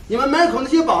话，你们门口那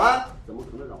些保安怎么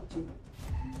可能让我进？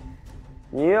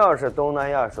你要是东南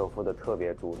亚首富的特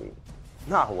别助理，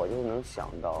那我就能想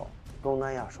到东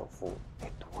南亚首富得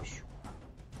多凶啊！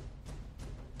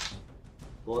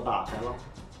给我打开了，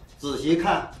仔细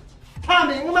看，看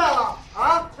明白了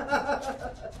啊！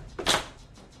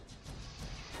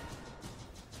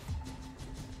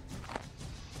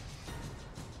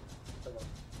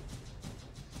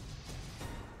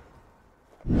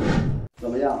怎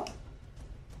么样？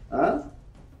啊？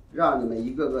让你们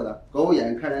一个个的狗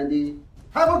眼看人低，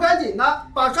还不赶紧的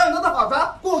把上头的好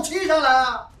茶给我沏上来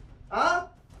啊！啊！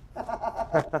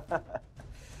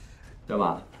小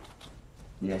马，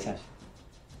你先下去。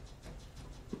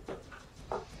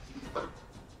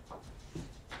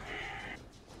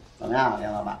怎么样，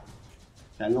梁老板？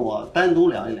想跟我单独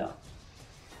聊一聊？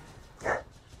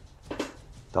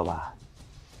刀疤，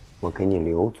我给你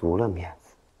留足了面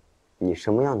子，你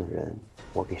什么样的人，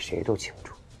我比谁都清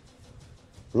楚。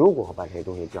如果我把这些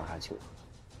东西调查清楚，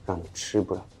让你吃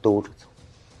不了兜着走，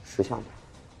识相点，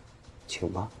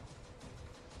请吧。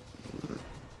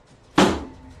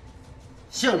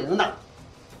姓林的，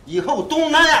以后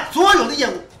东南亚所有的业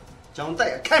务将再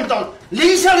也看不到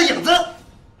林香的影子。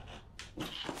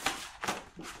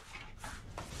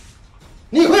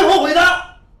你会后悔的，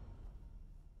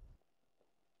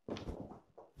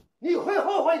你会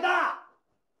后悔的。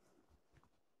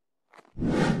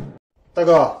大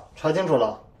哥，查清楚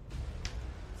了，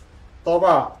刀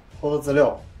把偷的资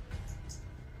料。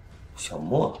小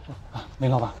莫，林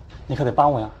老板，你可得帮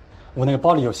我呀！我那个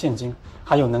包里有现金，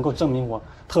还有能够证明我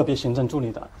特别行政助理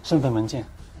的身份文件。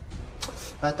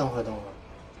哎，等会儿，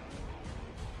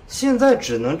现在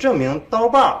只能证明刀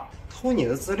把偷你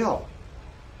的资料，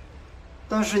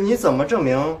但是你怎么证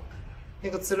明那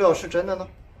个资料是真的呢？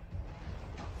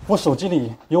我手机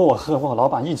里有我和我老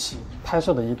板一起拍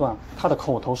摄的一段他的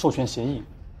口头授权协议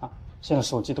啊，现在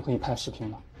手机都可以拍视频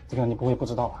了，这个你不会不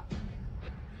知道吧？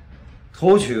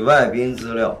偷取外宾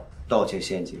资料，盗窃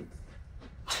现金，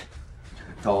这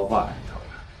个刀把人偷的，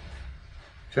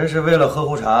真是为了喝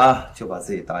壶茶就把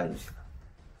自己搭进去了。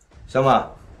小马，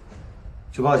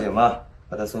去报警吧，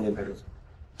把他送进派出所。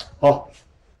好。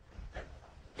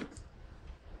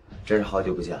真是好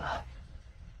久不见了，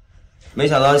没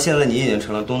想到现在你已经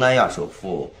成了东南亚首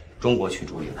富，中国区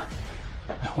主理了。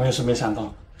我也是没想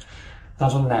到，当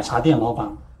初奶茶店老板，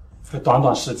在短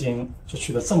短时间就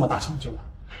取得这么大成就了。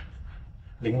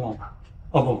林老板，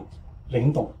哦不，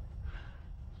林董，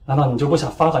难道你就不想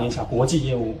发展一下国际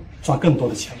业务，赚更多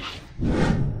的钱吗？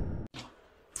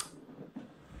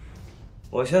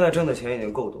我现在挣的钱已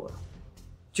经够多了，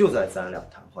就在咱俩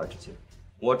谈话之间，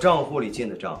我账户里进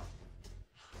的账，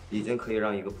已经可以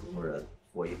让一个普通人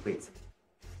活一辈子。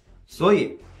所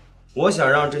以，我想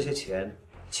让这些钱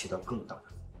起到更大的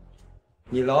作用。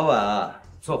你老板啊，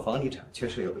做房地产确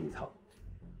实有一套，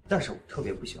但是我特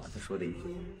别不喜欢他说的一句话，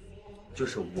就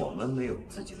是我们没有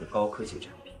自己的高科技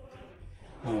产品。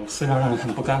虽然让人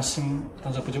很不甘心，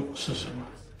但这不就事实吗？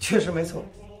确实没错。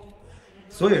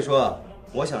所以说，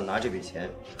我想拿这笔钱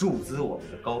注资我们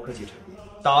的高科技产业，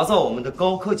打造我们的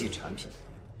高科技产品，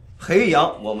培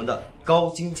养我们的高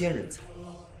精尖人才。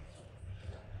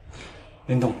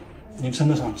林董，您称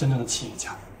得上真正的企业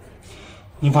家。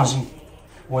您放心，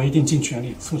我一定尽全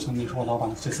力促成你和我老板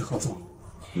的这次合作。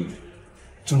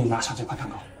祝你拿下这块蛋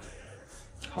糕。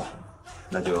好，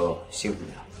那就辛苦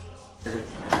你了。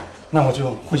那我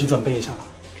就回去准备一下了。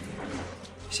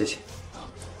谢谢。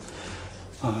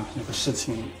有个事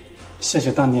情，谢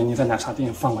谢当年你在奶茶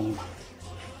店放过一马。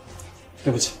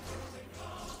对不起，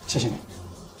谢谢你。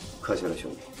客气了，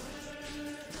兄弟。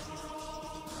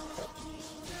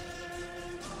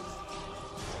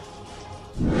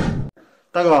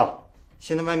大哥，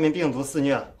现在外面病毒肆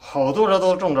虐，好多人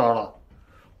都中招了，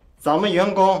咱们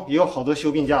员工也有好多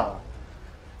休病假了，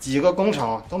几个工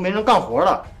厂都没人干活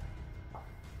了。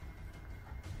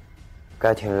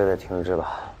该停职的停职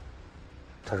吧，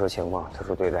特殊情况特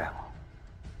殊对待嘛。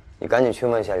你赶紧去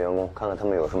问一下员工，看看他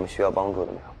们有什么需要帮助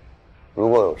的没有。如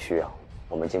果有需要，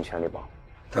我们尽全力帮。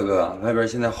大哥，外边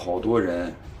现在好多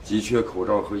人急缺口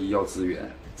罩和医药资源，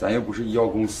咱又不是医药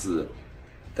公司。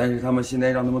但是他们现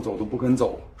在让他们走都不肯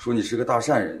走，说你是个大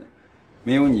善人，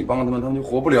没有你帮他们，他们就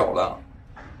活不了了。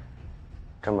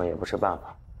这么也不是办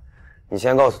法，你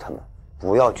先告诉他们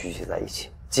不要聚集在一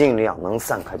起，尽量能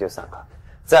散开就散开，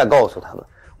再告诉他们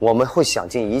我们会想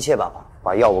尽一切办法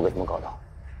把药物给他们搞到。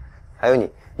还有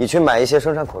你去买一些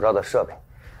生产口罩的设备，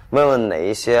问问哪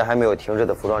一些还没有停止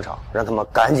的服装厂，让他们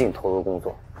赶紧投入工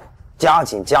作，加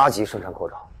急生产口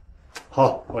罩。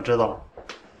好，我知道了。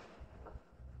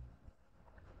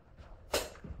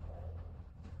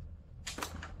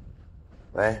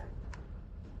喂，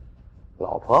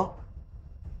老婆？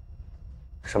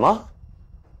什么？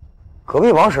隔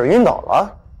壁王婶晕倒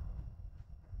了？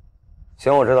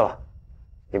行，我知道了，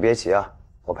你别急啊，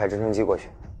我派直升机过去。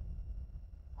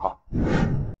好。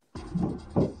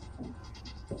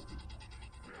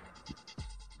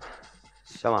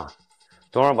小马，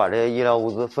等会儿把这些医疗物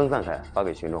资分散开，发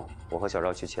给群众。我和小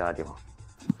赵去其他地方。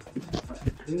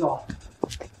林总，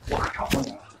我可找到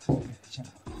你了。现在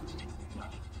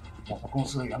我们公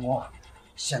司的员工啊，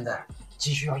现在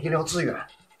急需要医疗资源，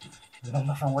你能不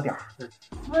能分我点儿？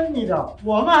分你的，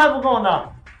我们还不够呢。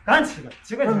赶紧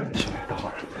几个。等会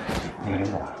儿，那个林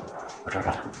总，我知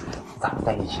道了，咱们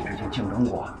在一起之前竞争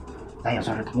过，咱也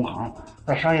算是同行，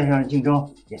在商业上竞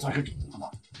争也算是正常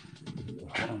的。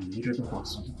我知道你一直都做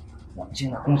咨询，我们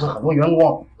现在公司很多员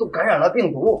工都感染了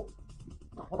病毒，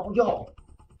拿不到药。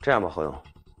这样吧，何总，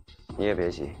你也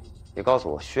别急，你告诉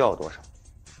我需要多少。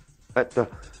哎，对了，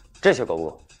这些够不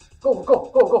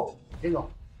够？够，林总，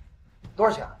多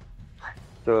少钱？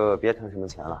就别谈什么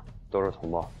钱了，都是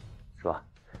同胞，是吧？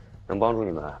能帮助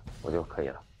你们我就可以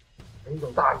了。林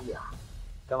总大义啊！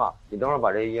干嘛？你等会儿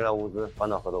把这些医疗物资搬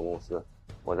到合作公司，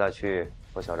我再去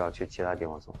和小赵去其他地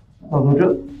方送。到总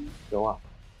这行吗？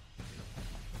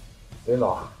林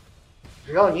总，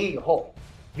只要你以后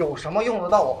有什么用得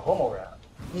到我何某人，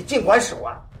你尽管使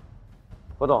唤。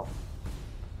何总，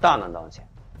大难当前，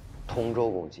同舟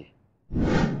共济。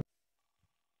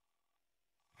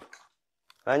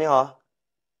喂，你好。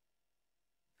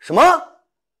什么？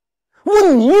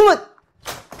问你们？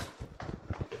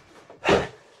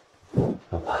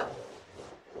老婆，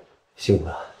辛苦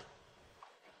了。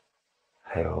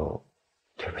还有，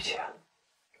对不起啊，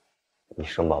你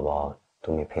生宝宝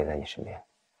都没陪在你身边。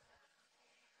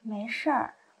没事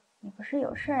儿，你不是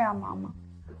有事儿要忙吗？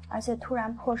而且突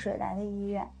然破水来的医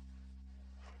院，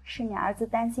是你儿子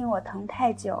担心我疼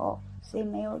太久，所以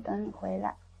没有等你回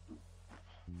来。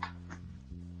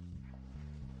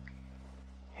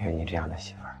有你这样的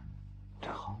媳妇儿，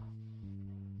真好。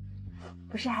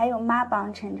不是还有妈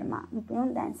帮衬着吗？你不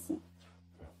用担心。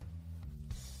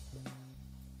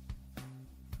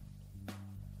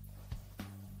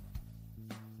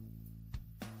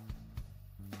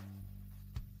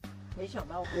没想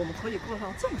到我们可以过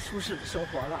上这么舒适的生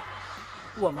活了，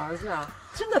我们儿子啊，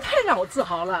真的太让我自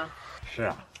豪了。是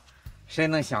啊，谁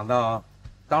能想到，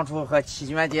当初和齐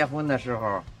娟结婚的时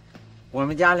候，我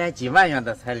们家连几万元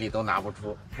的彩礼都拿不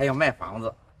出，还要卖房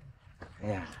子。哎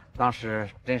呀，当时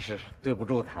真是对不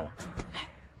住他了。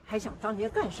还想当年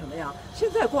干什么呀？现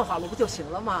在过好了不就行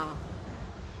了吗？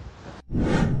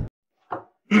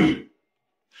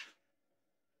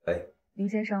林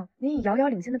先生，您以遥遥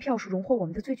领先的票数荣获我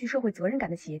们的最具社会责任感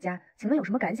的企业家，请问有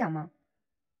什么感想吗？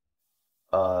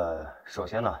首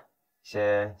先呢，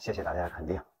先谢谢大家肯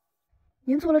定。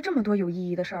您做了这么多有意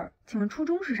义的事儿，请问初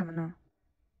衷是什么呢？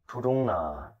初衷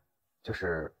呢，就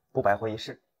是不白活一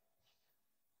世。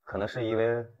可能是因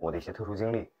为我的一些特殊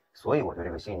经历，所以我对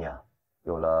这个信念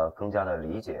有了更加的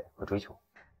理解和追求。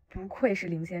不愧是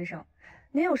林先生，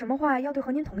您有什么话要对和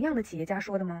您同样的企业家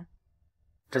说的吗？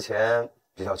之前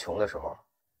比较穷的时候，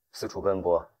四处奔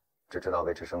波，只知道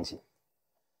维持生计。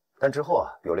但之后啊，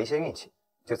有了一些运气，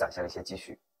就攒下了一些积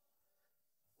蓄。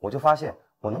我就发现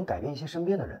我能改变一些身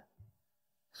边的人，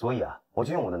所以啊，我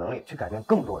就用我的能力去改变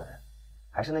更多的人。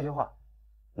还是那句话，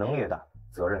能力越大，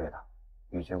责任越大，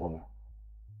与君共勉。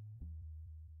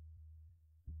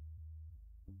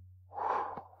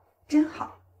真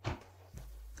好，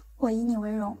我以你为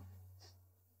荣。